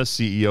join us,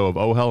 CEO of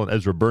OHEL, and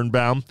Ezra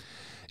Birnbaum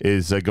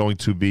is going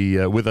to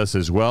be with us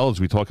as well as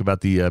we talk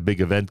about the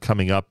big event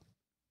coming up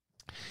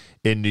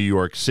in New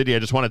York City. I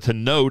just wanted to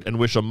note and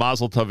wish a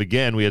mazel tov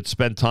again. We had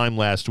spent time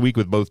last week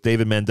with both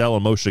David Mandel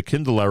and Moshe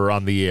Kindlerer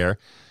on the air,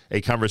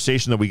 a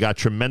conversation that we got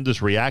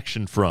tremendous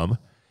reaction from.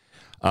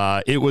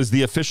 It was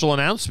the official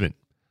announcement.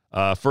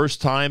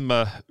 First time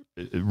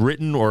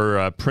written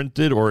or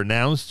printed or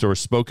announced or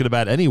spoken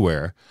about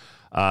anywhere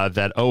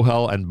that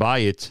OHEL and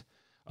Bayit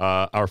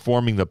are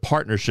forming the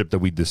partnership that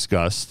we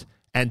discussed.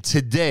 And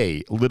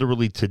today,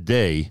 literally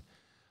today,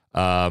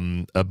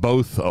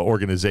 both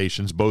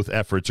organizations, both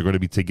efforts are going to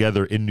be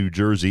together in New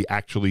Jersey,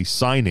 actually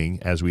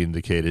signing, as we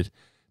indicated,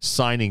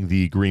 signing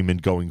the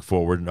agreement going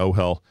forward. And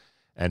OHEL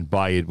and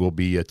Bayit will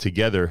be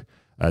together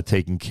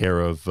taking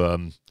care of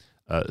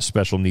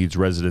special needs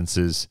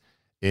residences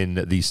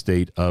in the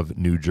state of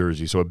New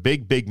Jersey. So a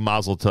big, big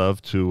mazel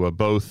tov to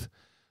both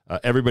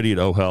everybody at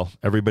OHEL,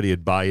 everybody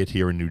at Bayit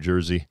here in New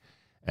Jersey,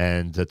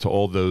 and to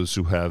all those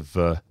who have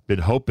been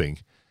hoping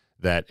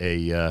that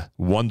a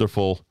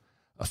wonderful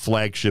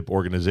flagship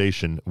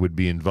organization would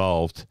be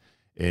involved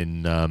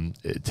in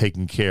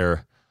taking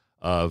care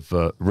of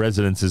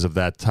residences of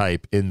that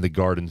type in the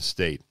Garden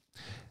State.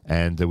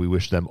 And we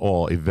wish them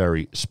all a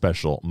very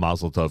special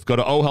mazel tov. Go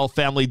to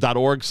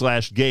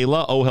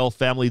ohelfamily.org/gala,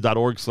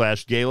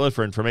 ohelfamily.org/gala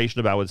for information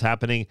about what's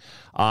happening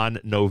on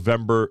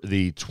November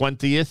the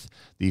 20th,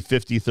 the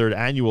 53rd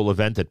annual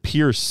event at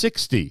Pier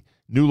 60.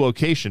 New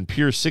location,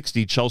 Pier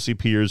 60, Chelsea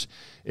Piers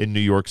in New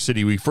York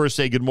City. We first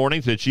say good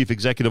morning to the Chief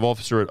Executive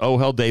Officer at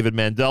OHEL, David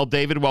Mandel.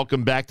 David,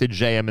 welcome back to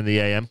JM and the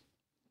AM.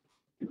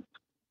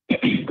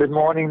 Good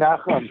morning,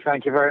 Nachum.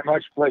 Thank you very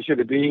much. Pleasure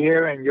to be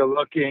here, and you're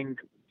looking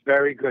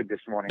very good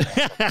this morning.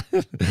 I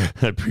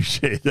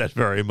appreciate that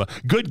very much.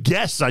 Good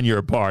guess on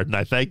your part, and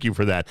I thank you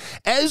for that.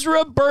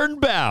 Ezra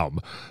Birnbaum,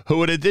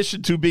 who in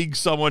addition to being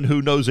someone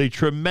who knows a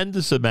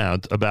tremendous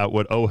amount about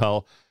what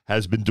OHEL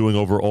has been doing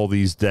over all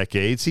these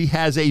decades, he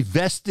has a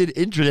vested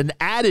interest, an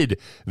added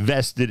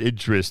vested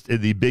interest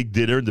in the big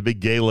dinner and the big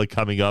gala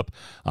coming up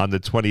on the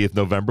 20th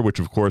November, which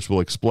of course we'll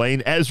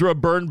explain. Ezra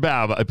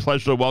Birnbaum, a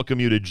pleasure to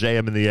welcome you to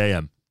JM and the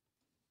AM.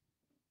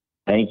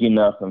 Thank you,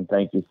 Nachum.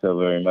 Thank you so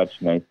very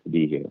much. Nice to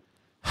be here.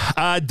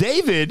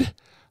 David,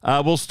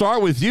 we'll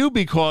start with you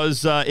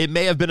because it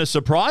may have been a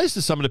surprise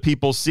to some of the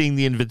people seeing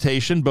the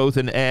invitation, both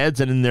in ads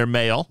and in their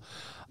mail,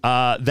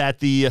 that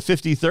the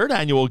 53rd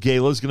annual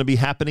gala is going to be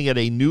happening at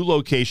a new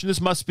location.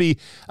 This must be,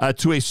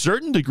 to a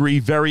certain degree,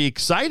 very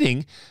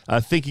exciting,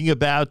 thinking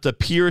about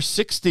Pier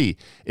 60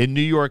 in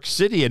New York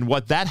City and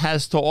what that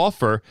has to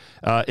offer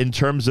in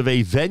terms of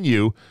a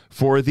venue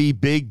for the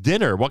big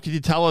dinner. What can you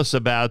tell us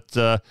about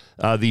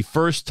the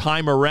first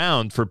time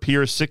around for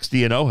Pier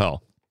 60 in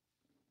OHEL?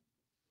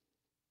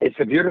 It's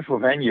a beautiful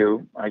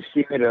venue. I've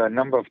seen it a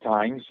number of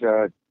times.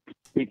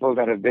 People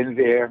that have been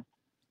there,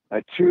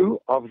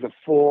 2 of the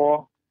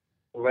 4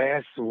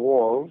 glass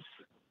walls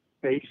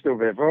face the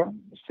river.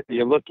 So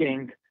you're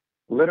looking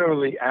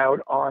literally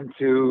out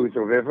onto the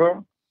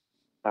river,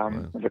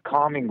 the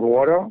calming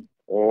water,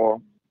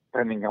 or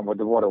depending on what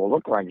the water will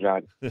look like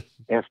that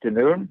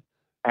afternoon,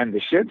 and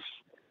the ships.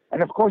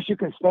 And of course, you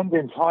can spend the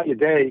entire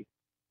day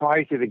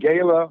prior to the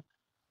gala.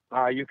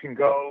 You can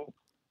go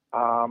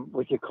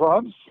with your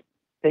clubs,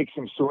 take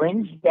some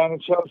swings down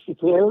at Chelsea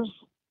Piers.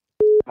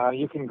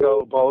 You can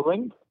go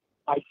bowling,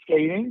 ice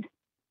skating.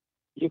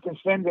 You can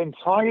spend the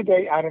entire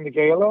day out in the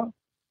gala,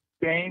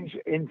 change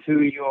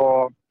into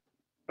your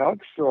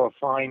tux or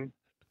fine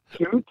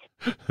suit,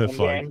 and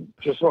then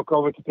just walk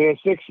over to Pier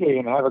 60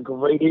 and have a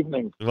great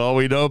evening. Well,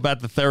 we know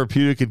about the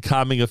therapeutic and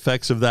calming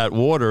effects of that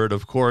water, and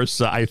of course,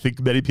 I think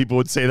many people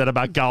would say that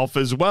about golf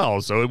as well.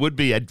 So it would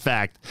be, in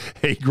fact,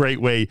 a great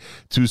way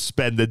to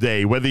spend the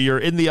day. Whether you're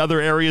in the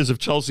other areas of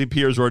Chelsea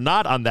Piers or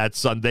not on that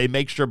Sunday,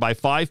 make sure by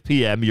 5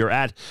 p.m. you're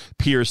at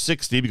Pier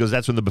 60 because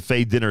that's when the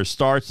buffet dinner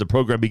starts. The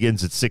program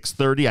begins at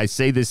 6:30. I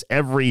say this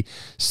every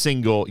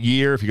single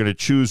year. If you're going to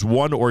choose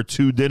 1 or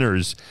 2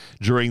 dinners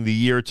during the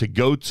year to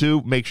go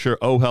to, make sure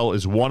OHEL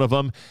is one of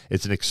them.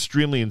 It's an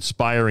extremely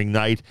inspiring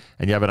night,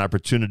 and you have an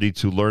opportunity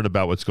to learn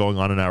about what's going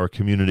on in our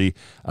community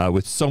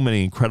with so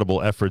many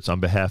incredible efforts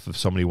on behalf of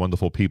so many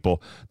wonderful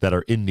people that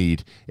are in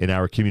need in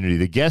our community.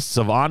 The guests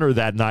of honor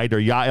that night are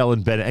Yael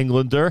and Ben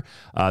Englander,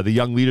 the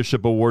Young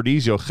Leadership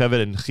Awardees,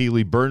 Yocheved and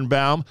Chili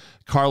Birnbaum.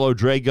 Carlo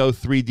Drago,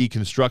 3D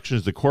Construction,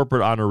 is the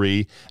corporate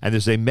honoree, and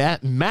there's a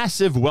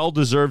massive,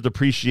 well-deserved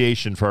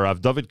appreciation for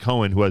Rav David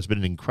Cohen, who has been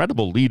an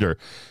incredible leader,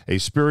 a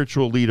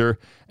spiritual leader,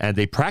 and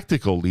a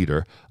practical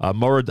leader,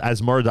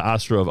 as Morad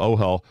Asra of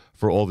Ohel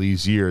for all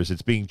these years.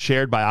 It's being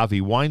chaired by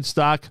Avi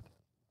Weinstock,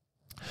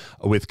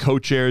 with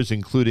co-chairs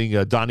including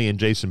Donnie and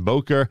Jason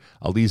Boker,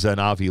 Aliza and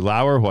Avi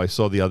Lauer, who I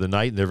saw the other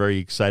night, and they're very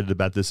excited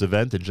about this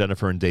event, and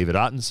Jennifer and David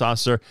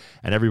Ottensasser,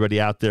 and everybody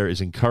out there is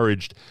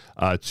encouraged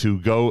to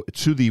go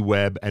to the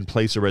web and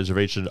place a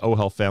reservation at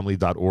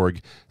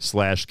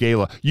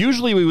ohelfamily.org/gala.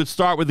 Usually we would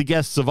start with the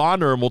guests of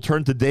honor, and we'll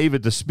turn to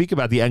David to speak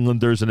about the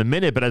Englanders in a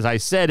minute, but as I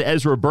said,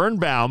 Ezra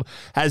Birnbaum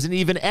has an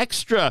even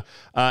extra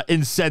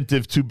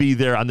incentive to be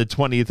there on the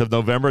 20th of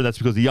November. That's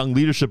because the Young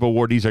Leadership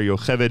awardees are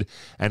Yocheved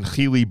and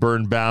Chili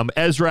Birnbaum.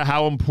 Ezra,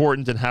 how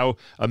important and how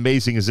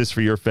amazing is this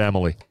for your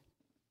family?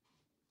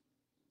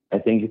 I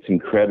think it's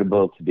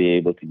incredible to be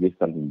able to give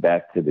something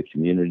back to the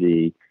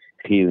community.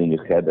 Chili and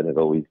Yocheved have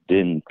always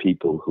been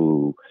people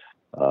who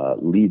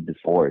lead the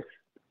force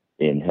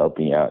in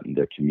helping out in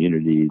their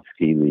communities.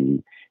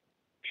 Chili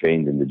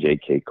trained in the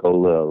J.K.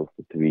 Kollel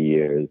for 3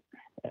 years,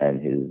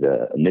 and his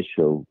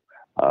initial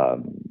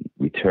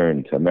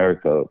return to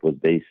America was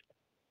based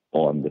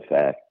on the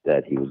fact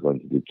that he was going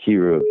to do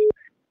Kiruv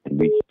and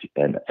reach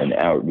an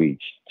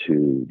outreach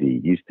to the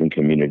Houston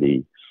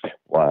community.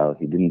 While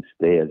he didn't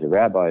stay as a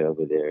rabbi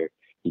over there,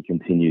 he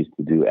continues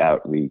to do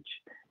outreach,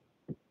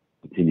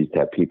 continues to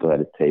have people at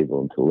his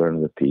table and to learn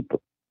with people.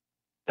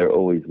 They're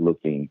always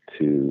looking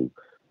to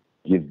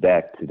give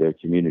back to their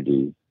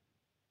community,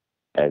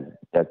 as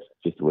that's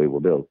just the way we're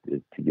built,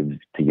 is to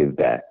give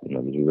back. You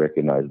know, we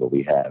recognize what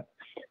we have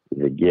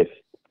is a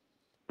gift,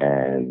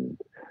 and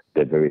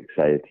they're very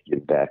excited to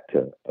give back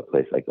to a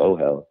place like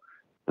Ohel,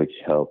 which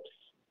helps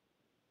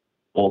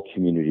all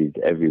communities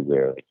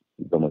everywhere.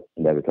 It's almost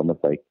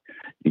like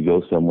you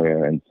go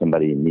somewhere and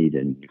somebody in need,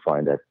 and you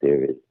find that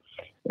there is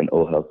an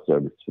Ohel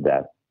service for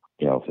that,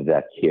 for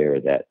that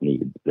care, that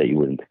need that you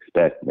wouldn't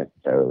expect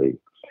necessarily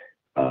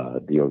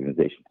the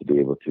organization to be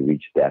able to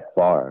reach that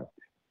far.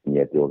 And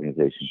yet the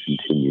organization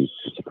continues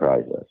to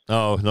surprise us.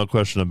 Oh, no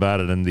question about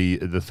it. And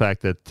the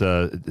fact that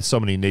so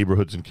many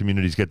neighborhoods and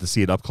communities get to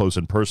see it up close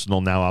and personal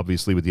now,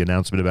 obviously, with the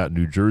announcement about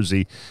New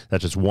Jersey,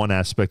 that's just one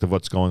aspect of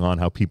what's going on,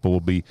 how people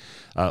will be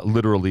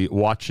literally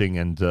watching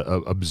and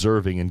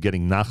observing and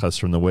getting nachas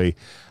from the way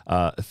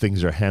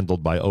things are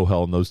handled by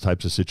Ohel in those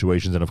types of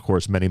situations, and, of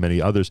course, many,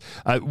 many others.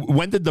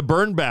 When did the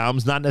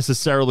Birnbaums, not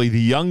necessarily the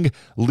young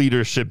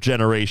leadership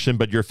generation,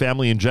 but your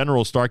family in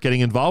general, start getting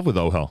involved with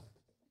Ohel?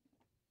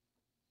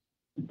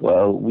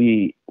 Well,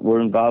 we were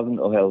involved in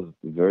Ohel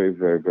very,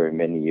 very, very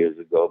many years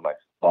ago. My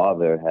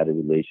father had a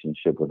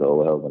relationship with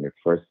Ohel when it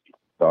first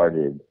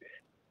started,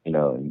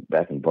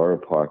 back in Borough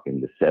Park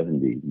in the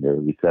 70s, in the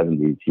early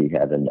 70s. He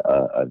had a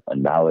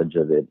knowledge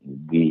of it.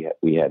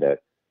 We had a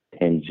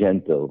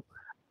tangential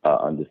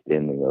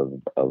understanding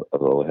of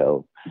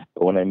Ohel.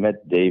 But when I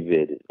met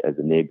David as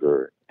a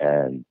neighbor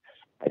and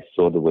I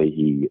saw the way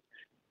he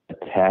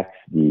attacks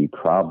the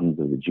problems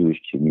of the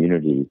Jewish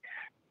community,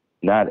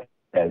 not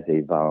as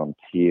a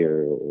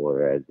volunteer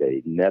or as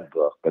a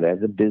netbook, but as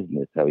a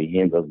business, how he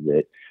handles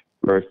it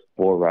first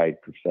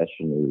forthright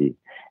professionally,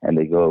 and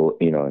they go,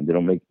 and they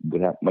don't make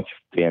without much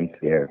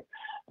fanfare.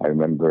 I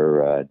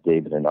remember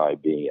David and I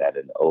being at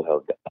an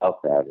Ohel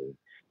golf outing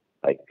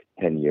like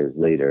 10 years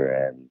later,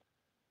 and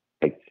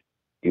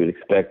you would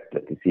expect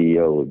that the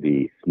CEO would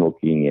be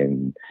smoking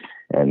and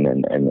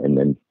then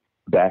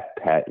back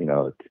pat,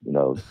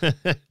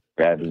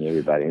 grabbing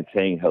everybody and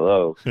saying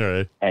hello.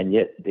 Right. And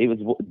yet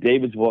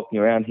David's walking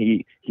around.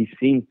 He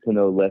seems to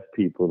know less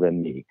people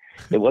than me.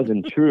 It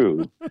wasn't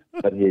true,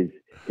 but his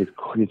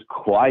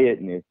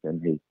quietness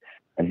and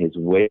his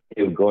way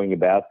of going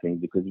about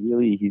things, because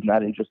really he's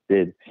not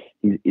interested.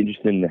 He's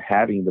interested in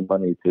having the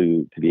money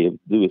to be able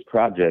to do his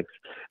projects,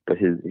 but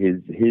his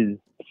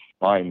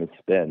time is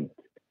spent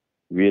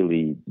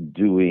really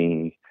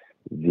doing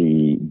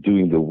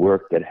the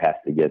work that has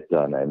to get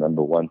done. I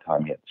remember one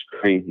time he had this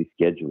crazy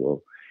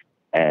schedule,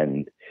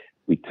 and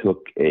we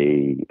took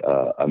a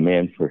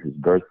man for his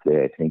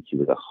birthday. I think he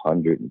was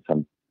 100 and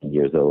something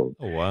years old.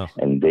 Oh, wow.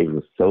 And David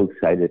was so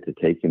excited to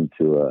take him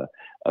to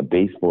a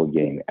baseball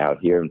game out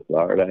here in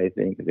Florida, I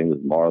think. I think it was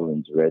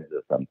Marlins Reds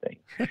or something.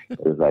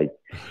 It was like,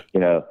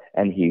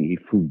 and he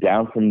flew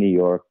down from New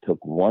York,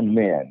 took one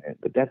man.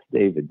 But that's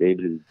David.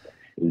 David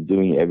is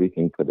doing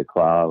everything for the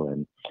club,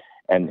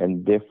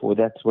 and therefore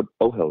that's what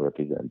Ohel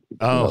represents.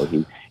 Oh.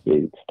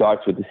 He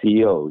starts with the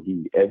CEO.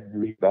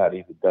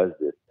 Everybody who does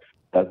this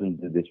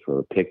doesn't do this for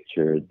a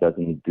picture,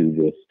 doesn't do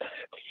this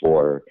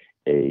for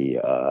a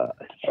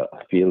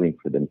feeling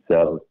for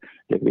themselves.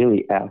 They're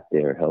really out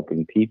there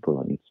helping people,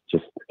 and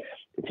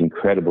it's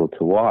incredible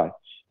to watch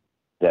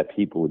that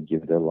people would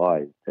give their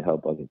lives to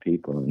help other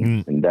people,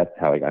 and that's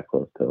how I got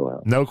close to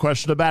Ohel. No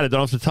question about it. Don't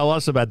have to tell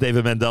us about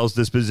David Mendel's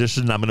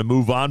disposition. I'm going to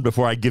move on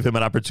before I give him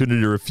an opportunity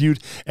to refute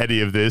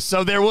any of this.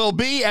 So there will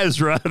be,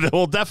 Ezra, there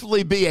will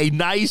definitely be a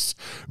nice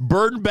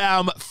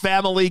Birnbaum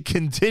family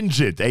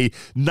contingent, a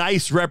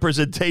nice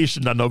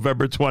representation on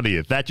November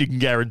 20th. That you can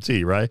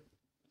guarantee, right?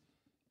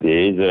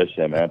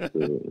 Hashem,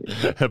 absolutely.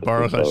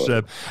 Baruch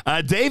Hashem.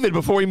 David,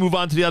 before we move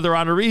on to the other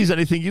honorees,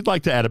 anything you'd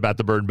like to add about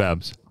the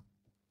Birnbaums?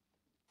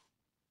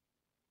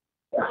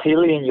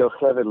 Chili and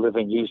Yocheved live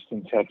in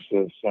Houston,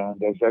 Texas,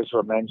 and as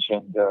Ezra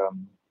mentioned,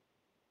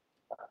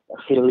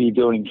 Chili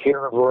doing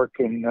care work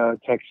in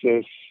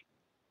Texas.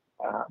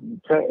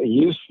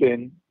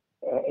 Houston,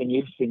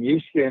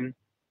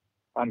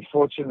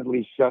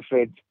 unfortunately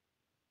suffered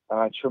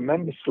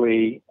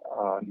tremendously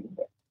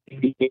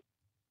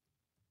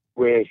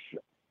with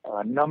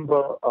a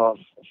number of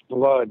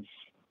floods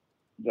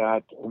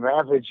that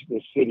ravaged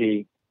the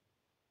city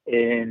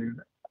in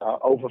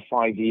over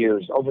 5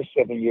 years. Over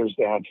 7 years,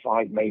 they had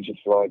 5 major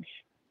floods.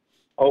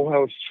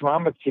 OHEL's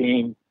trauma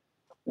team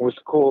was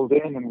called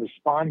in and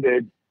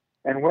responded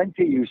and went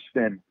to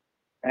Houston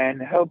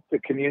and helped the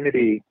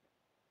community.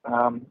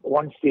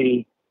 Once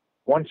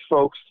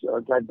folks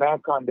got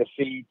back on their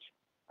feet,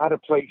 had a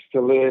place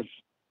to live,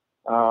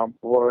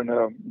 were in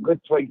a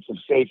good place of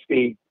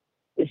safety.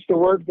 It's the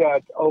work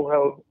that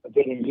OHEL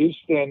did in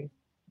Houston,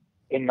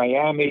 in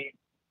Miami.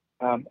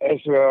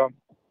 Ezra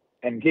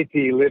and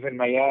Gitti live in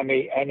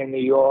Miami and in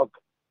New York.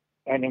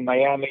 And in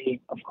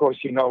Miami, of course,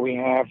 you know, we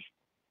have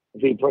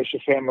the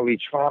Brosher Family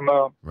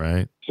Trauma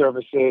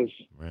Services.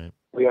 Right.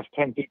 We have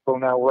 10 people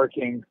now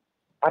working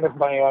out of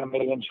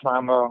Miami in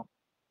trauma.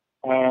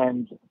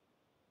 And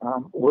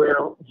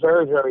we're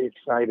very, very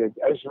excited.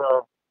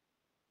 Ezra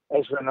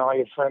and I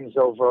are friends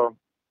over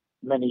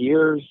many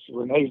years.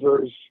 We're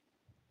neighbors.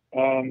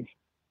 And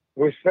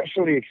we're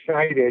especially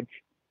excited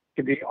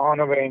to be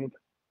honoring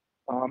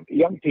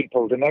young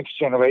people, the next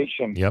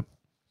generation. Yep.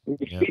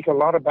 We speak a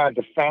lot about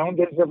the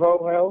founders of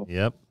OHEL.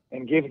 Yep.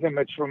 And give them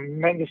a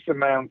tremendous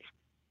amount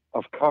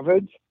of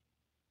coverage,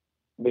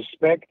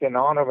 respect, and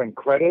honor and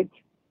credit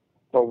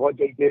for what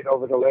they did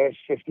over the last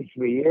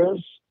 53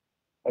 years.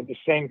 At the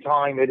same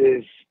time, it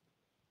is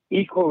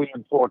equally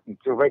important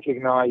to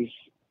recognize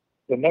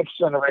the next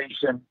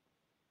generation,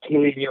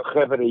 Chili and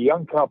Yocheved, a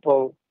young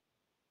couple,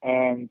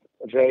 and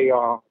they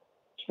are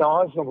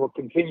stars and will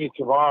continue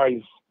to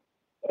rise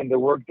in the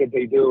work that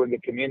they do in the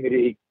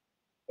community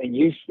in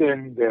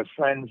Houston, their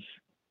friends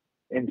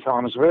in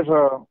Toms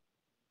River,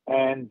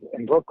 and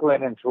in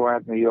Brooklyn and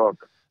throughout New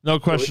York. No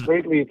question. So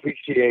we greatly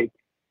appreciate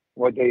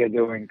what they are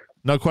doing.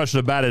 No question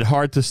about it.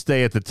 Hard to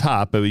stay at the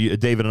top.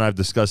 David and I have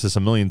discussed this a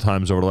million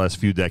times over the last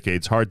few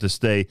decades. Hard to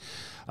stay,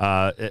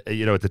 at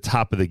the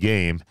top of the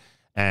game.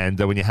 And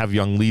when you have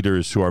young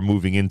leaders who are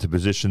moving into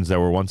positions that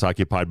were once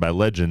occupied by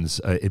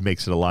legends, it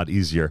makes it a lot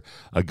easier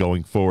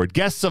going forward.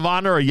 Guests of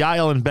honor are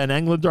Yael and Ben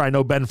Englander. I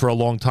know Ben for a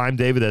long time,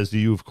 David, as do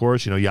you, of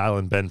course. You know Yael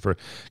and Ben for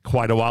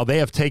quite a while. They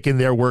have taken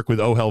their work with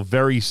OHEL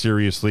very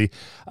seriously.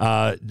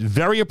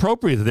 Very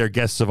appropriate that they're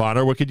guests of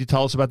honor. What could you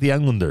tell us about the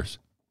Englanders?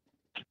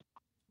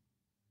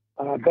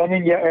 Ben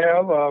and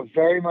Yael are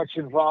very much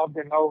involved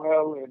in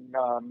OHEL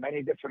in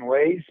many different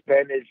ways.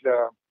 Ben is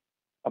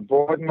a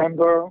board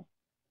member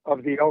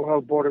of the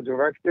OHEL Board of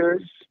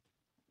Directors.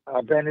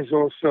 Ben is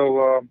also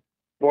a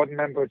board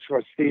member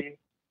trustee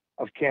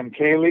of Camp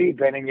Kaylee.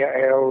 Ben and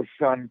Yael's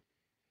son,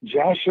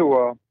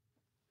 Joshua,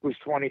 who's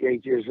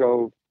 28 years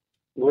old,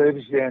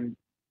 lives in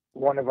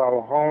one of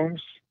our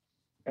homes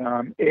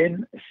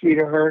in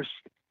Cedarhurst.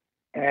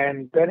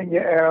 And Ben and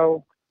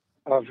Yael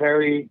are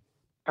very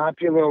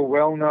popular,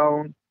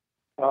 well-known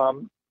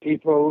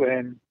people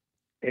in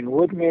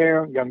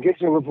Woodmere, Young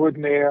Gitzel of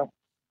Woodmere,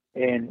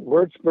 in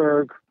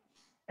Würzburg.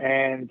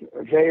 And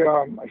they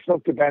are, I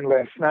spoke to Ben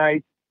last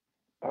night,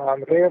 they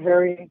are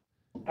very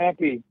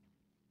happy,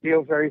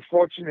 feel very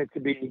fortunate to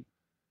be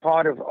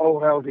part of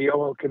OHEL, the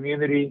OHEL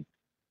community,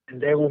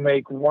 and they will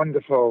make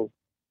wonderful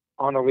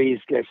honorees,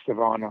 guests of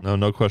honor.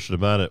 No question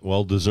about it.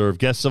 Well-deserved.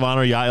 Guests of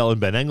honor, Yael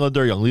and Ben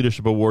Englander, Young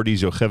Leadership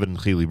Awardees, Yocheved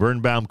and Chili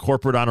Birnbaum,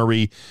 corporate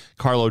honoree,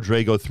 Carlo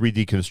Drago,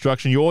 3D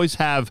Construction. You always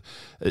have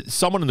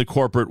someone in the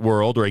corporate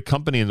world or a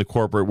company in the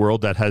corporate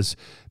world that has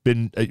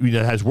been,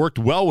 has worked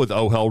well with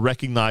OHEL,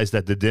 recognized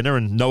at the dinner,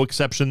 and no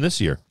exception this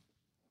year.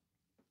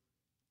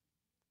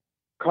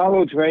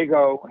 Carlo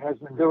Drago has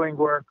been doing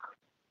work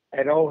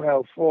at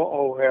OHEL,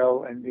 for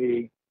OHEL, and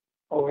the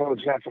OHEL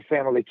Jaffa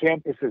Family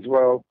Campus as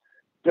well.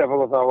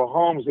 Several of our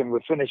homes, and we're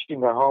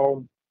finishing a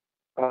home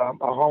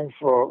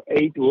for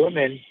 8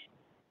 women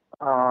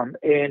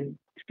in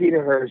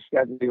Cedarhurst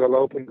that we will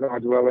open,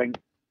 God willing,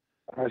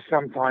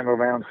 sometime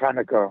around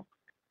Hanukkah.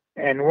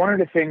 And one of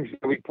the things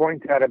that we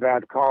point out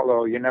about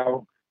Carlo,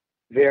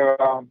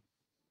 there are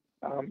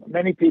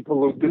many people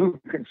who do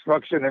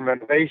construction and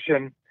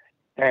renovation,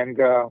 and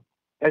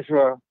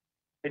Ezra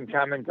can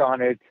comment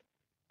on it.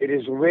 It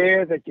is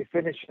rare that you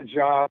finish a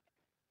job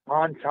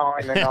on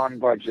time and on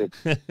budget.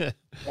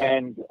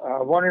 And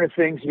one of the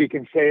things we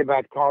can say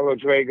about Carlo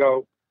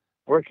Drago,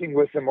 working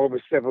with him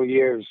over several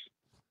years,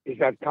 is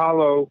that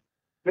Carlo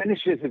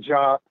finishes a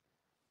job,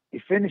 he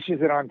finishes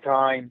it on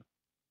time,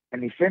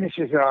 and he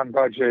finishes it on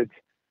budget,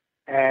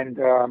 and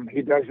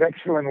he does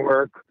excellent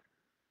work.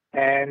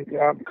 And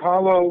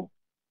Carlo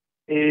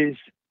is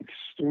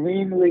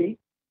extremely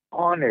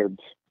honored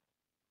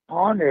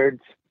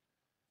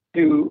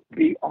to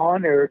be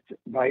honored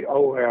by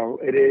OHEL.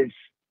 It is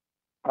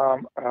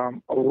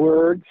a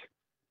word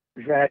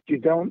that you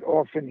don't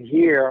often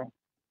hear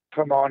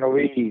from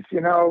honorees.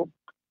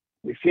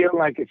 we feel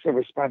like it's a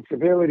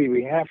responsibility.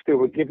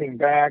 We're giving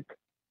back,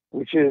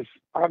 which is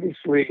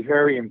obviously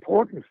very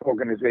important for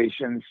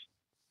organizations.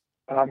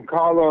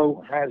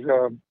 Carlo has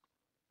a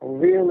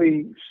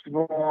really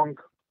strong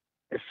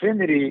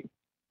affinity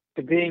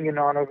to being an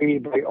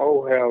honoree by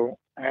OHEL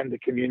and the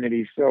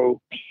community.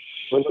 So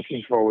we're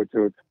looking forward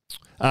to it.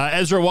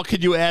 Ezra, what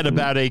could you add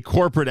about a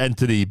corporate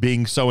entity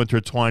being so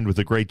intertwined with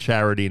a great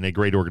charity and a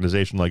great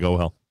organization like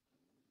OHEL?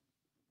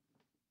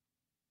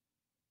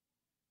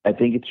 I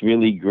think it's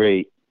really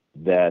great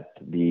that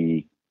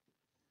the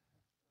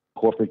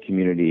corporate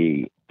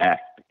community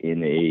act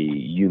in a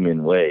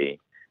human way.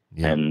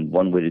 Yeah. And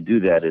one way to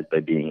do that is by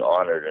being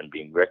honored and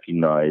being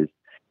recognized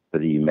for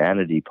the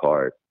humanity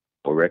part,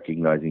 or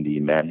recognizing the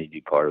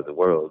humanity part of the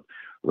world,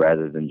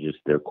 rather than just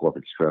their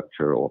corporate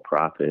structure or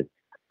profit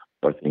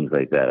or things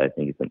like that. I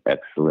think it's an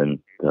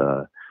excellent,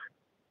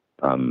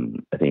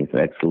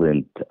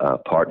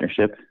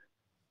 partnership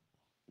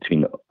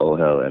between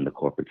OHEL and the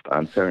corporate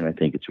sponsor, and I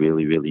think it's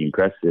really, really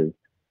impressive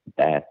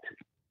that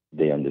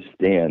they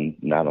understand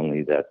not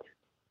only that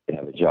they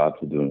have a job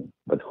to do,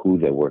 but who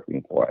they're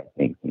working for. I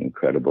think it's an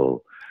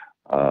incredible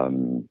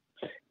comment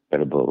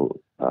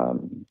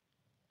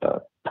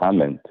to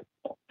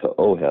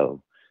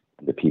OHEL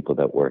and the people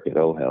that work at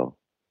OHEL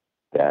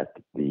that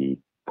the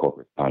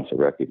corporate sponsor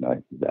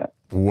recognizes that.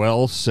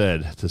 Well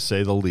said, to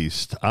say the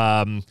least.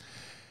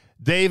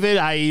 David,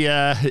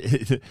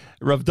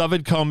 Rav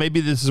David Cohen,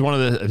 maybe this is one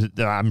of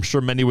the, I'm sure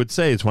many would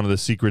say it's one of the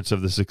secrets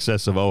of the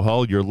success of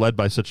OHEL. You're led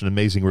by such an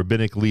amazing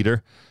rabbinic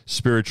leader,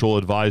 spiritual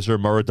advisor,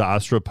 Mora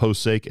D'Asra,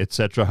 Posek,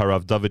 etc.,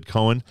 Harav David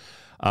Cohen.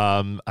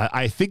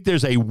 I think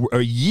there's a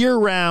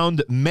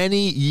year-round,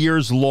 many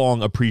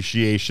years-long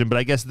appreciation, but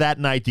I guess that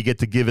night you get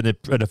to give an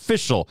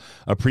official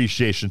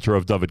appreciation to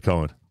Rav David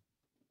Cohen.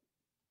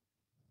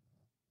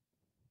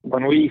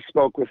 When we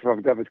spoke with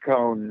Rav David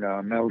Cohen,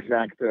 Mel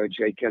Zakta,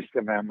 Jay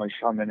Kesterman, Moshe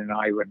Halman, and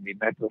I, when we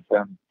met with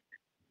them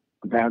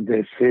about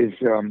this, his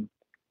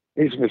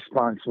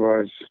response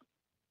was,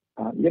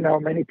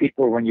 many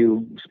people, when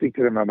you speak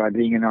to them about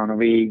being an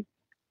honoree,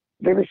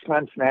 their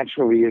response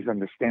naturally is,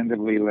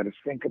 understandably, let us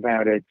think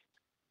about it.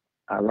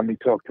 Let me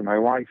talk to my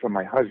wife or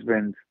my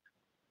husband,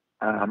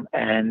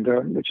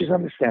 which is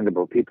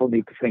understandable. People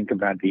need to think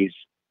about these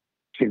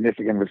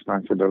significant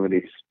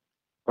responsibilities.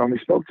 When we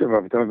spoke to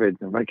Rav David,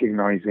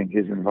 recognizing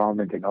his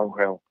involvement in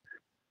OHEL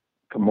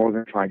for more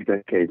than 5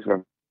 decades,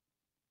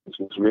 this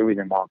was really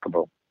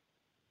remarkable.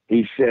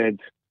 He said,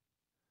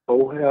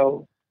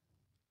 OHEL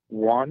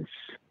wants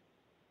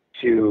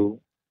to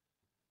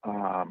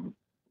have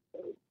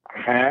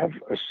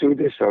a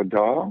Sudas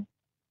Odar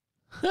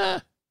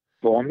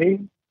for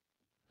me.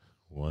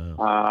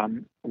 Wow.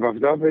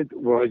 Rav David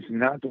was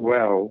not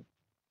well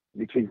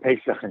between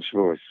Pesach and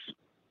Shavuos.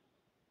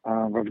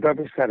 Rav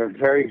David had a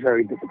very,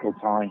 very difficult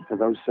time for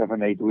those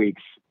 7-8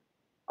 weeks.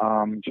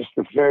 Just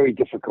a very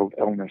difficult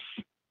illness.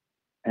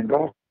 And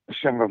Baruch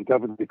Hashem, Rav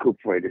David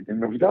recuperated.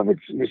 And Rav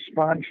David's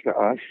response to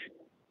us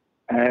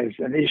as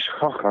an Ish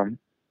Chacham,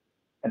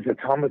 as a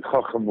Talmud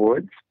Chacham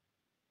would,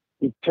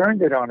 he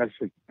turned it on us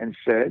and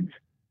said,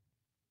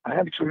 I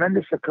have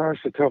tremendous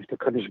hakaras hatov to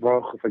Kadosh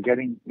Baruch Hu for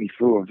getting me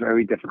through a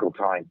very difficult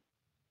time.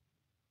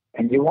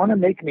 And you want to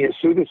make me a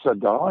Sudas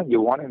Adar, and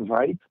you want to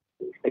invite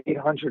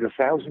 800,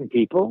 1,000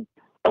 people?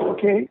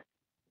 Okay.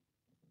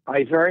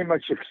 I very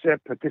much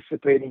accept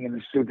participating in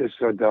the Sudas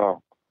Adar,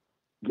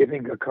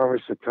 giving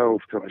hakaras hatov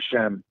to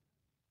Hashem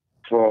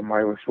for my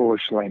refuah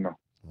shlema.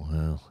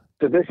 Wow.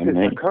 So this is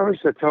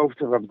hakaras hatov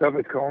to Rav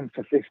David Cohen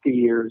for 50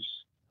 years.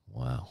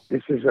 Wow.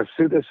 This is a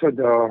Sudas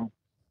Adar.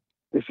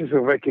 This is a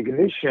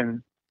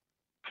recognition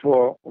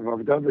for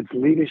Rav David's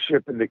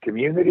leadership in the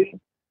community.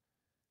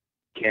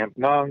 Camp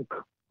Monk,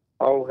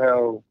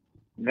 OHEL,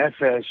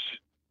 Nefesh,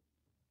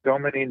 so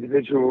many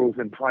individuals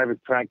in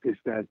private practice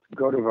that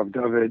go to Rav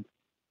David,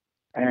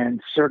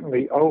 and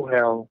certainly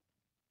OHEL,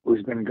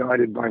 who's been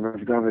guided by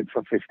Rav David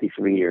for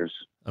 53 years.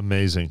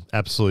 Amazing.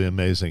 Absolutely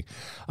amazing.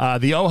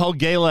 The OHEL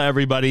Gala,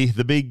 everybody.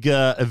 The big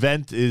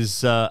event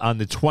is on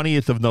the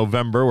 20th of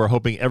November. We're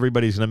hoping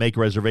everybody's going to make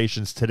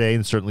reservations today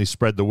and certainly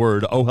spread the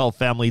word.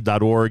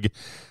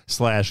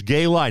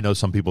 OHELfamily.org/gala. I know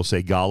some people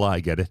say gala.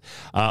 I get it.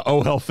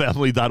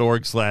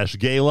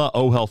 OHELfamily.org/gala.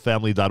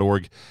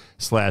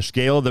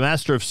 OHELfamily.org/gala. The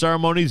Master of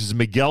Ceremonies is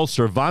Miguel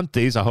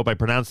Cervantes. I hope I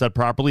pronounced that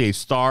properly. A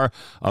star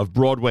of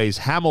Broadway's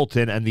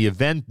Hamilton. And the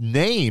event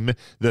name,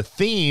 the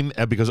theme,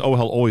 because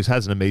OHEL always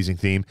has an amazing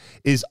theme,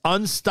 is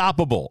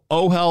Unstoppable.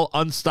 OHEL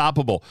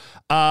Unstoppable.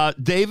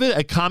 David,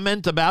 a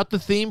comment about the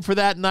theme for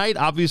that night?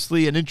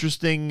 Obviously an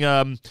interesting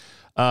a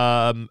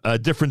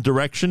different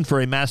direction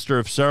for a Master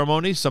of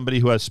Ceremonies, somebody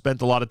who has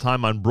spent a lot of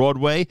time on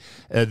Broadway.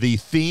 The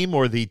theme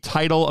or the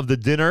title of the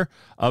dinner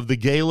of the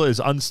gala is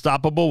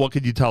Unstoppable. What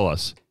could you tell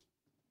us?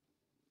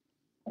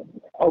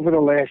 Over the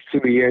last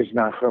 2 years,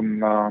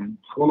 Nachum,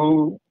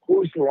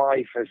 whose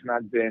life has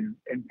not been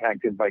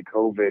impacted by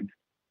COVID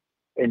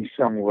in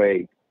some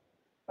way?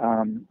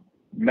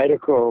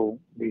 Medical,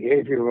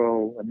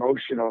 behavioral,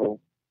 emotional.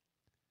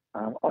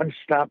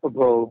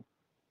 Unstoppable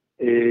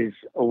is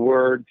a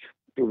word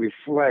to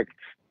reflect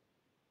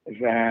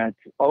that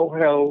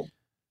OHEL,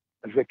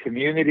 the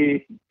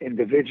community,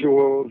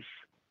 individuals,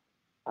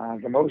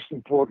 the most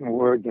important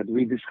word that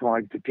we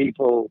describe to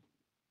people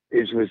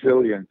is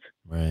resilient.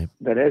 Right.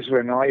 That Ezra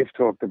and I have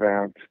talked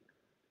about,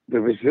 the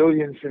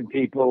resilience in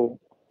people,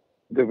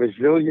 the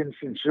resilience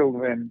in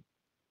children,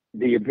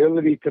 the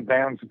ability to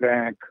bounce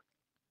back.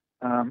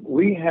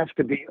 We have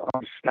to be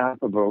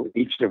unstoppable,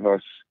 each of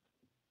us,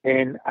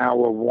 in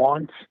our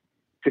want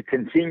to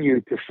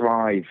continue to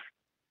thrive,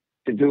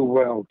 to do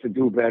well, to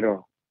do better.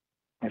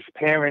 As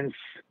parents,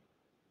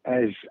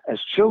 as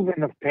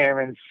children of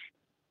parents,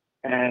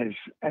 as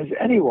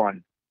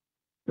anyone,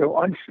 the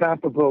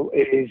unstoppable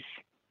is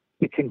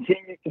to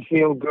continue to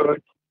feel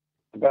good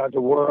about the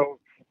world,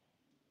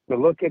 to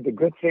look at the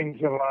good things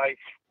in life.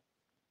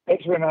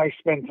 Ezra and I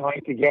spend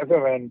time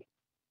together, and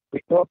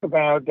we talk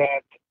about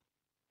that,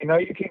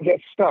 you can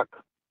get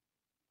stuck,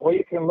 or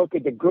you can look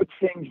at the good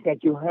things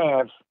that you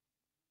have,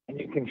 and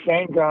you can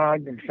thank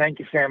God and thank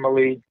your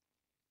family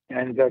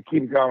and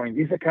keep going.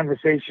 These are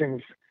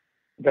conversations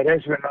that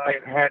Ezra and I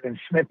have had in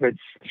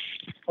snippets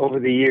over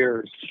the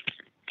years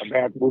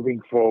about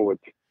moving forward.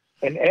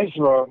 And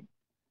Ezra,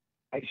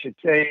 I should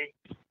say,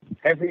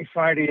 every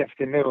Friday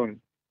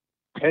afternoon,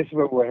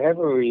 Ezra,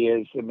 wherever he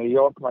is, in New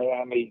York,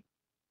 Miami,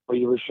 or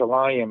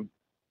Yerushalayim,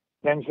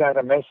 sends out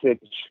a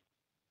message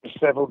to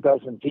several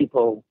dozen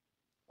people,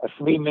 a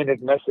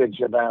 3-minute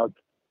message about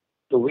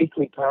the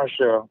weekly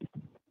parsha.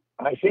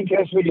 I think,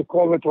 Ezra, you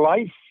call it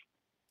life?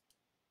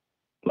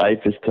 Life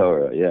is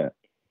Torah, yeah.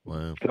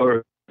 Wow.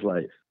 Torah is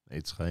life.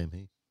 Eitz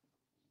Chaim.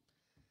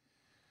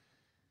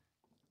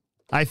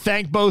 I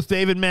thank both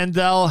David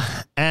Mandel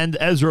and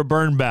Ezra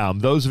Birnbaum.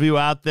 Those of you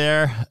out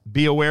there,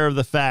 be aware of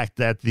the fact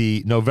that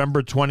the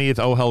November 20th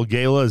OHEL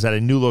Gala is at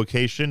a new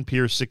location,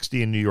 Pier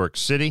 60 in New York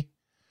City.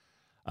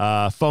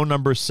 Phone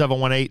number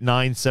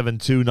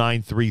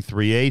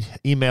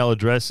 718-972-9338. Email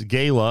address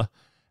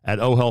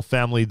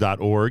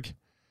gala@ohelfamily.org.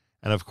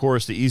 And, of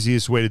course, the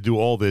easiest way to do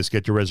all this,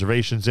 get your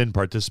reservations in,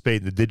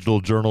 participate in the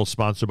digital journal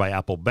sponsored by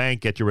Apple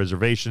Bank, get your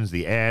reservations,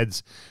 the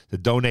ads, to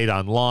donate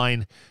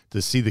online, to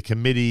see the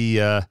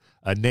committee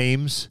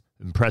names,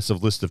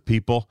 impressive list of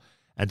people,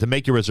 and to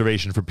make your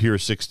reservation for Pier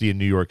 60 in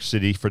New York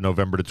City for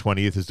November the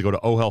 20th is to go to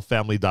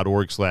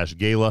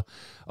ohelfamily.org/gala,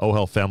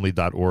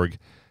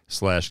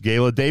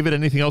 ohelfamily.org/gala. David,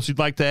 anything else you'd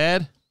like to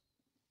add?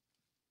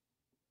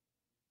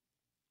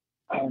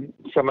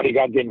 Somebody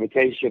got the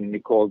invitation, and he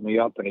called me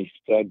up, and he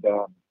said,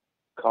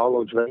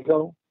 Carlo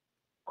Drago,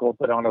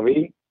 corporate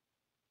honoree.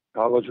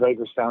 Carlo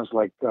Drago sounds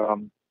like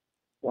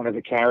one of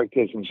the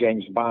characters in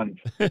James Bond.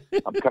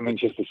 I'm coming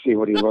just to see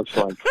what he looks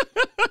like.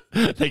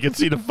 They can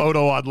see the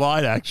photo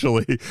online,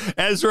 actually.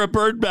 Ezra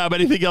Birnbaum,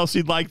 anything else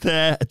you'd like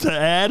to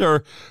add,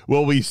 or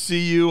will we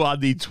see you on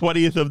the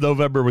 20th of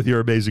November with your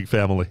amazing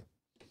family?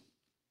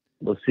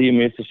 We'll see you,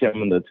 Mr. Shem,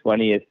 on the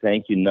 20th.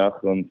 Thank you,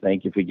 Nachum.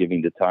 Thank you for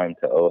giving the time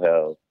to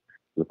OHEL.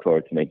 Look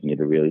forward to making it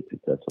a really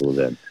successful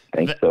event.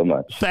 Thanks so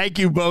much. Thank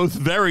you both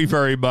very,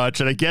 very much.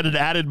 And again, an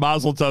added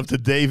mazel tov to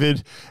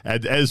David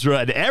and Ezra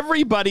and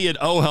everybody at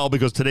OHEL,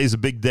 because today's a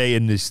big day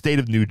in the state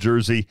of New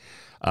Jersey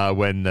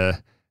when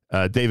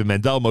David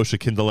Mandel, Moshe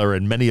Kindler,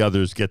 and many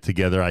others get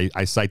together.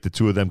 I cite the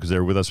two of them because they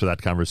were with us for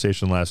that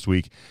conversation last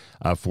week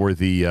for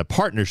the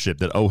partnership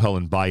that OHEL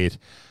and Bayit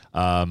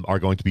are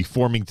going to be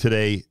forming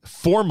today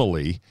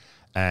formally.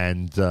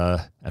 And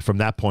from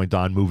that point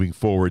on, moving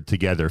forward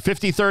together.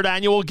 53rd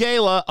Annual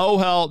Gala,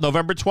 OHEL,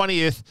 November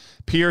 20th,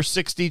 Pier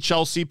 60,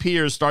 Chelsea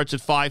Piers, starts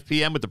at 5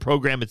 p.m. with the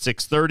program at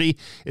 6:30.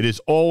 It is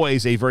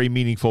always a very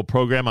meaningful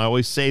program. I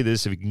always say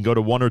this, if you can go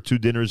to 1 or 2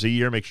 dinners a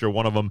year, make sure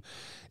one of them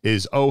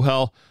is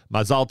OHEL.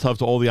 Mazal tov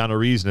to all the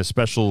honorees, and a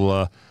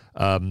special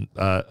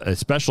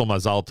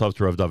mazal tov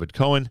to Rav David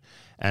Cohen.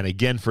 And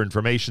again, for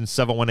information,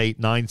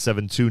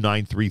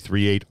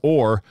 718-972-9338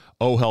 or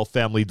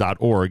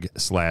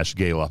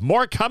ohelfamily.org/gala.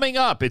 More coming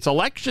up. It's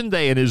Election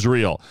Day in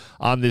Israel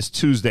on this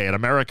Tuesday at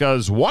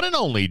America's one and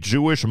only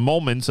Jewish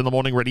Moments in the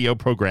Morning radio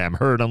program,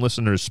 heard on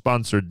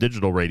listeners-sponsored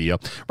digital radio.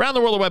 Around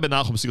the world, the web at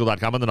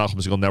NachumSegal.com and the Nachum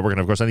Segal Network,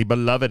 and, of course, on the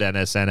beloved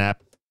NSN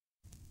app.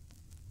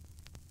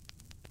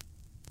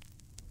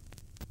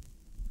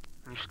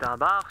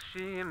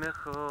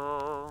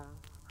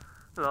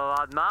 Lo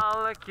ad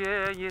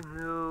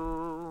malkeinu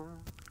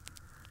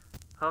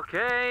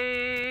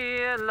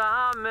Okay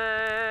la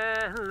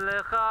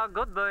melech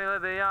godoy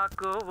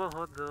beYakov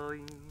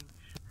hodoish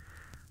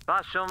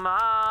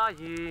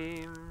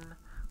Bashomayim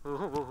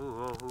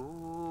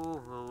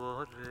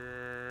u'oretz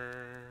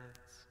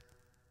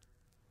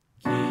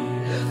Ki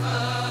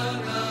lecha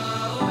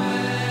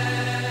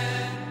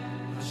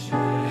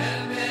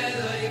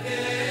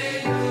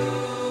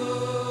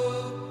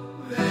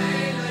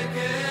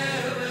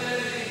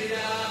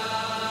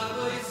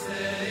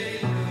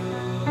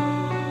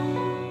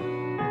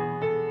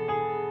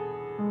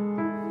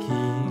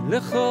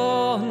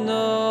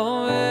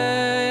Lechono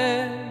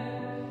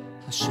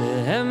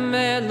Hashem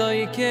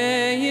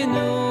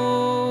Elokeinu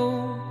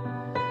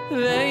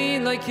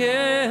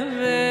Ve'Elokeinu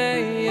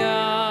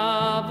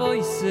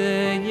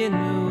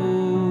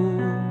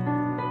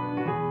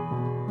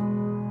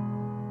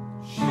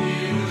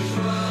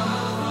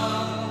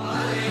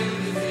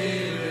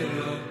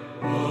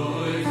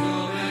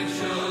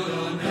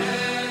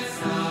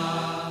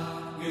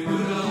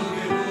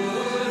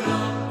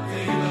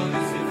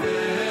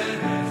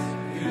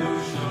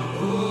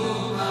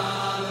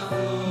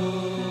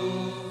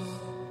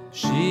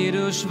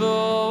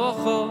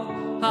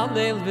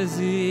Hallel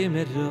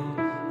v'zimeru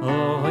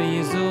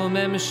Oy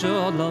zumem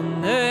sholom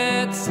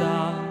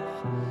netzach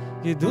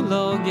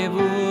Gedulo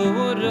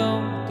gevuro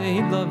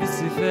Tehilo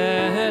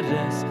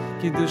v'siferes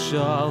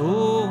Kedushahu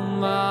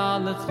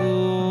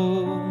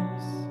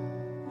malachus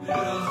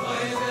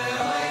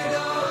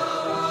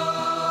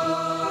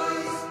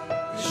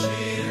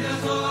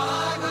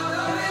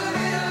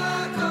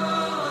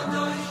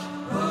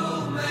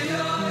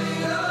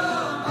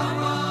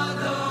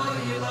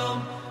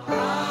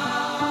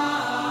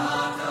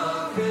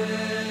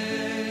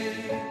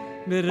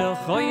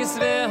B'rochois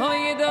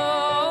v'hoidois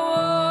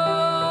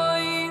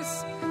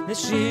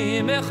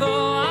Neshimecho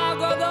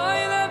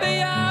agodoy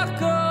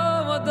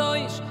le'v'yakom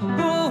adoish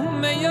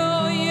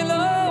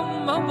U'meyoyilom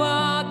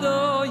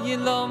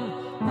avadoyilom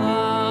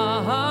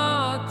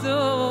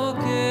ahatokei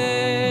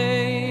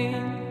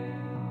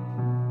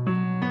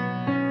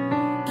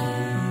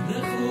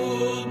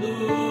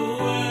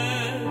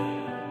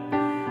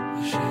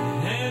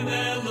Hashem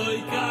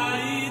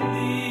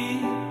Eloikaini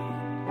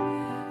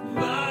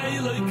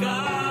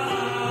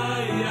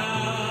V'Eloikaya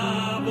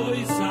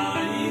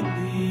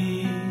Voisaini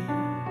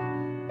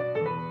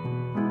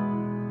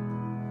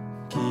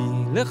Ki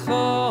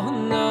lecho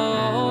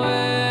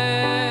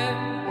noem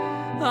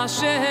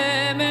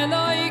Hashem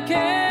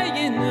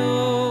Eloikeinu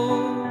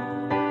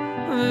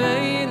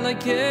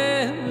Ve'Eloike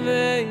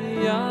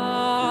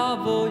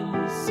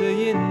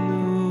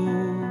ve'Yavoiseinu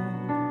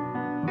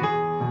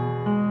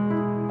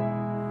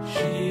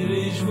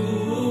Shirish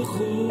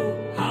Vuchu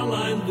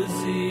Halayl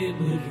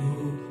V'Zimeru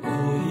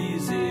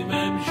Oizim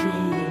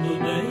Emshunu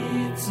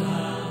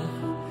Neitzach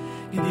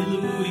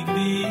Gdilu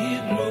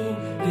Igviru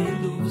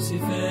Gdilu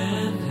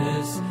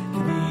V'Siferes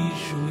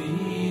Gdishu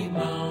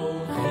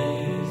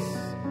Imalchis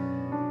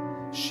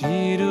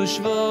Shiru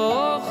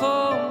shvocho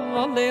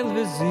Hallel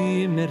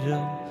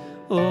v'zimeru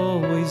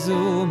Oy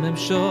zumem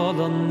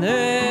sholom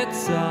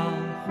netzach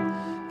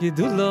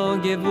Gedulo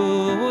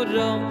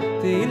gevuro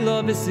Tehilo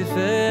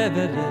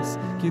v'siferes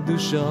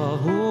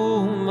Kedushahu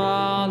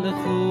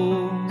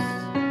malachus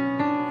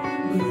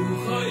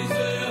Ruchoi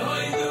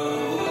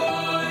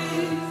zehoidois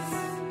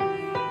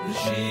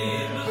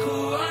Shimechu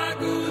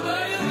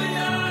agudoy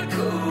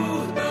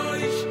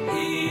v'yakudoish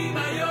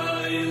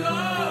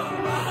Imayoilom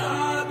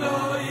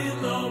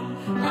ahadoilom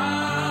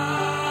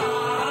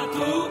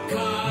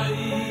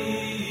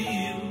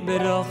atukayim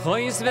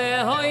B'rochois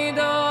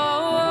v'hoidois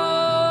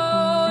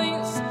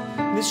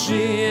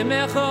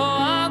Neshimecho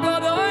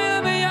agodoy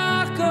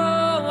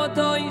v'yakom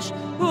adoish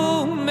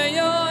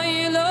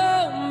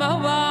U'meyoilom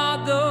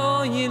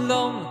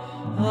avadoyilom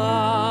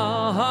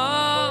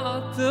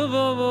ahatokei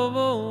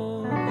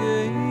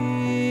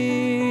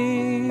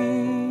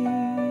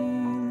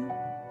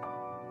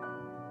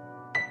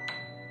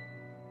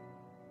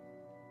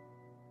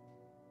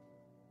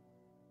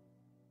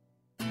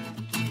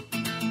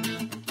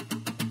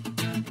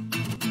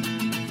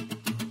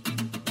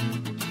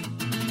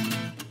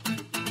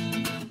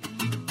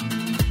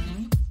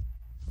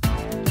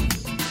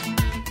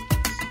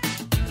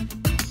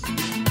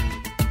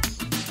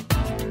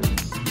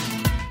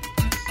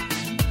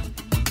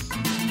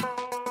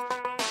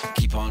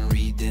Keep on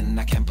reading,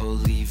 I can't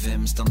believe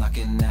him still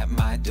knocking at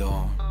my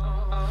door.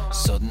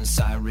 Sudden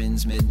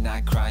sirens,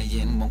 midnight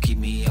crying, won't keep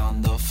me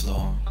on the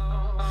floor.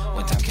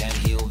 When time can't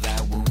heal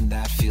that wound,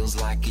 that feels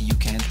like you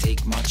can't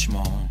take much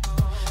more.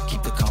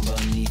 Keep the calm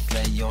beneath,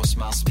 let your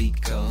smile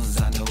speak,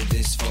 cause I know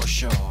this for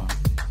sure.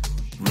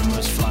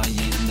 Rumors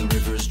flying, the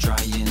river's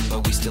drying,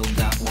 but we still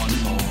got one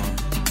more.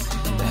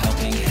 The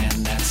helping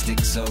hand that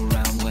sticks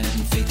around when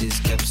faith is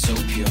kept so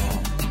pure.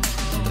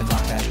 The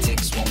clock that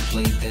ticks won't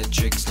play their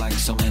tricks like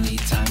so many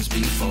times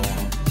before.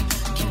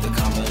 Keep the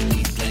calm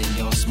beneath, let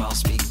your smile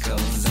speak,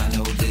 cause I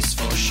know this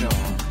for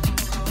sure.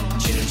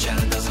 Chitter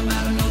chatter doesn't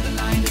matter, no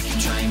denying to keep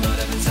trying, but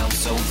heaven's helped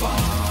so far.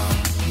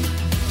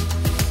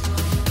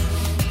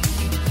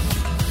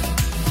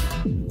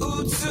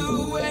 Utsu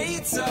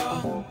Eito,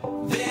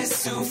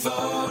 this too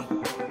far.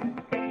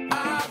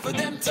 I've heard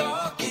them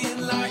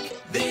talking like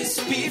this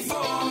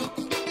before.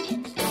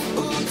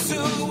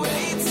 Utsu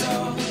Eito,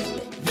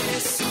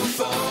 this too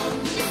far.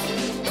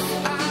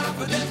 I've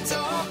heard them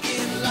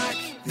talking like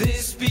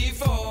this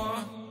before.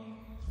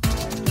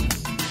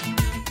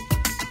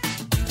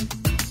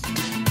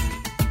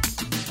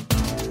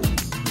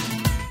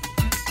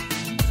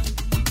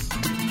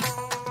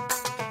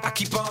 I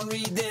keep on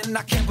reading,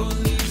 I can't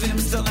believe him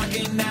still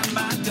knocking at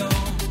my door.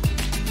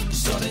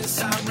 Sudden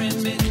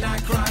siren,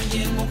 midnight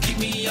crying, won't keep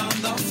me on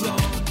the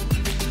floor.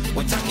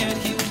 When time can't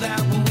heal that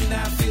wound,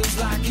 that feels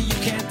like you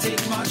can't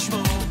take much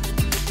more.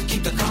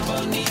 Keep the calm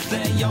beneath,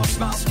 let your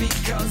smile speak,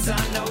 cause I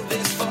know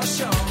this for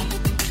sure.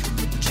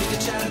 Chitter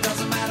chatter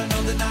doesn't matter, no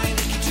denying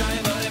it, keep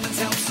trying, but heaven's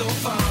helped so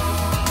far.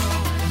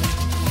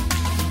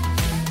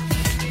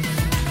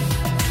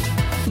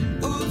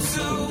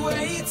 Utsu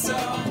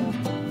Eito,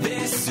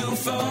 this too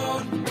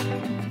far.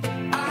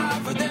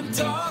 I've heard them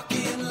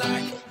talking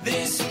like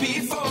this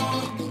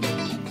before.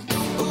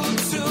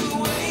 Utsu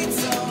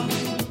Eito,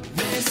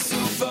 this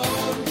too far.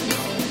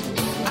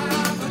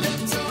 I've heard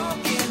them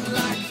talking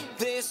like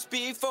this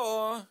before.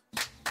 before.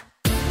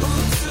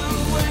 Who's to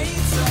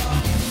wait so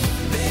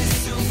this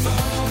too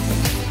far?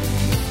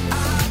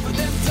 I've heard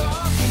them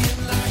talking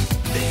like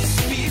this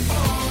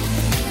before.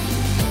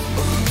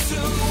 Who's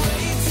to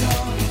wait so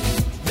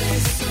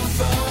this too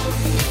far?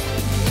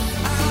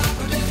 I've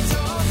heard them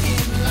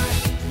talking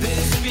like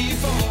this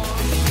before.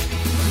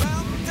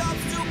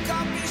 Mountaintops to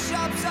coffee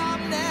shops,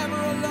 I'm never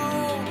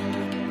alone.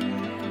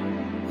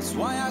 That's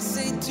why I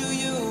say to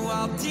you,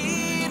 I'll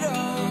did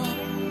all.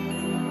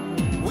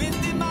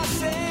 Wind in my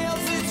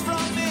sails, it's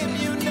from him,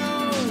 you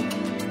know.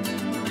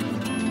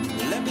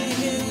 Let me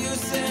hear you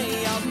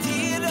say, I'll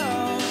did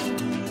all.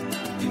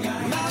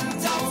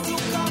 Mountaintops to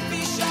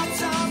coffee shops,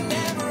 I'm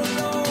never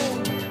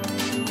alone.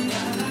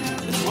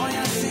 That's why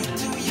I say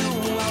to you,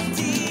 I'll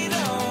did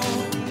all.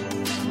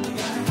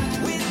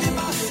 Wind in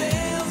my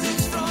sails,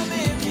 it's from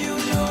him, you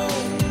know.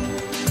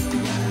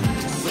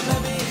 So let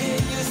me hear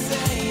you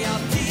say,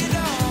 I'll did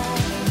all.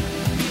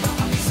 Viva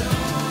la vida.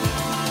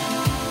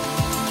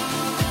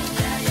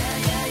 Yeah, yeah,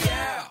 yeah,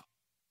 yeah.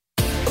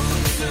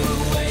 Who's to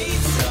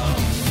wait so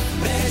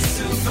this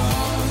too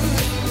far?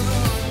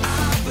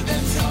 I've heard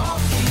them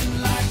talking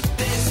like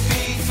this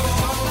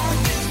before.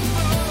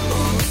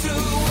 Who's to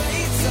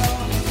wait so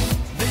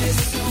this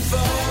too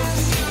far?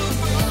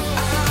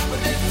 I've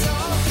heard them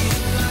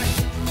talking like.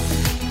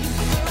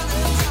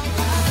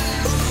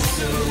 Who's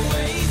to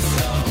wait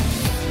so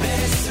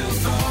this too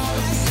far?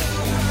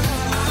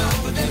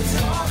 I've heard them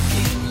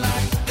talking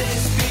like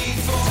this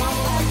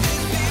before.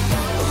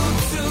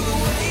 Who's to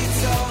wait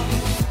so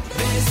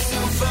this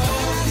too far?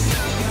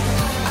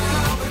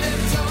 I've heard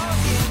them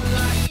talking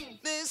like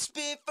this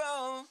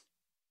before.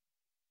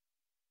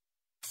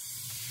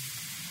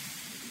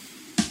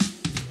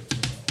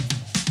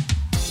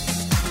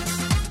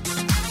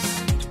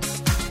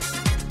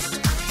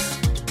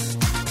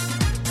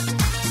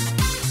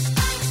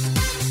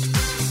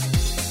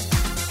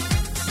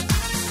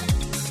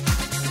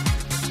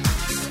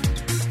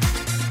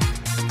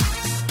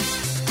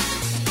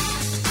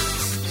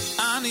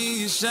 Ani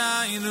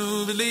yishaynu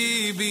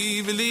v'libi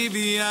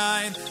v'libi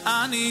ayin.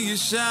 Ani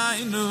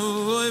yishaynu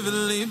oy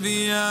v'libi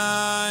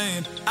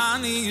ayin.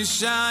 Ani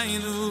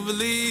yishaynu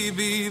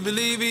v'libi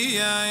v'libi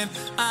ayin.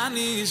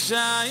 Ani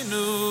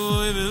yishaynu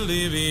oy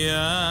v'libi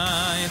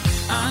ayin.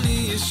 Ani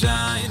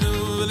yishaynu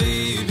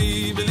v'libi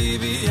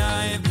v'libi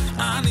ayin.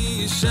 Ani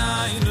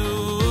yishaynu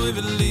oy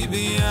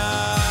v'libi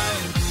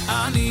ayin.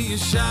 Ani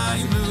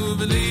yishaynu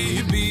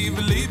v'libi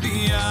v'libi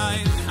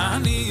ayin.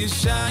 Ani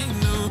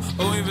yishaynu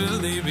oy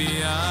v'libi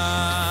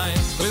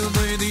ayin. Will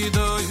be the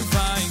doy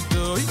fight.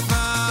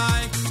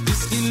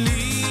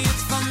 Biskili,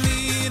 it's for me,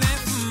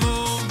 let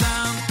move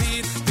down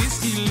feet.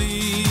 Biskili,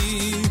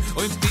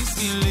 oy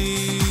biskili.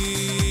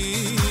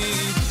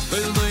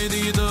 Will be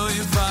the doy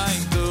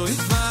fight.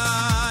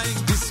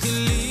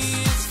 Biskili,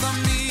 it's for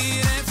me,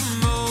 let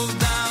move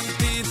down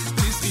feet.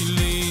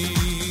 Biskili,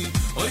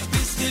 oy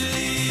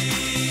biskili.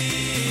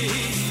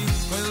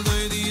 Will be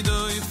the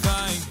doy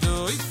fight.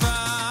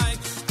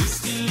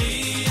 Biskili,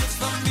 it's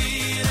for me,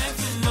 let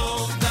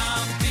move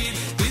down feet.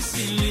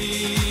 Biskili,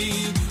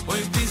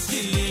 oy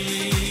biskili.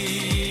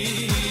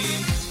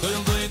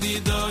 Will be the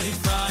doy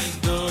fight.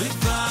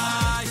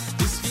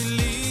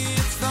 Biskili,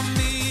 it's for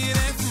me,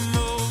 let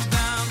move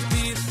down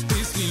feet.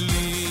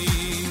 Biskili,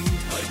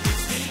 oy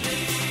biskili.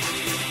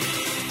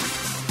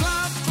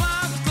 Clap,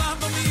 clap, clap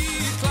for me,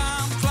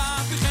 clap,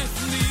 clap, ich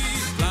helfe nie.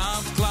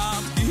 Clap,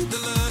 clap,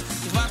 idele,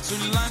 ich wart so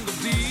lang auf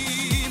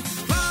dir.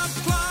 Clap,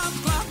 clap,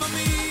 clap for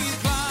me,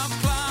 clap,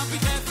 clap,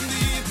 ich helfe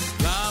nie.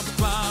 Clap,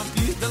 clap,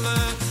 idele,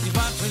 ich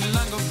wart so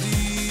lang auf dir.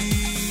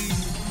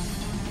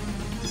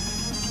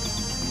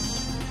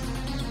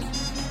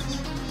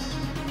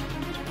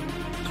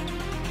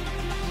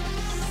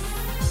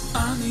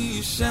 Ani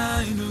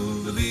yishaynu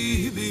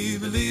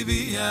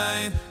v'libi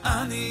ayin.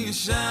 Ani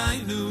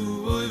yishaynu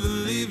oy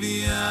v'libi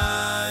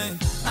ayin.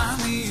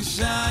 Ani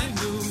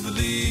yishaynu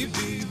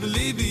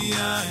v'libi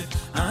ayin.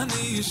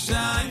 Ani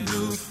yishaynu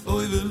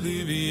oy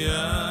v'libi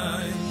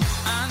ayin.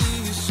 Ani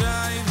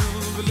yishaynu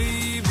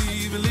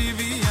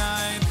v'libi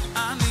ayin.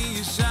 Ani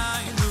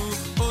yishaynu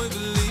oy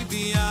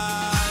v'libi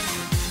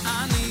ayin.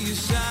 Ani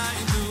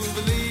yishaynu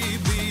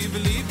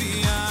v'libi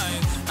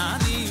ayin.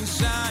 Ani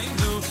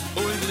yishaynu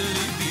oy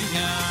v'libi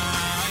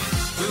ayin.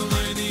 Will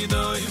learn the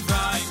doy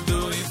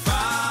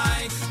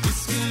fight.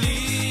 Biskili,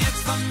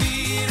 it's for me,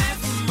 let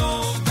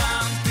move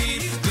down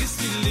feet.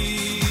 Biskili,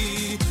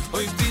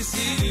 oy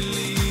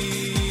biskili.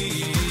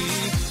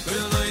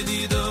 Will learn the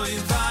doy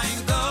fight.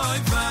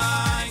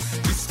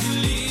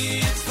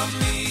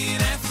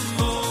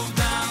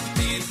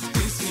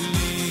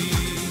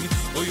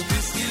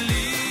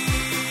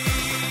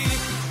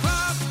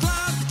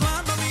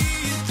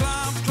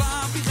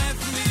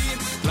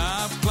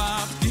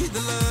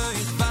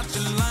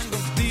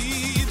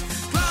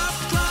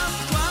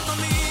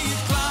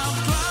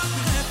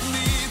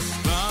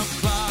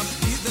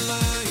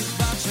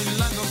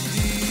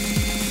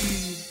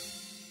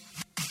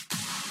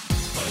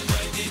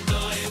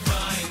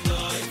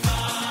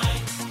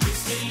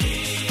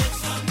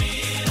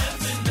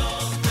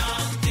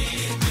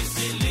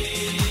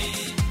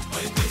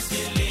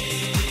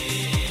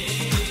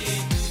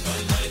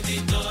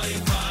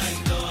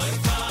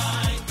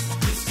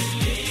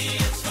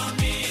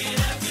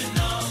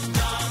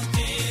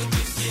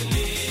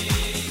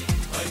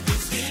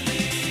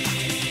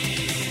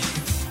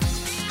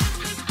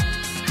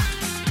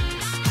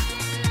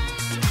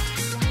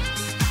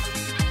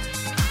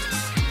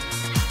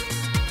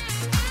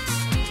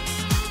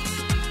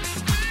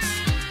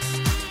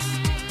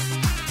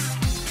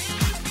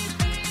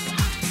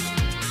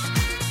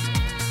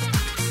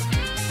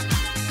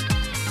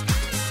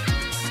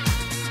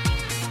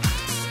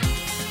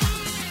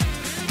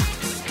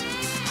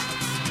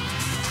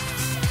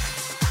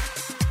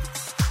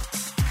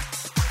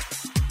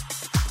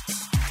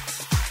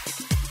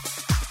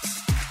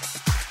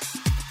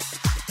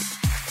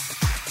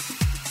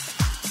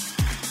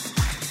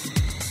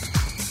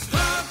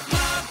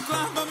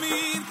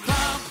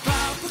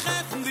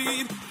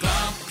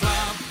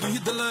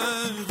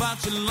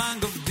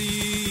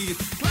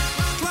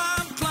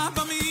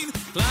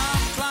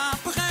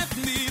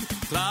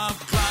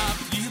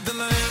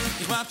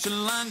 wart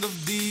schon lang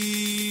auf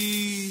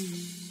dir.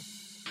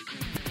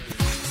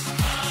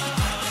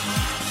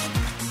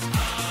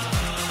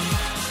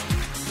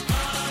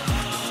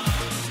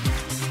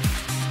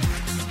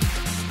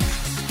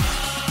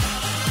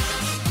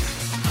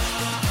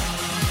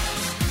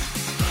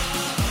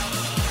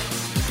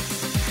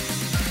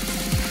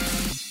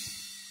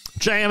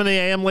 JM in the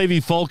AM, Levi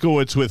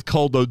Folkowitz with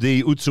Cold OD,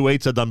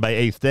 Utsuetza done by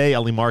Eighth Day,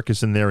 Eli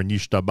Marcus in there, and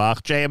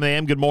Yishtabach. JM in the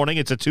AM, good morning.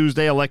 It's a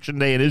Tuesday, election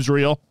day in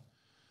Israel.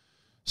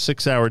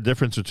 6-hour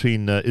difference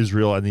between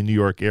Israel and the New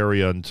York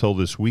area until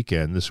this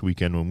weekend. This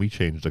weekend, when we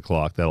change the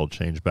clock, that'll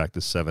change back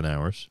to 7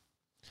 hours.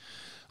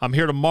 I'm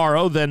here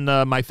tomorrow. Then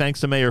my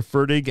thanks to Mayor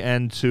Fertig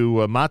and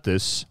to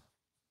Matis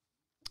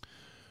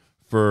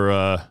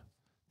for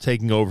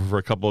taking over for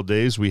a couple of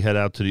days. We head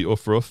out to the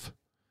Ufruf.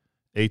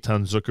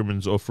 Eitan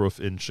Zuckerman's Ufruf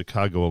in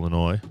Chicago,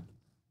 Illinois.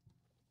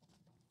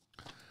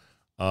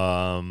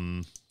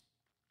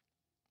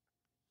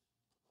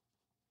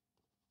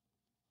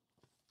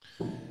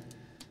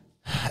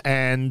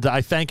 And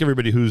I thank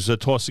everybody who's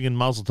tossing in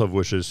Mazel Tov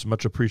wishes.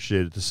 Much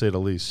appreciated, to say the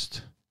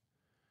least.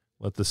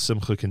 Let the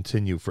simcha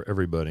continue for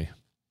everybody.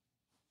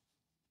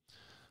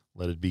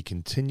 Let it be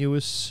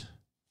continuous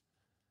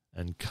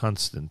and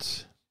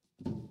constant.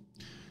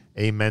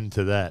 Amen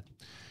to that.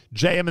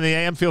 JM and the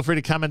AM, feel free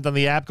to comment on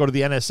the app. Go to the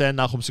NSN,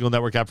 Nachum Single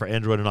Network app for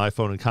Android and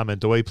iPhone, and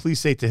comment away.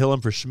 Please say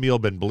Tehillim for Shmuel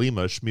ben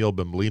Blima. Shmuel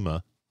ben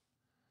Blima.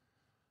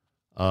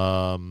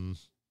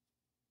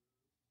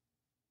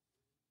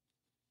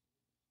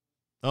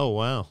 Oh,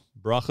 wow.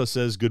 Bracha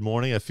says, good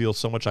morning. I feel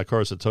so much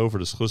Hakaras Hatov for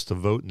the schus to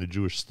vote in the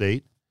Jewish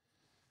state.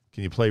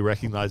 Can you play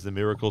Recognize the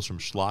Miracles from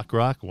Shlock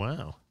Rock?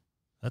 Wow.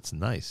 That's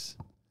nice.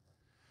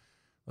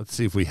 Let's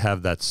see if we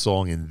have that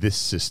song in this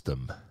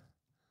system.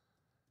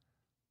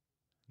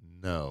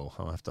 No,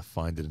 I'll have to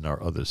find it in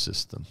our other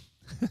system.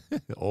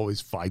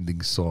 Always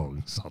finding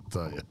songs, I'll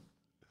tell you.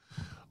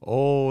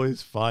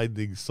 Always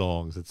finding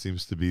songs. It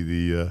seems to be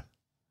the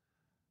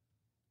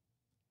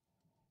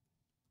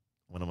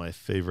one of my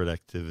favorite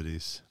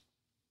activities.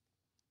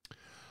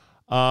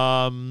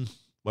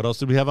 What else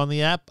did we have on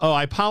the app? Oh,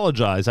 I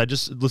apologize.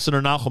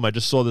 Listener Nachum, I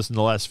just saw this in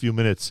the last few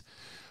minutes.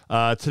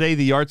 Today,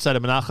 the yard side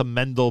of Menachem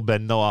Mendel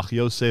ben Noach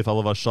Yosef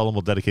Alav Shalom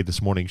will dedicate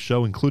this morning's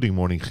show, including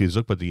Morning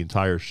Chizuk, but the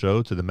entire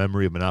show, to the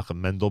memory of Menachem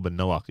Mendel ben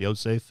Noach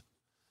Yosef.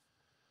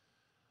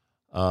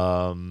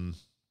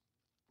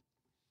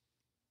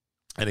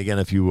 And again,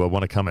 if you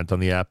want to comment on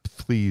the app,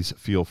 please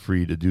feel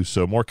free to do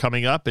so. More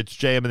coming up. It's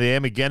JM and the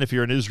AM. Again, if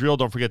you're in Israel,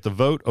 don't forget to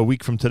vote. A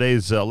week from today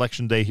is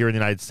election day here in the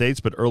United States,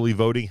 but early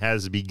voting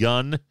has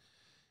begun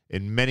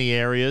in many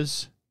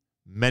areas,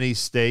 many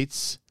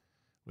states.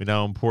 We know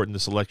how important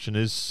this election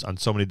is on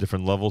so many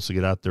different levels, to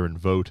get out there and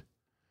vote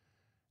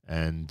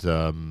and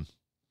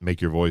make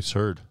your voice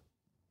heard.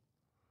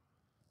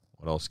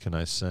 What else can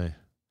I say?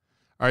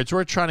 All right, so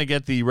we're trying to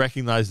get the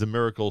Recognize the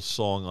Miracles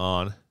song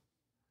on.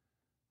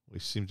 We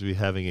seem to be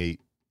having a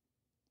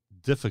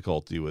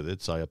difficulty with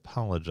it, so I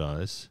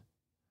apologize.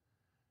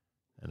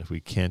 And if we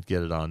can't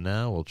get it on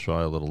now, we'll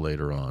try a little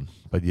later on.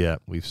 But yeah,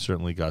 we've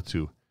certainly got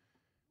to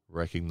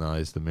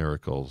recognize the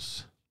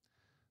miracles.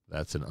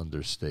 That's an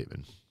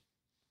understatement.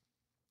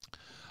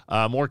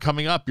 More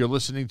coming up. You're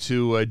listening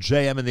to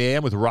JM in the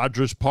AM with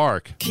Rogers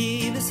Park.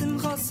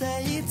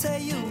 Say you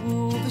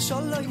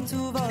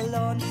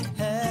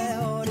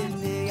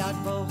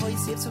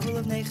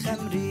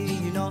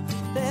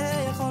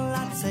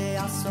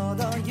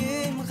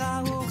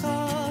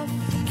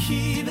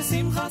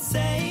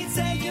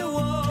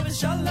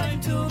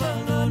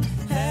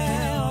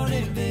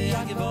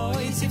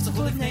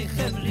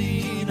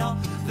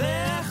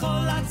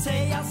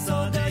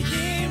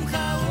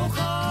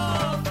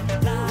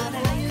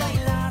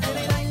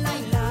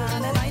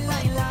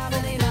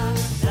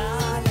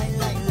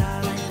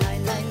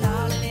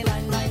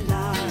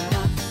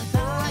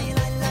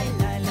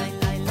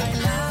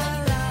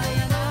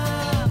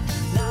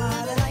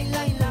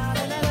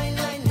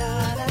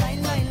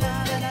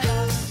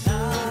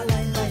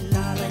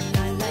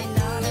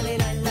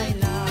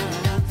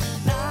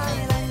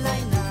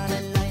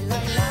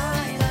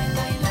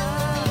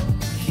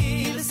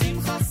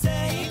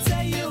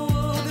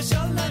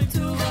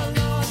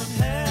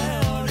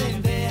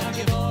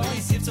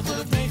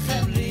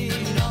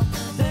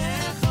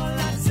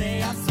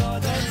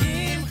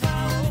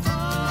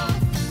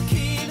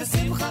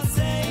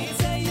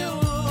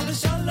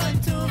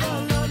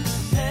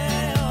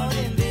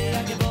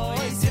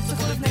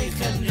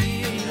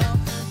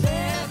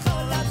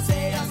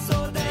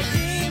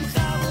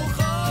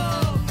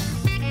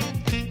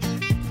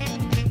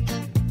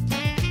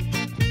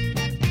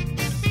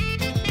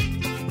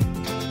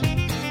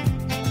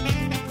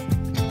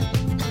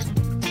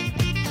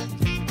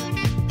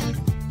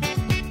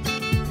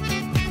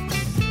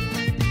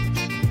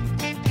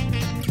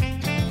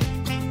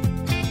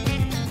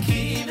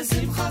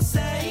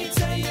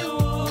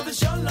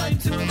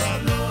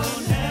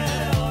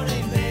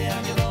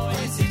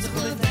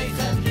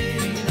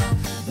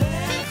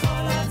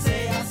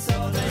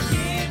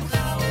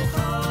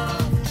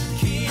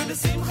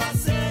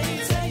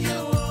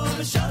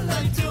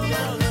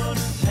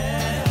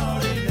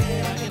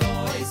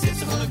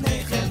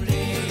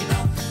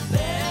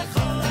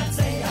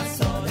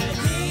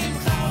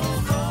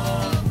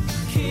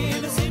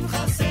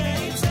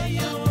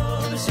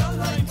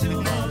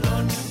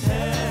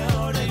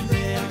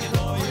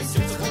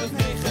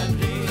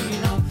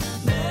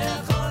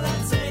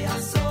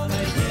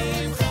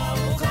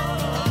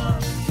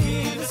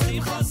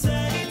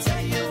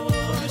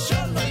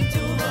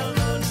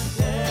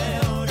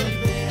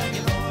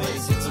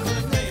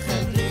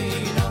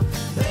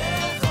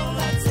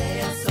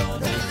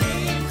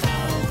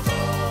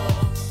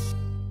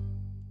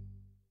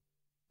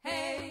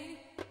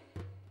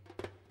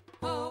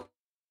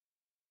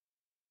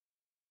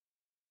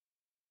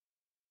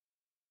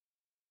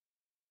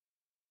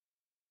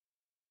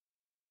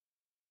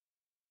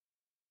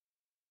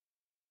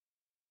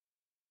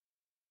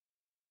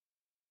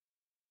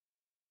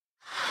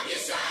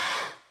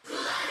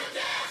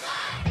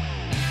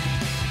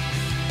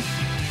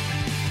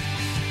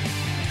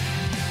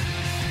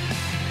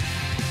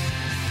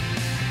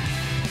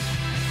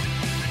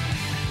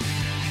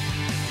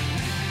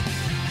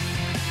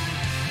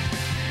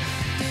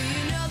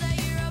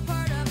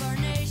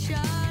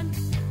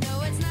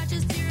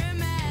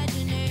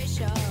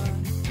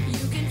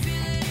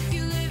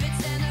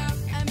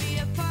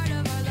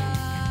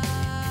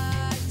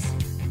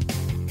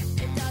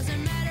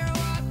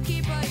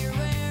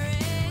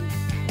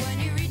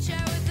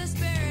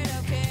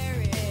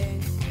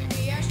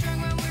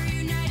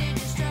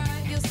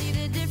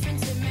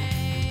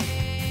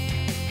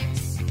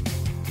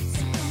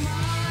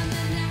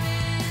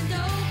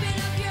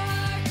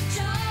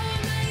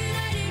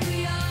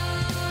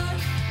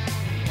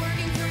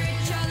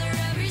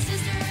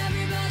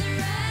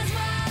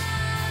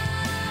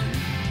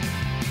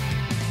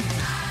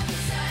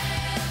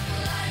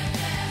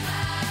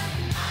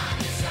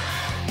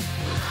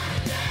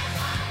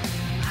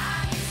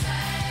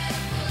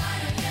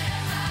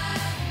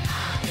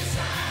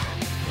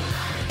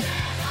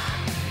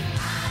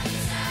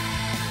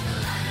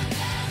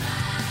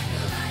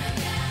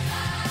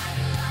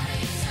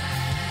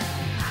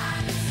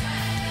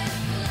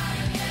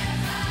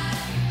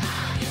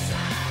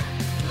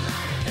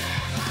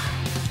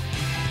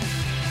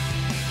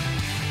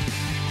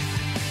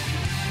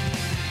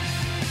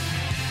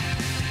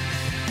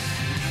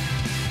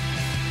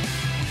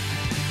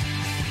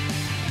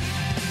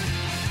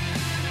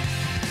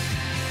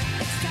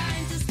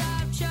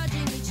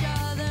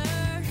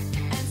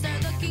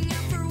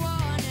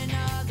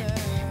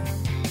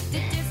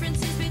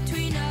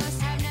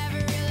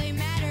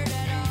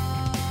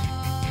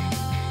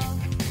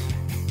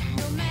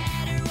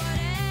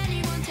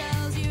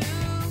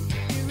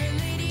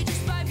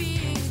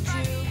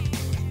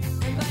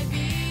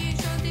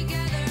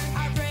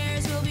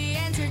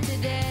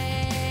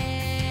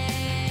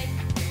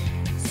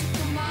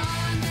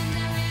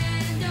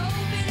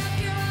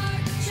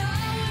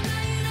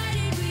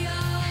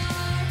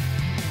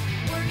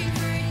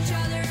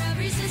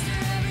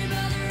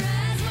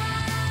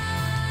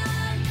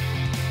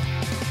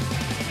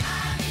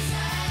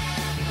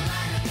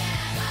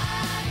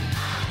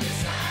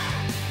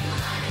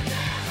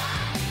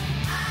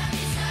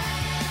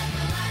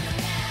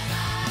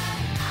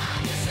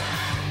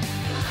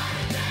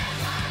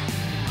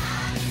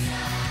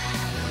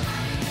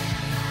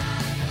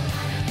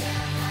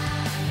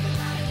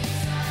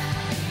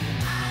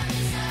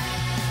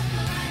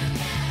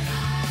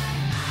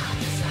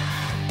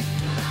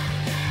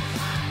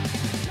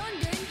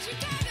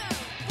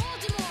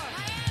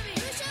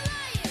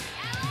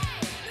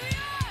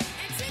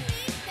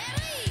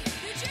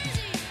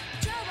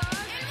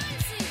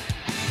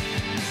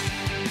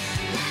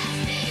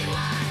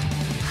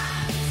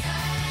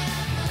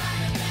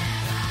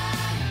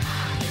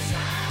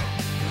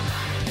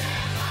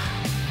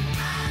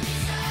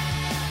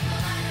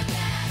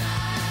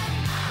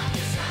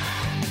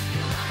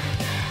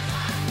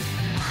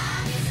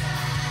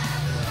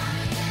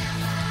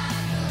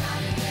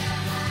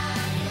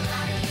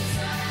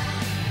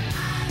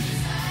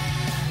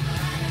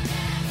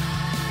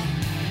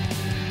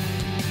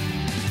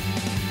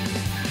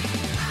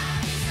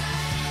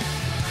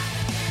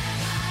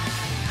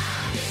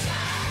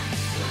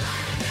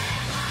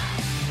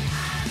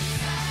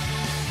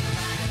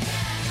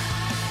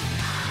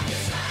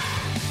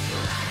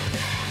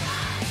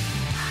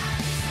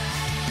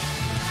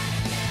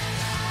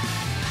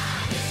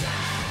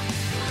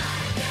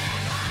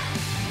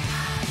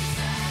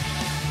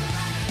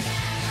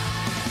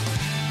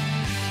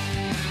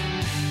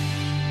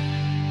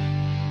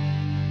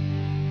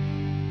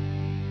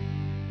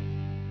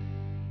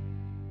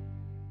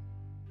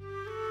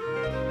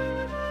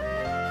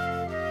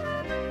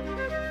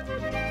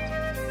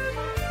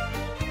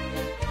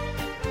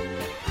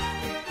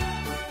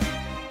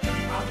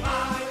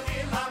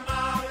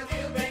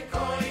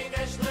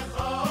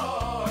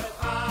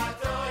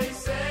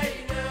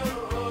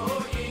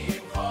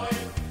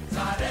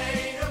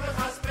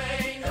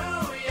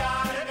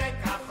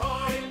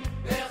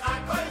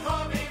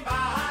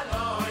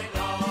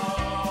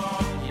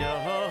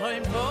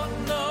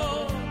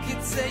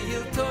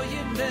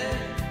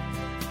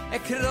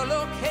לקרוא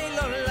לו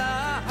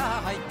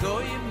כלולאי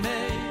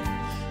גוימי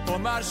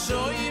אומר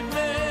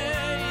שוימי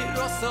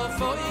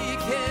רוסופוי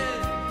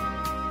קר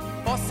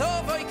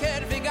אוסופוי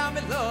קר וגם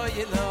לא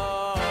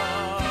ילו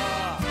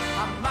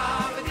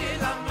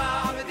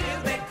המבדיל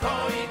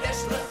בקוידש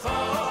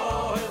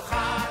לכל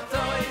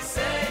חתוי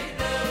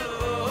סיינו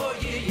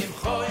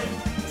ימחוים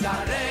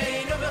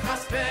זרנו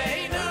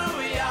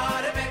וחספינו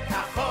יער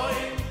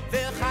וכחוים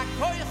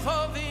וחכוי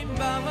חובים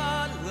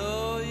במה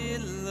לא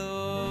ילו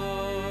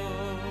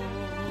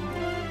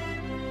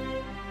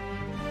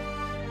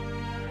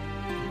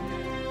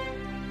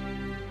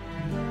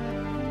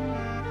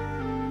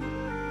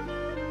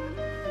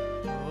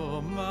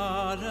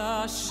אומר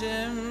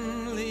השם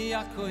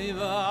ליעקב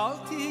אל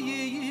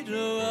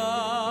תיראו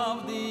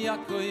עבדי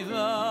יעקב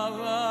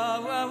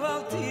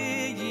אל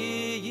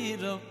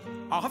תיראו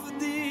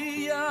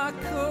עבדי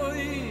יעקב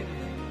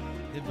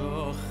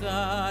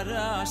בוחר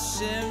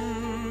השם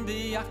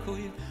ביעקב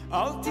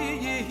אל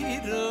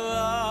תיראו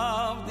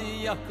עבדי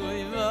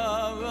יעקב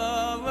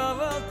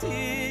אל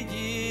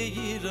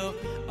תיראו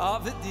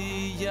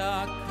עבדי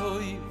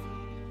יעקב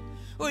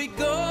אוי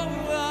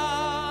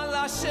גואל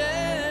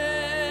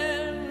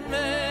השם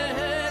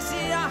es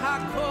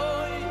יעקב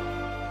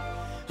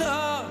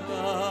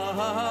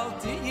אל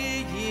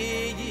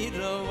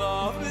תיראו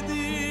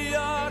עבדי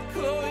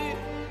יעקב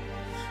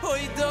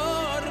אוי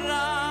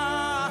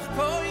דורך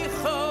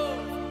כוחו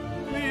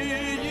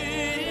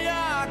מיעקב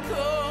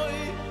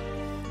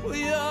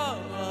אוי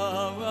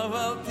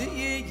אל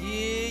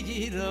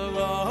תיראו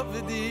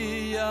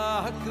עבדי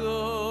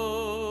יעקב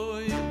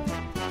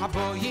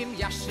aboyim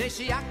yashresh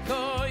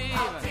yakoy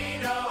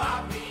altiro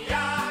abdi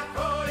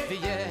yakoy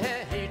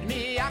v'yehid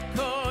mi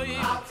yakoy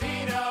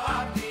altiro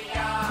abdi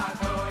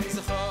yakoy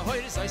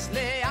zchoyr zois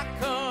le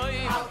yakoy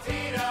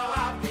altiro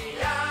abdi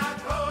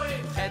yakoy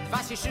chet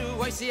vas yishu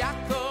ois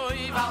yakoy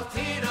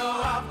altiro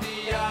abdi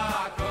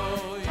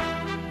yakoy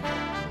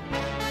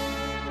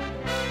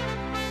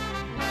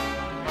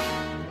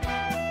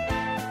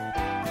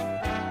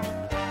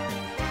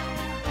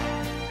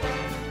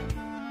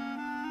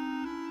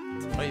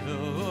Oy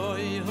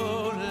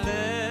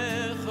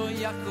holech o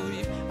Yaakov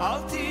al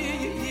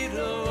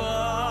tiro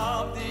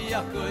abdi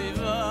Yaakov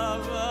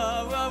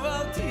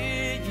al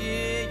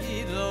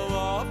tiro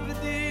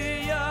abdi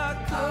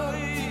Yaakov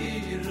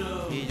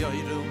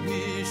yoyru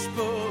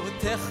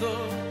mishpotecho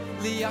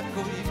li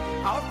Yaakov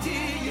al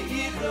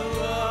tiro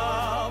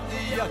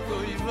abdi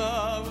Yaakov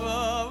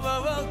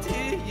al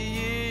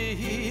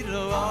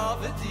tiro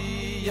abdi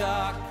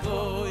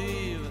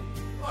Yaakov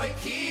oy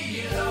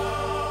kilo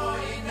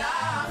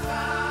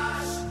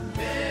nachash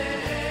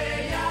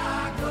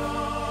beYaakov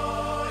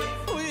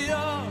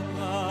uya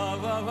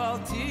al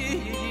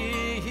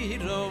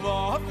tiro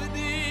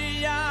abdi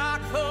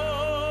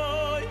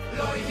Yaakov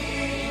lo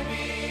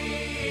hibi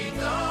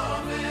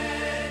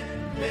domen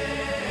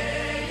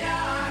beYaakov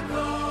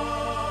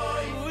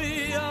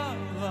uya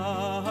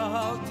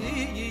al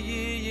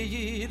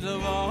tiro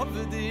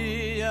abdi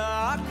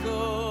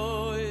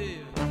Yaakov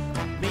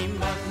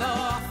mimno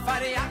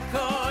far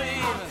Yaakov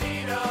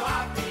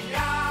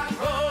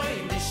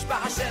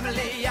Hashem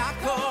li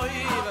Yaakov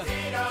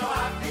Altiro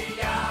abdi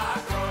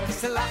Yaakov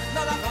Slach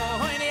no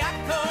lavoin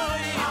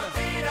Yaakov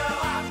Altiro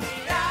abdi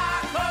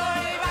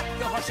Yaakov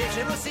Akko hoshiv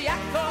shirus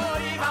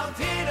Yaakov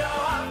Altiro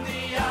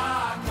abdi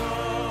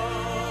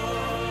Yaakov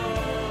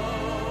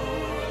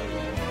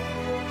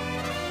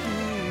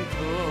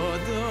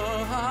Kodo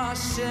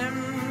Hashem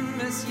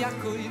es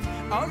Yaakov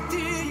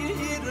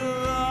Altiro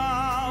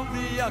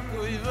abdi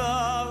Yaakov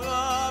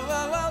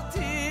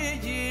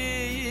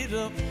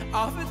Altiro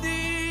abdi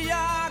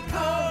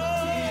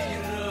Yaakov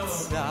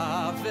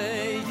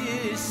Savei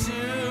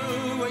Yishu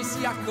es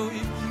Yaakov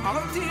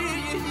Al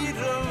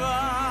tiro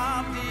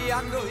abdi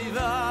Yaakov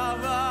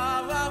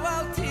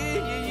Al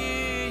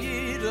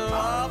tiro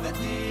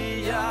abdi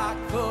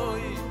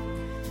Yaakov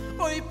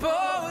Oy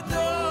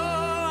podo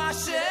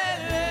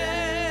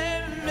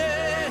Hashem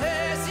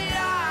es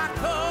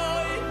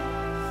Yaakov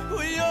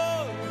Oy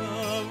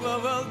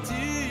al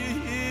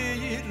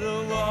tiro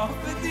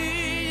abdi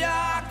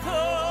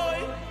Yaakov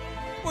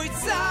Oy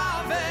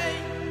tzavei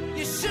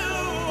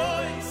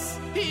Yeshuos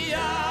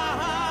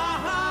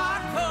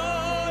Yaakov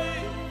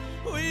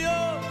Oy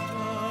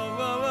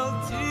al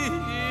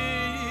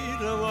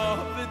tiro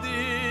abdi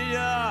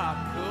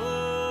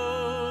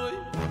Yaakov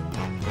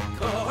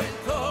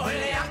Kol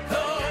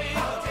Yaakov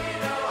Al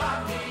tiro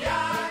abdi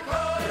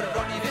Yaakov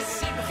Roni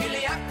v'simchi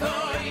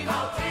Yaakov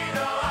Al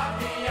tiro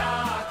abdi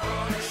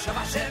Yaakov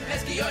Shava Shem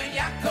es Giyon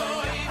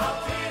Yaakov Al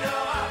tiro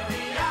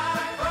abdi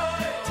Yaakov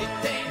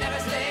Titei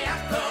neves le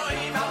Yaakov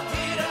Al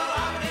tiro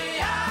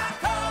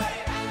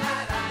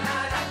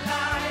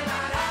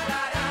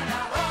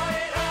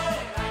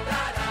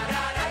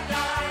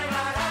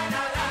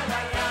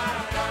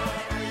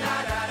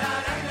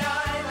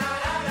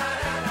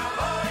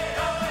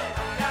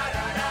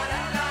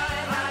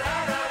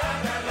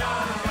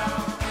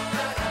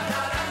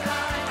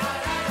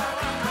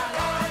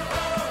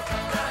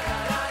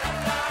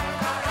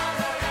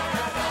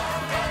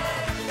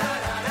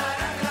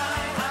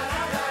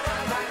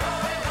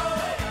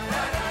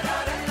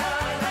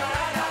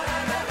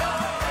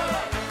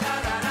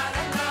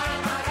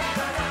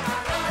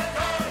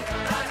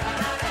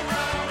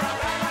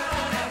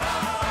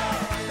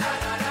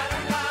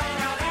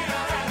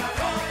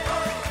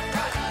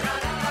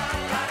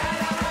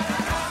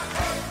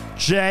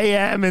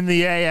JM in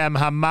the AM,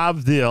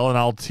 Hamavdil and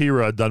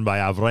Altira, done by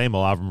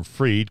Avram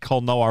Fried.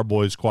 Kol Noar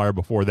Boys Choir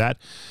before that.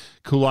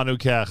 Kulanu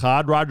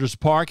Ke'achad. Rogers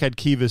Park had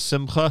Kiva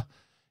Simcha.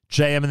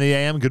 JM in the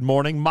AM, good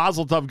morning.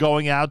 Mazel Tov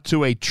going out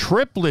to a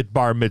triplet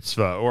bar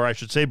mitzvah, or I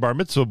should say bar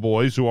mitzvah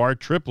boys who are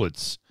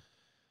triplets.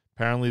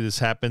 Apparently this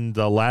happened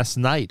last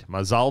night.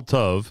 Mazel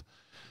Tov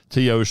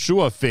to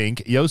Yoshua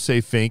Fink,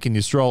 Yosef Fink, and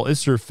Yisrael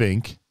Isser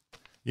Fink.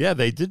 Yeah,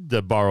 they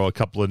did borrow a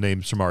couple of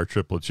names from our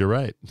triplets. You're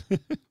right.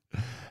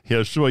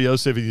 Yoshua,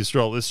 Yosef, and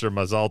Yisrael Isser,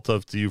 Mazel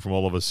Tov to you from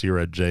all of us here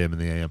at JM in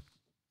the AM.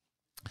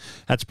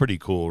 That's pretty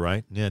cool,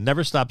 right? Yeah,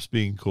 never stops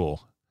being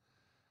cool,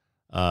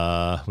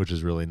 which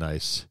is really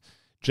nice.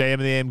 JM in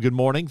the AM, good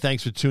morning.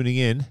 Thanks for tuning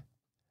in.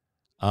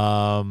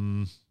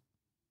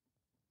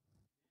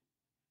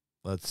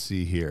 Let's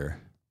see here.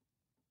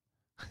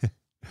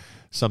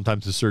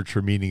 Sometimes the search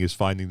for meaning is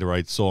finding the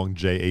right song,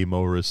 J.A.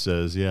 Morris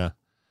says. Yeah,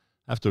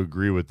 I have to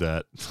agree with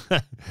that.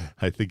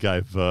 I think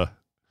I've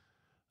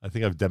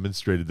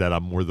demonstrated that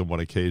on more than one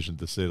occasion,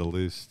 to say the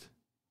least.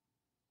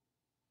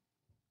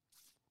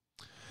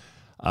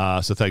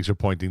 So thanks for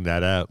pointing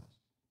that out.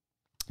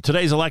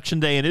 Today's election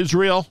day in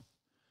Israel.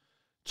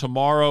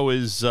 Tomorrow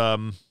is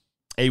a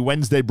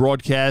Wednesday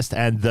broadcast,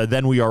 and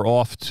then we are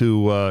off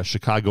to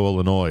Chicago,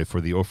 Illinois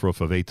for the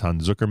Ofruf of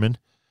Eitan Zuckerman,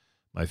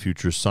 my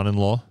future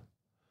son-in-law.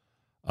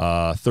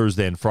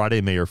 Thursday and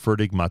Friday, Mayor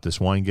Fertig, Matis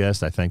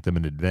Weingast. I thank them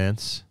in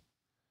advance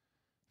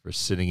for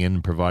sitting in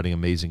and providing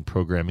amazing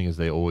programming, as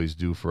they always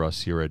do for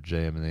us here at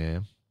JM and the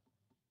AM.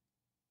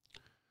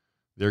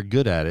 They're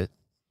good at it.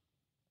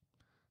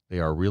 They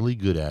are really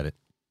good at it,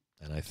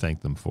 and I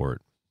thank them for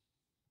it.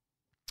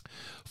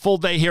 Full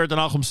day here at the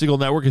Nachum Segal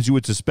Network, as you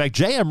would suspect.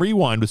 JM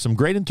Rewind with some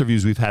great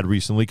interviews we've had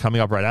recently,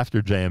 coming up right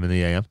after JM and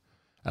the AM.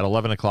 At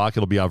 11 o'clock,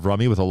 it'll be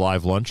Avrami with a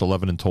live lunch,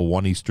 11 until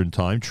 1 Eastern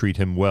Time. Treat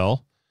him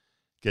well.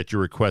 Get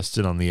your requests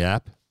in on the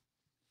app.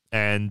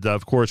 And,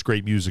 of course,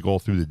 great music all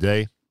through the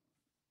day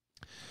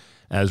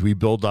as we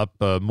build up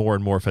more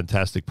and more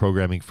fantastic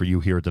programming for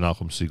you here at the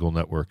Nachum Segal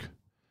Network.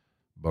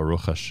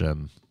 Baruch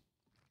Hashem.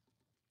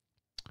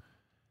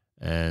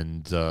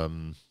 And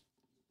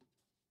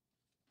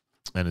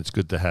it's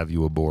good to have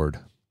you aboard.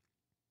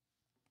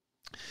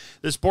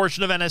 This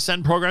portion of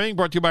NSN programming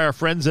brought to you by our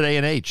friends at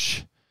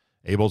A&H.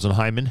 Abels and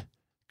Hyman,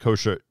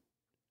 kosher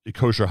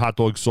hot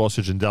dog,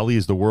 sausage, and deli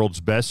is the world's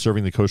best,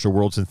 serving the kosher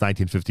world since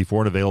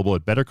 1954 and available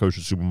at better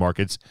kosher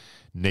supermarkets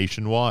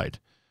nationwide.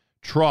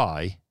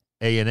 Try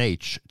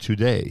A&H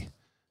today.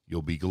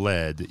 You'll be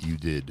glad you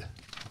did.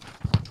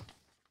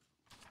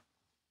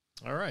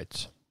 All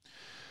right.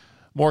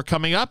 More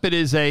coming up. It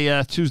is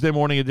a Tuesday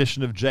morning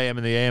edition of JM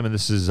and the AM, and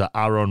this is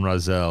Aaron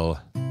Razel.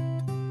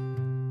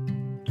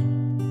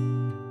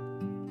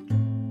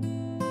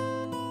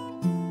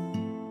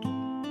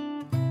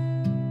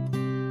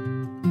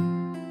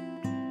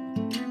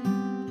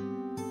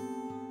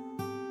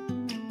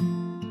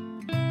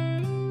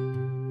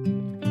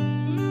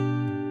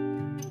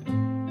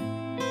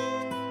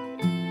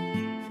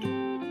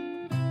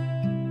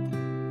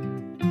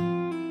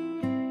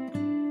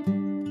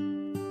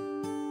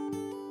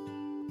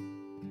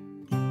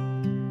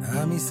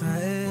 עם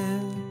ישראל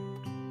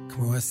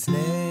כמו הסנה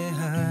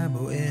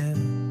הבוער,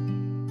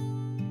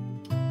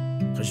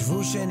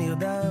 חשבו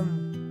שנרדם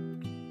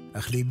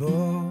אך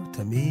ליבו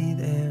תמיד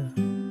ער.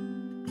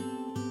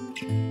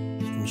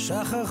 עם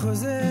שחר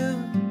חוזר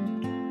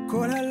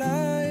כל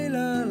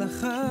הלילה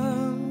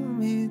לחם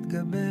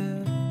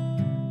מתגבר,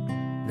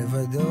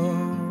 לבדו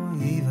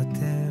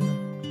יוותר.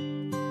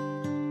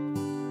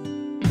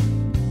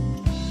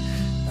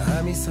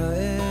 עם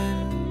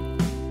ישראל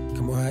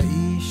כמו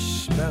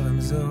האיש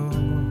ברמזור,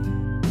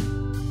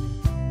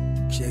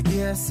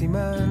 כשיגיע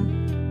סימן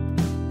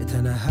את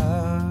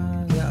הנהר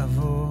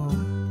יעבור.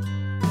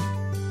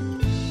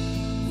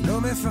 הוא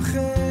לא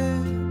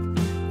מפחד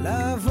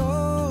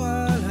לעבור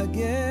על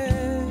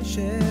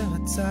הגשר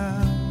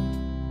הצר,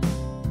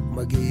 הוא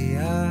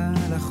מגיע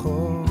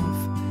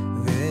לחוף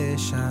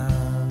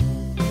ושם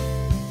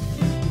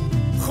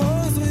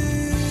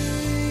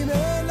חוזרים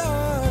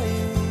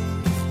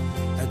אלייך,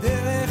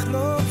 הדרך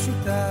לא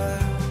פשוטה,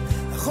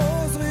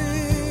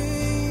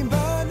 חוזרים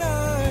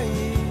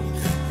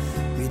בנייך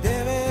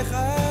מדרך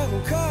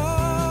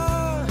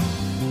ארוכה,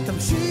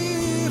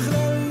 תמשיך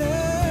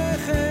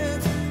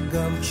ללכת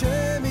גם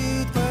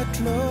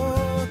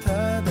כשמתפתלות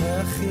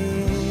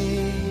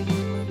הדרכים.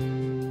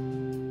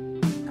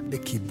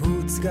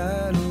 בקיבוץ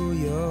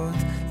גלויות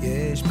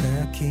יש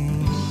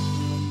פקקים,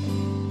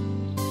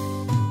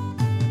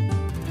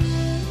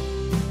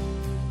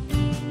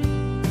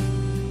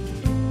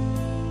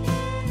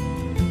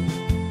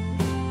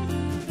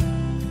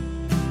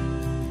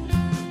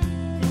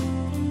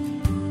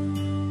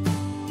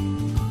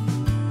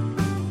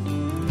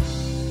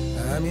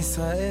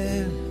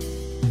 ישראל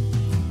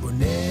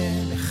בונה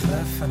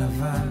מחלף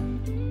ענבה,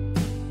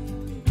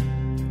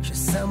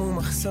 כששמו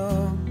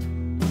מחסום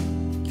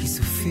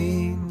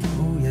כיסופים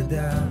הוא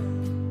ידע,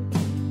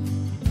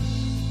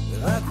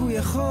 ורק הוא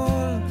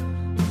יכול,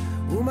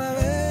 הוא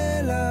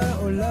מראה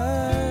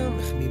לעולם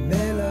איך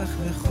ממלח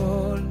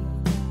לחול,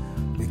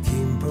 מכיר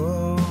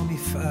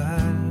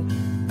על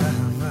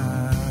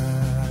אהבה.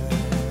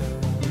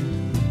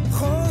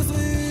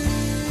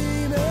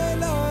 חוזרים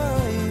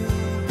אלייך,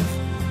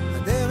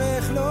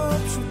 הדרך לא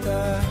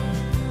פשוטה,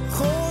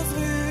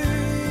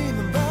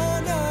 חוזרים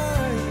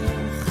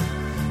בנייך,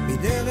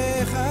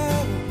 מדרך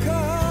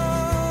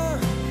ארוכה,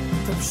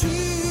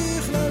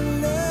 תמשיך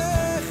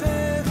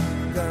ללכת,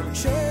 גם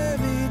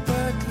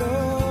כשמתפתלות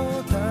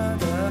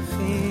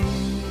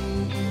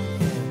הדרכים.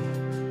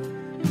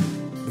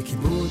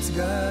 בקיבוץ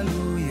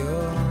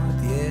גלויות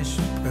יש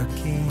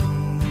פקקים.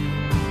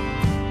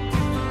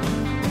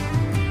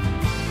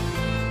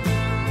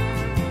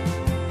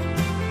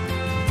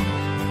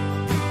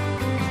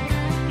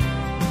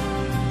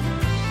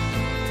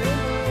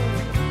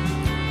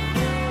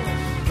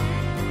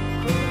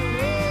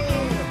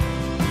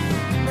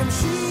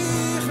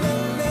 נמשיך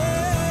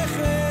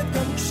ללכת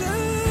גם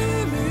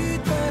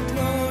כשמתפתלות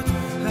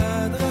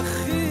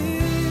הדרכים.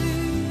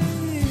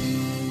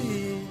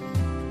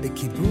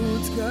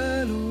 בקיבוץ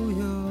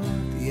גלויות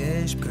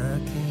יש פקקים.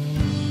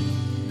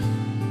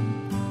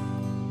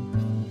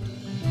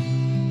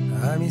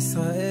 עם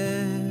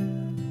ישראל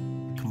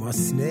כמו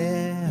הסנה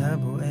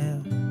הבוער,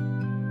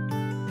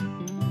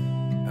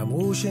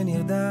 אמרו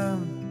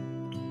שנרדם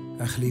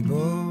אך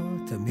ליבו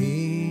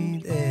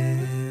תמיד ער.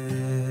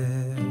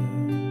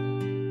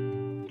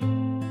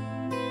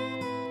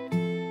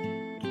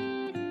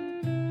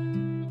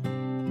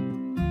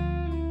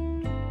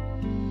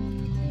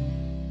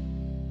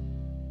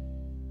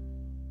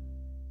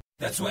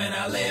 That's when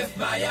I lift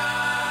my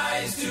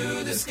eyes to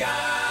the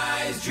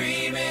skies,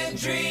 dreaming,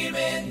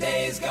 dreaming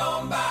days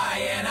gone by.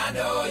 And I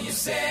know you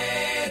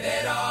said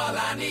that all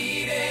I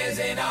need is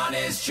an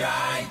honest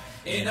try,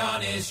 an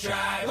honest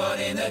try. But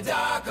in the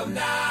dark of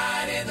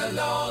night, in the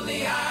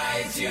lonely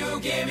heights, you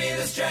give me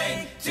the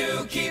strength to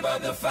keep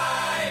up the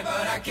fight.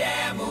 But I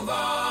can't move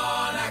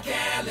on, I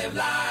can't live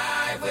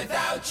life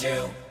without you.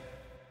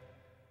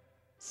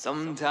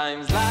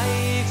 Sometimes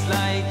life's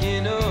like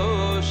an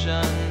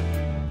ocean,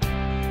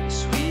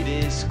 sweet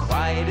is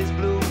quiet as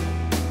blue.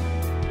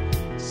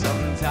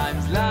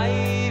 Sometimes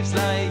life's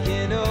like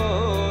an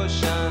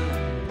ocean,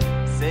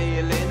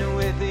 sailing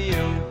with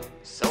you.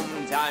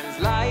 Sometimes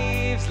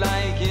life's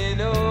like an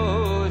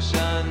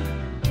ocean,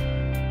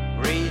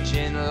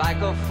 raging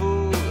like a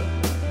fool.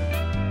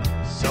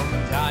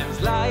 Sometimes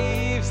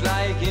life's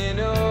like an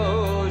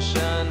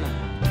ocean,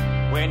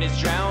 when it's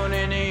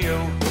drowning you.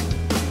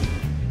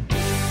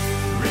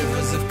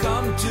 Rivers have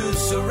come to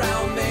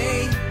surround me,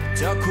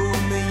 to cool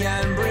me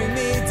and bring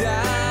me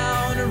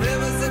down.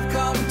 Rivers have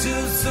come to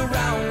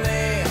surround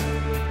me,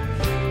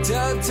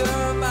 to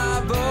turn my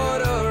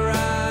boat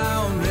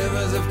around.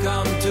 Rivers have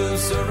come to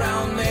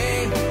surround me,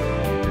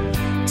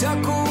 to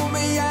cool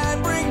me and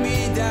bring me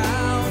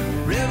down.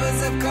 Rivers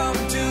have come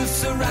to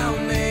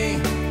surround me,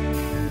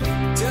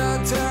 to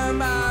turn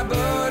my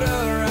boat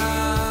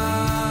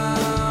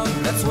around.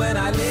 That's when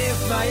I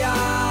lift my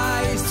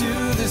eyes to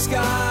the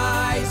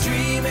skies,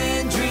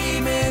 dreaming,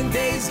 dreaming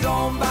days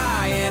gone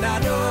by. And I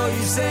know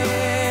you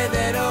said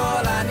that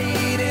all I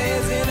need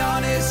is an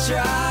honest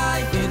try,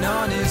 an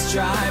honest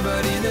try.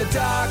 But in the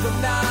dark of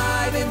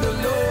night, in the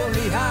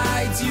lonely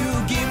heights, you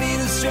give me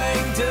the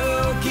strength to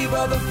keep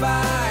up the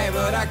fight.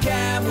 But I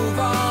can't move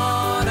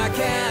on, I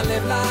can't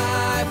live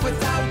life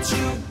without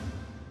you,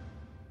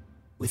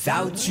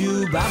 without you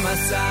by my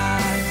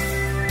side.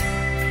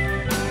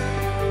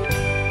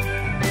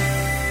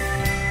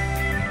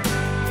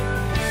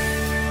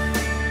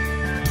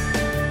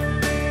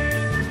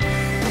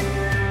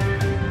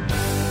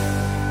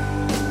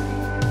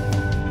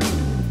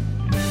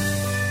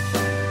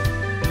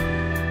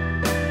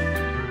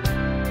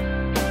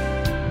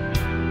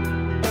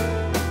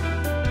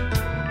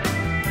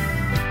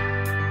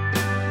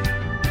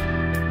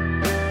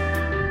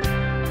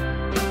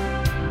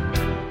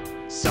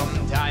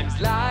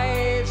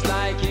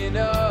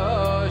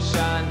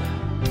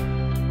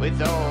 With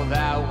all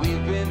that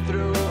we've been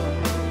through,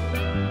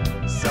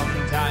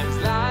 sometimes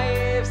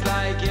life's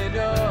like an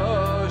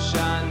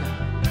ocean,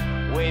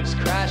 waves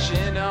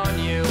crashing on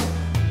you.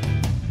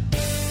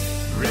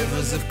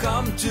 Rivers have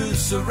come to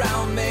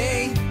surround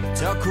me,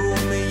 to cool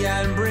me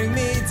and bring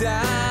me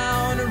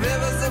down.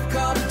 Rivers have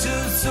come to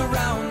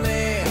surround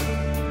me,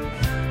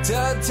 to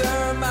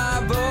turn my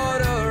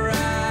boat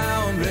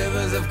around.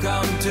 Rivers have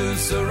come to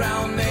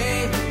surround me,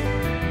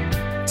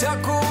 to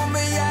cool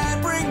me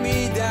and bring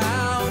me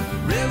down.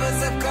 Rivers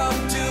have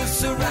come to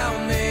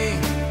surround me,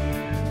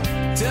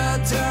 to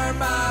turn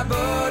my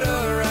boat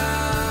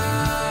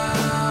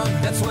around.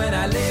 That's when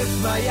I lift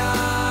my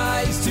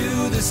eyes to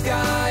the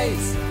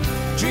skies,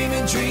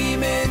 dreaming,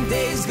 dreaming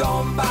days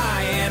gone by.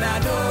 And I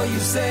know you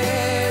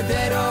said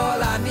that all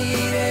I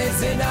need is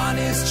an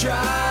honest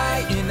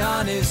try, an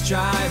honest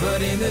try. But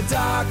in the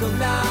dark of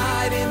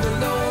night, in the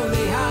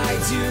lonely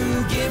heights, you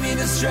give me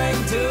the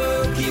strength to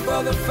keep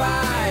up the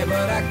fight.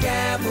 But I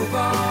can't move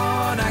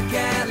on, I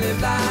can't live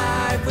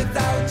life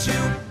without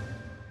you,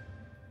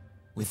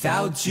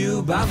 without you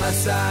by my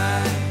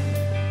side.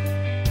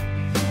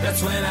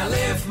 That's when I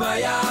lift my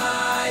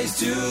eyes eyes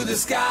to the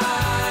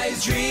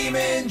skies,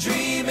 dreaming,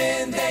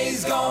 dreaming,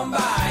 days gone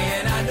by.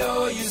 And I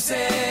know you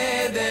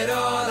said that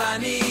all I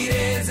need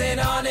is an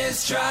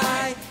honest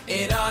try,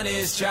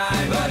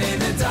 but in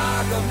the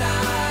dark of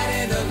night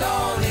and the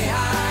lonely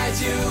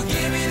heights, you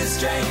give me the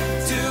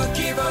strength to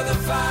keep up the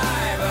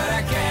fight. But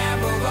I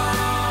can't move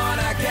on,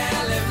 I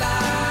can't live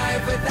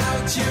life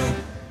without you,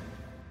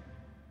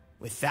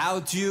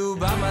 without you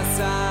by my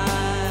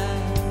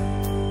side,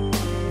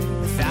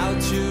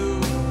 without you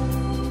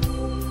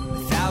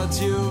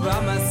by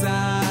my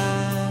side.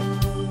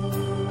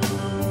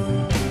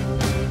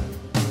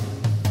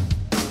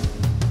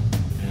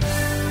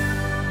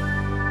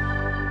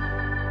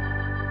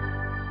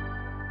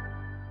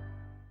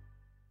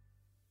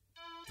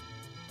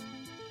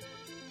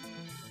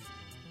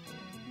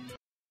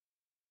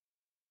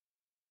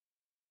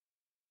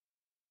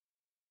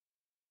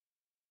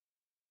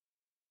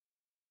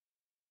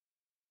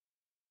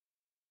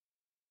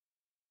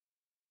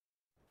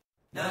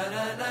 Na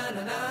na na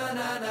na na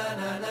na na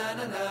na na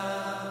na na.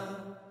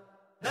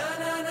 Na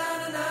na na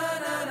na na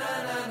na na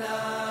na na.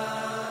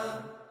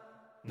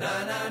 Na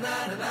na na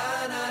na na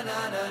na na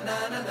na na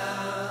na na.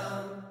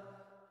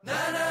 Na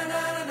na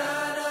na na na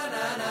na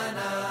na na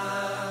na.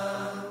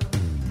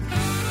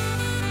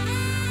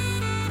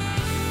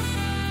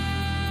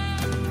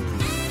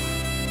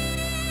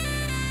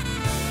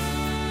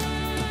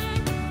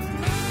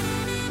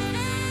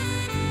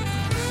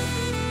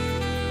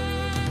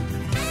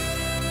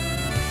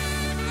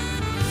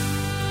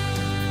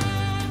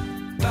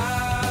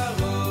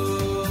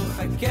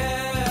 Baruch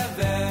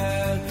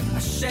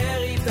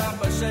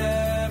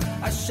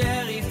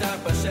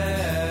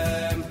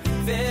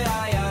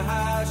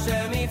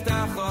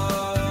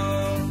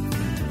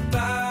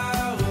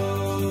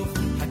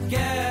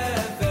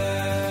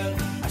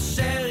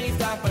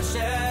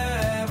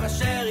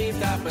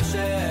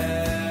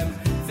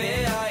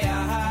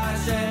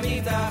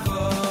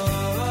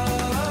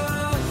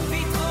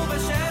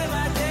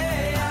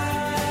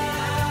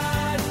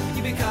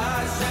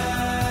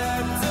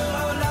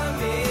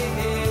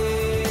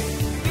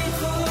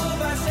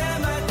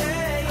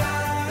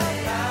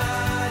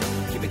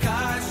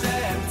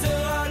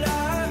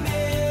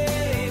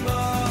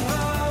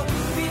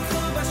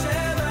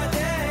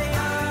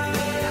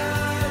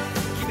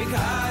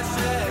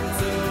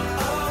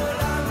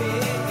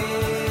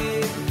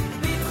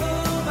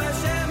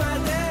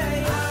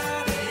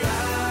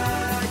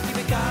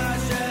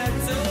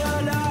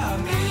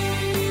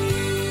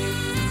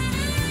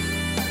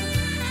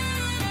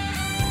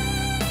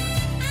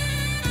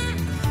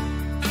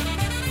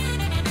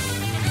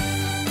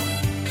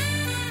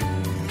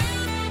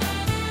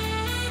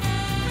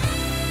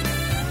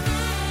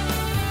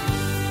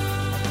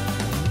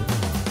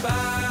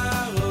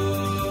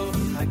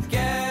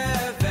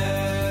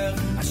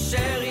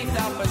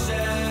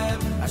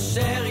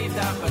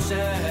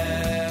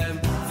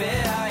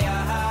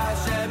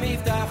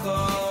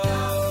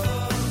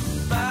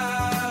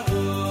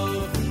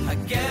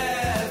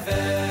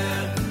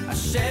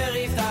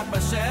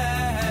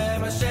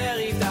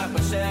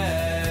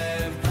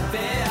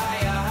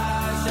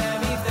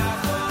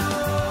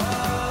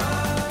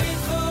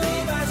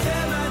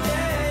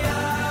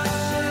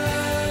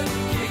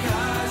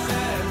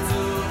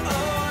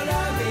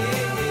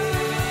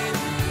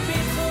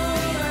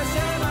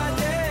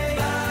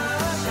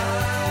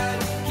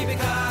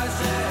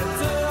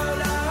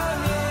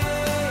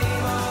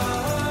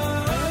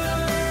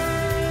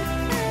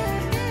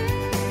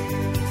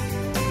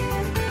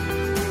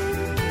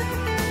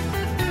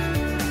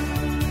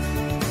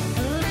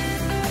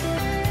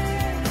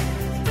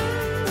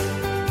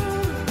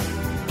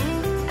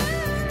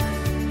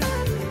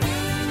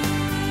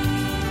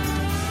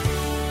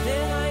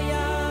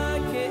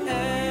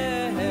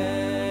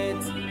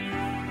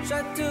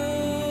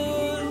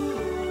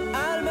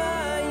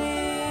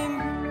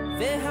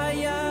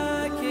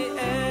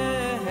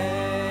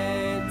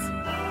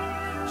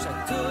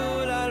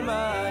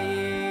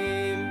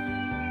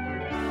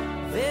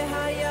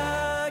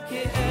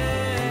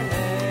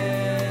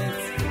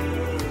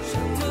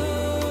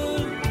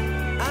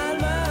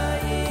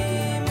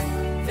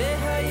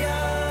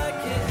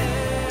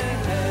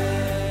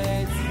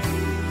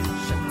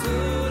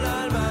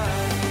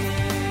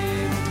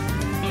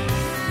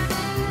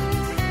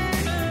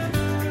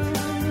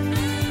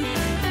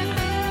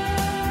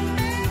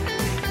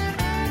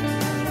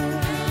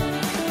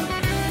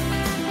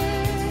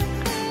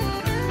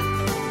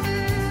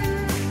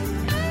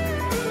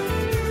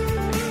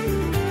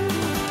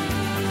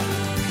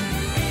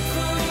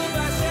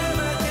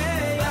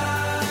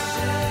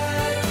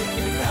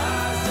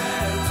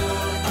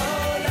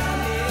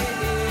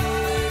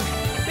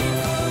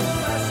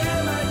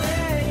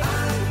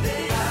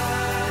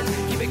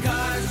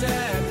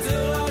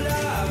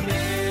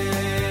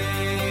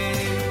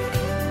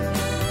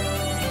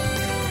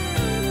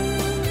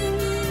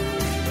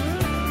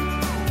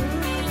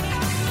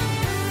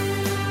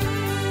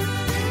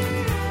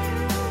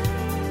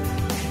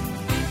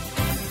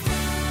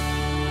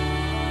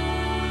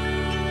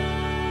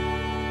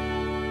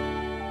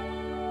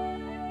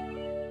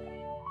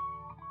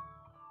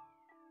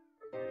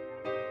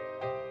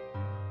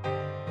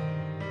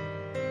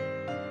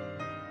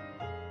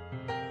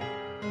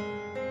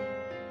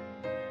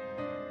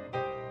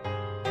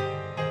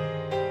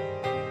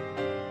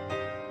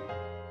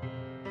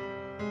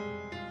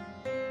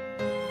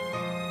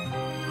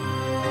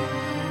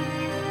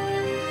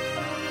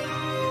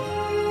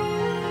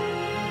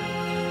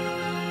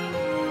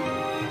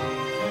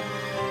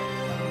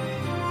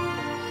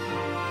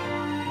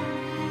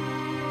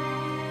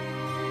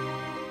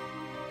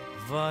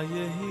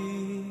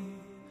Vayehi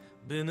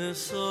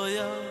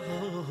b'nesoya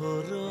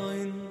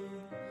horoin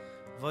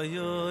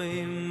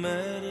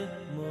Vayoimer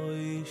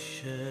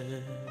Moishe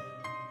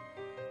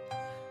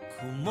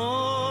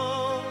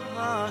Kumo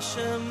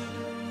Hashem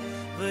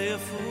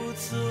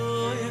Vayefutzu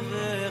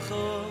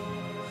Yevecho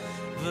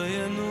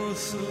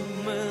Vayenusu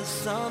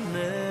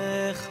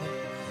Mesanecho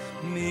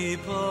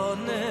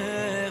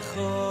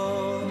Miponecho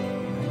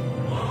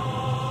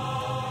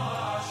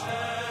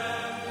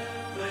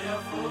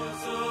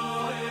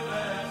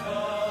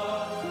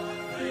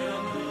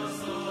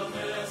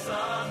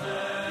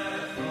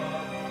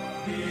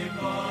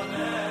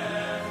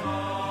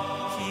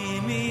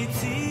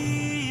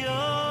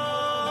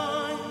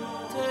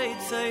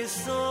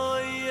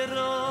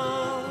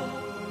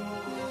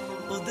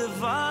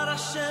Udevar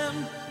Hashem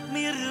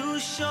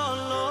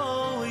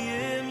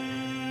mirushalayim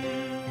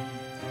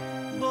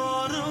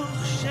Baruch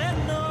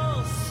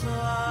shenosan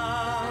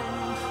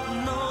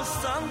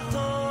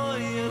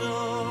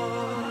toiro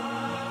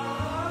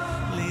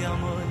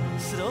Li'amo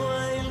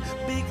Yisrael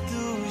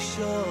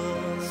b'kedusha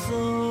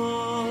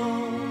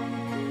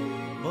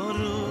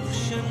Baruch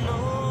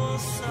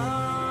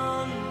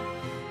shenosan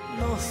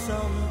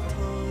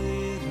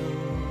toiro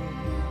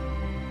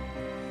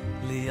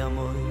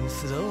Li'amo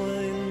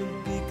Yisrael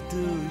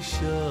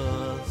b'kedusha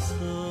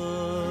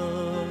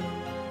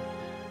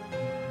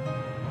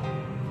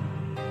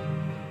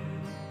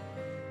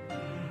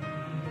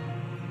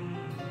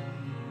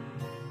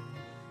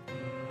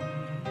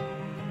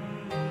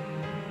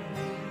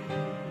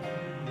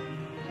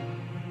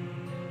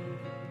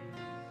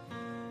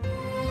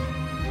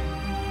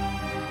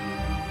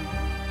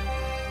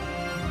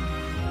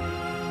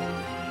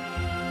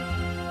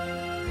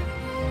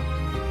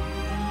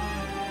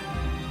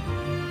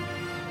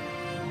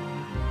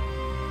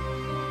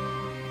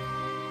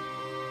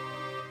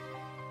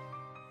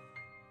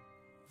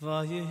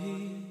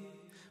Vayehi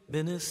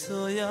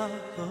b'nesoya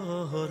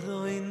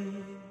horoin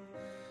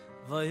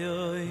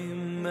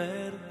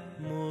Vayoimer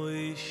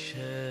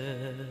Moishe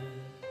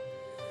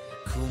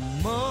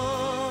Kumo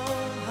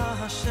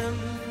Hashem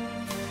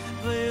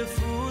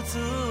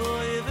Vayefutzu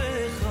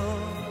Yevecho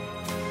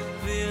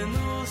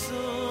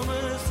Vayenusu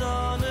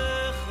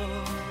Mesanecho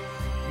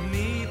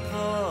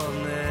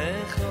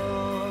Miponecho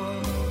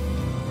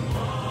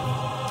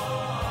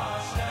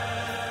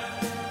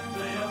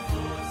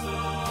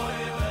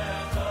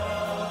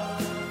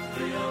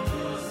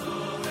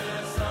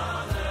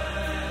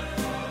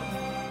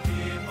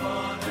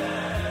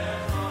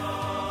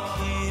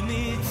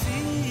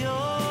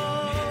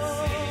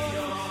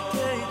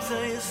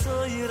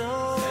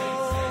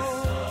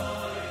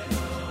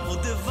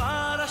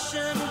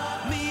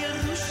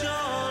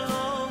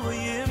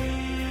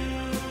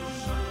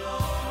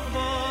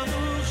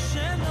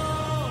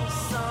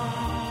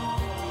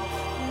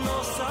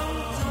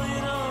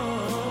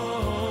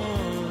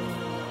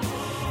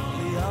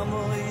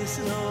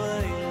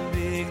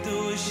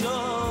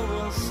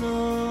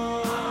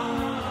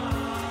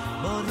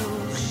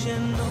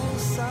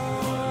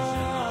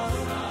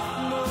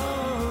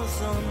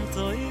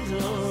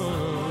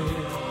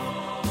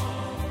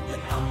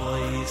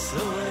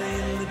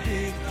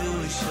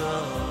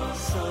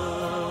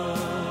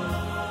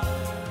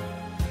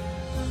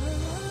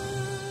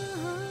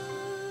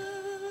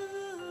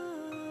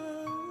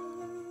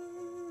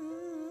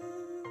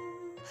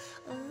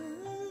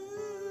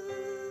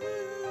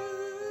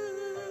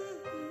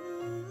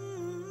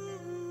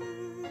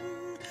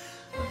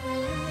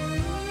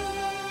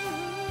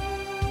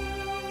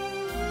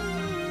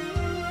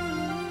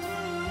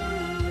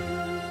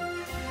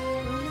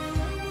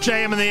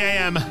JM in the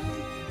AM.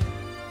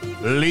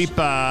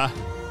 Lipa.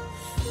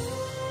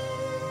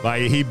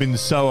 Vayehi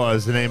b'nesoya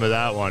is the name of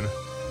that one.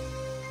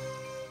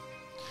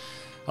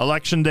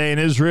 Election day in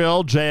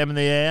Israel. JM in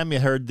the AM. You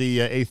heard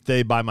the eighth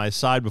day by my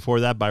side. Before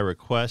that, by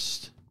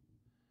request.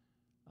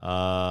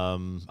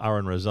 Aaron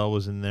Razel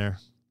was in there.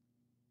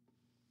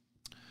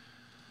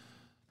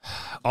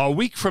 A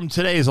week from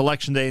today is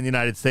election day in the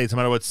United States. No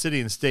matter what city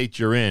and state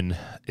you're in,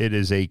 it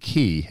is a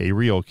key, a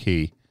real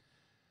key,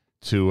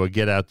 to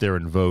get out there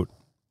and vote.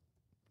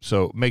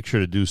 So make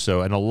sure to do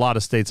so. And a lot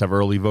of states have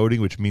early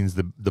voting, which means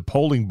the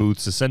polling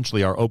booths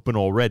essentially are open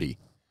already.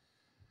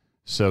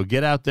 So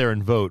get out there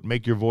and vote.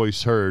 Make your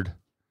voice heard,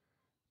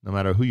 no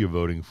matter who you're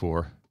voting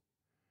for.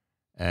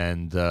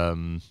 And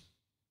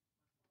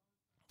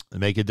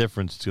make a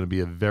difference. It's going to be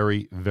a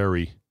very,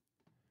 very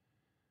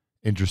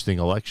interesting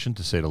election,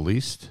 to say the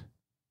least.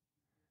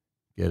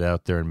 Get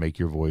out there and make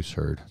your voice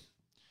heard.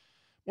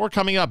 More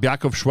coming up.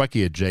 Yaakov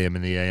Shweki at JM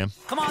in the AM.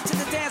 Come on to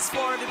the dance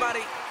floor,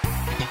 everybody.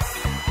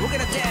 We're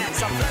gonna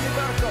dance. I'm Fleming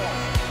Vertical.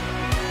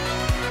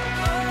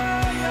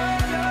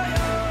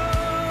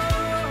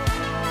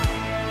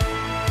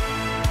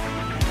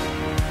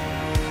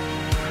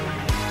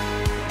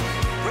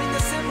 Bring the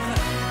simcha,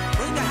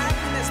 bring the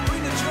happiness,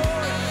 bring the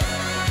joy.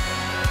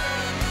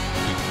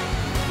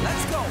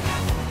 Let's go.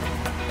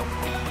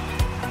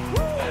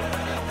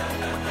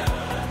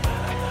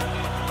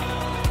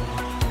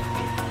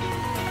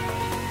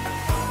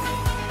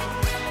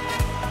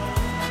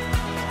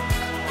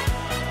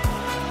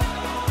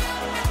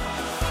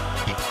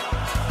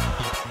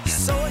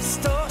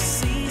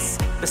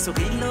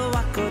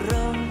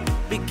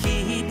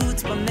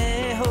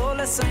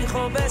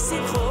 לסויחו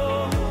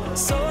בשמחו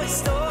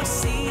סויס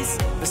תוסיס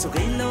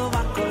וסוגילו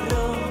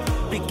וקורו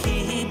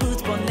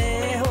בקיבוץ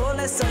בונהו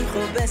לסויחו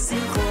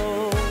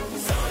בשמחו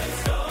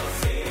סויס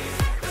תוסיס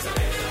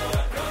וסוגילו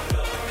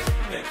וקורו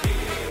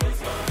בקיבוץ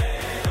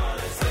בונהו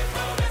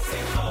לסויחו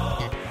בשמחו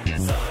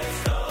סויס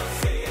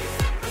תוסיס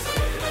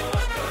וסוגילו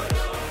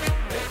וקורו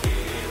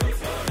בקיבוץ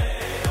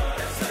בונהו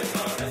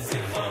לסויחו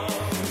בשמחו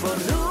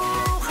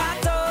ברוך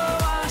אתה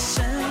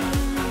השם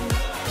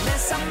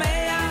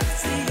לשמח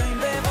ציון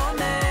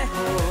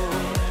בבונהו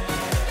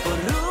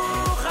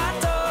ברוך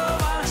אתה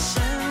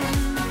השם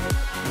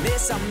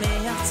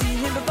לשמח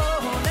ציון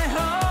בבונהו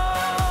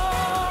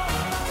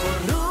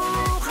ברוך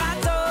אתה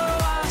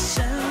השם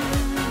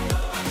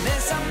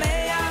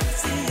לשמח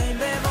ציון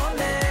בבונהו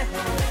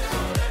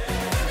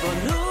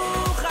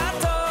ברוך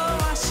אתה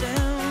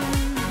השם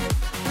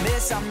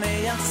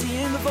לשמח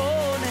ציון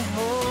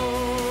בבונהו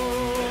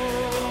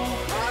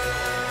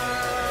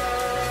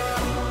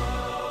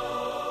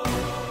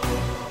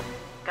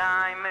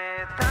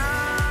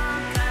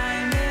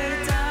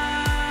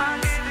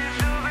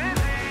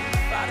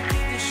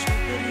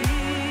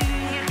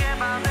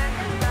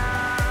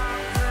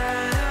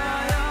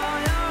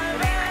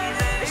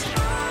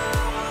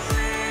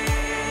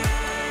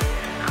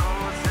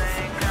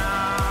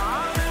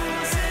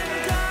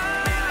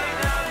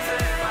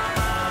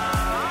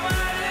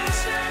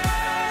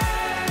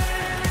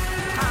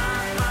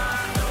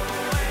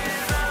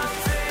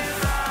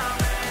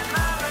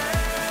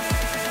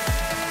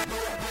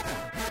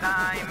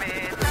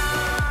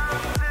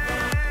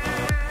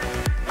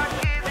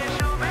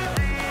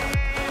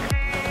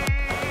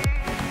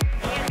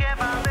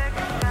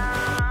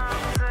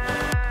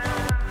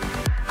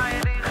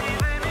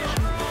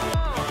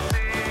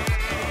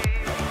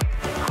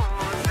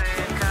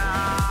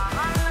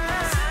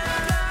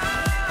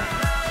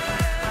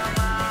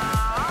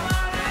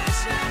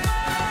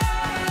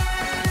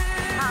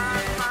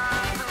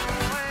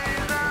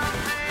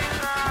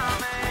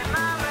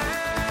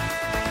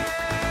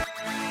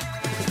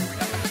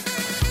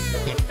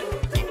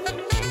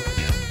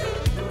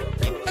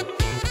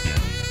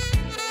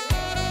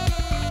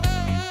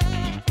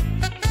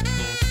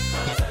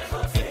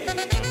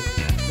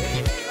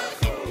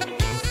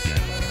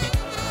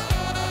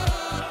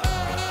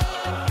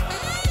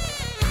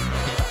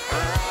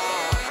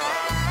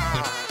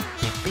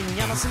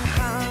בניין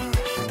השמחה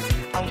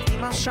על פי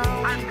משל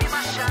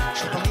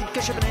שתמיד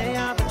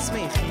כשבני אדם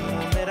שמחים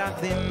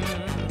ומרקדים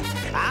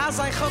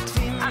אזי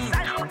חוטפים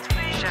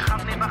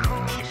שחטני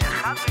בחוש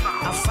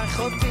אזי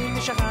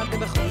חוטפים שחטני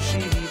בחוש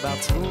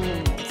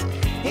בעצבות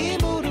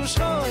הימורו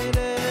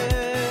שרוילה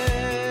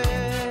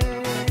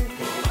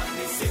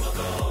ומכניסים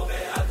אותו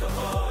בעד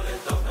כוחו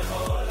לתוך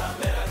מחול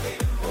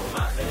המרקדים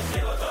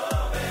ומכניסים אותו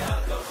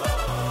בעד כוחו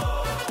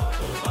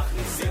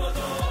ומכניסים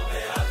אותו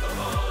בעד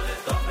כוחו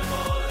לתוך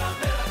מחול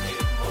המרקדים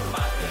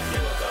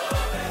ומכניסים אותו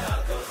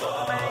בעד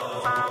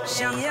כוחו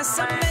שיהיה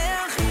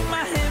שמח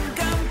עמהם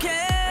גם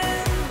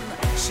כן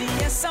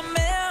שיהיה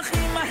שמח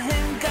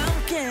עמהם גם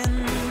כן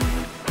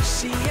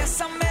שיהיה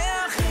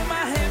שמח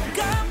עמהם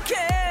גם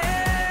כן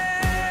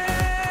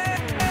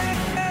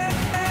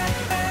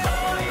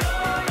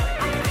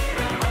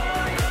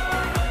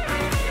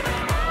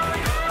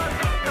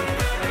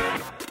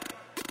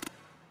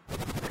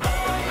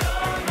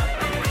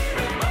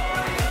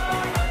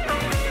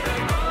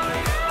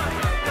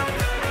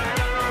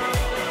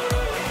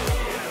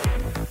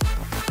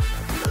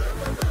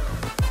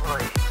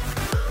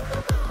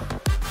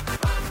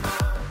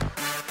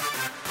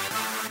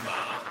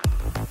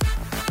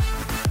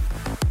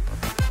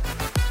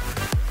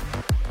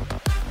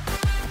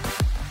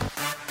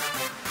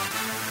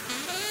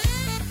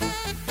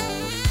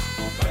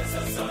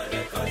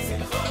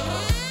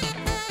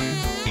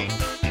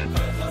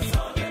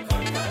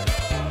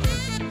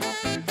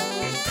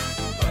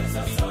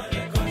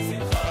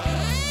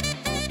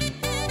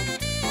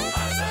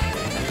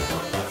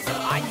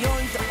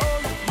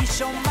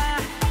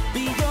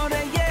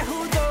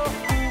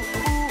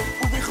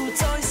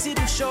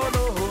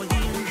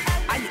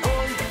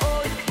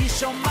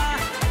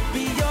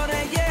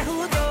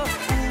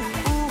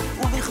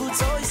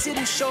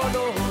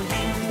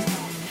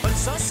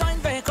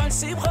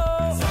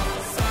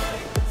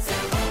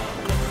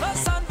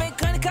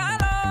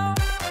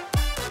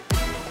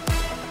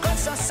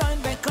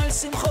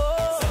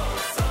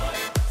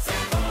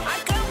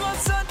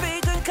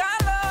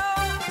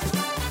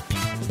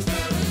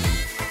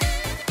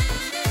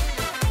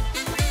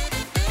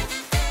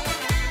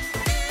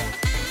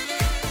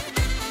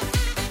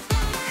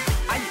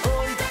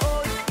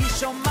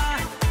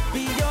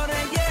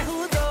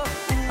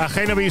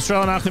Achenu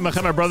B'Yisrael and Achim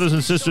Achem, our brothers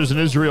and sisters in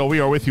Israel, we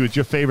are with you. It's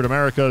your favorite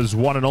America's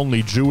one and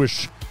only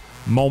Jewish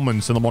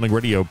Moments in the Morning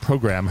radio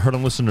program, heard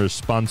on listeners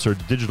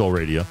sponsored digital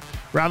radio.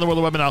 Around the world,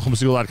 the web at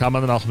NachumSegal.com,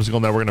 on the Nachum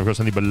Segal Network, and of course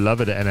on the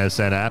beloved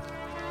NSN app.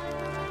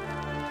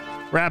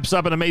 Wraps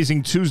up an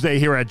amazing Tuesday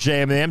here at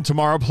JMM.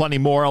 Tomorrow, plenty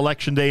more.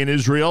 Election day in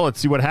Israel. Let's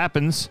see what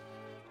happens.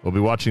 We'll be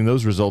watching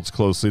those results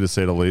closely, to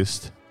say the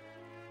least.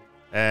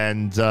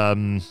 And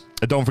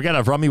don't forget,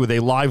 Avrami with a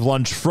live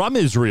lunch from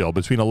Israel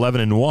between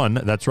 11 and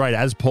 1. That's right.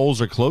 As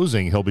polls are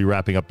closing, he'll be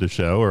wrapping up the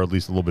show, or at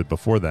least a little bit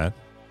before that.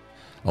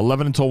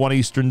 11 until 1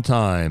 Eastern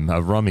time.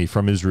 Avrami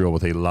from Israel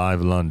with a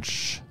live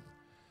lunch.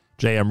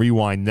 JM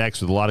Rewind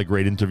next with a lot of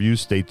great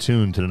interviews. Stay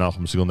tuned to the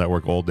Nachum Segal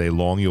Network all day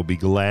long. You'll be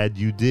glad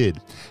you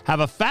did. Have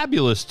a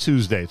fabulous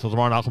Tuesday. Till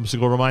tomorrow, Nachum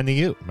Segal reminding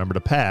you, remember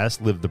the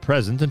past, live the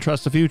present, and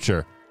trust the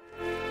future.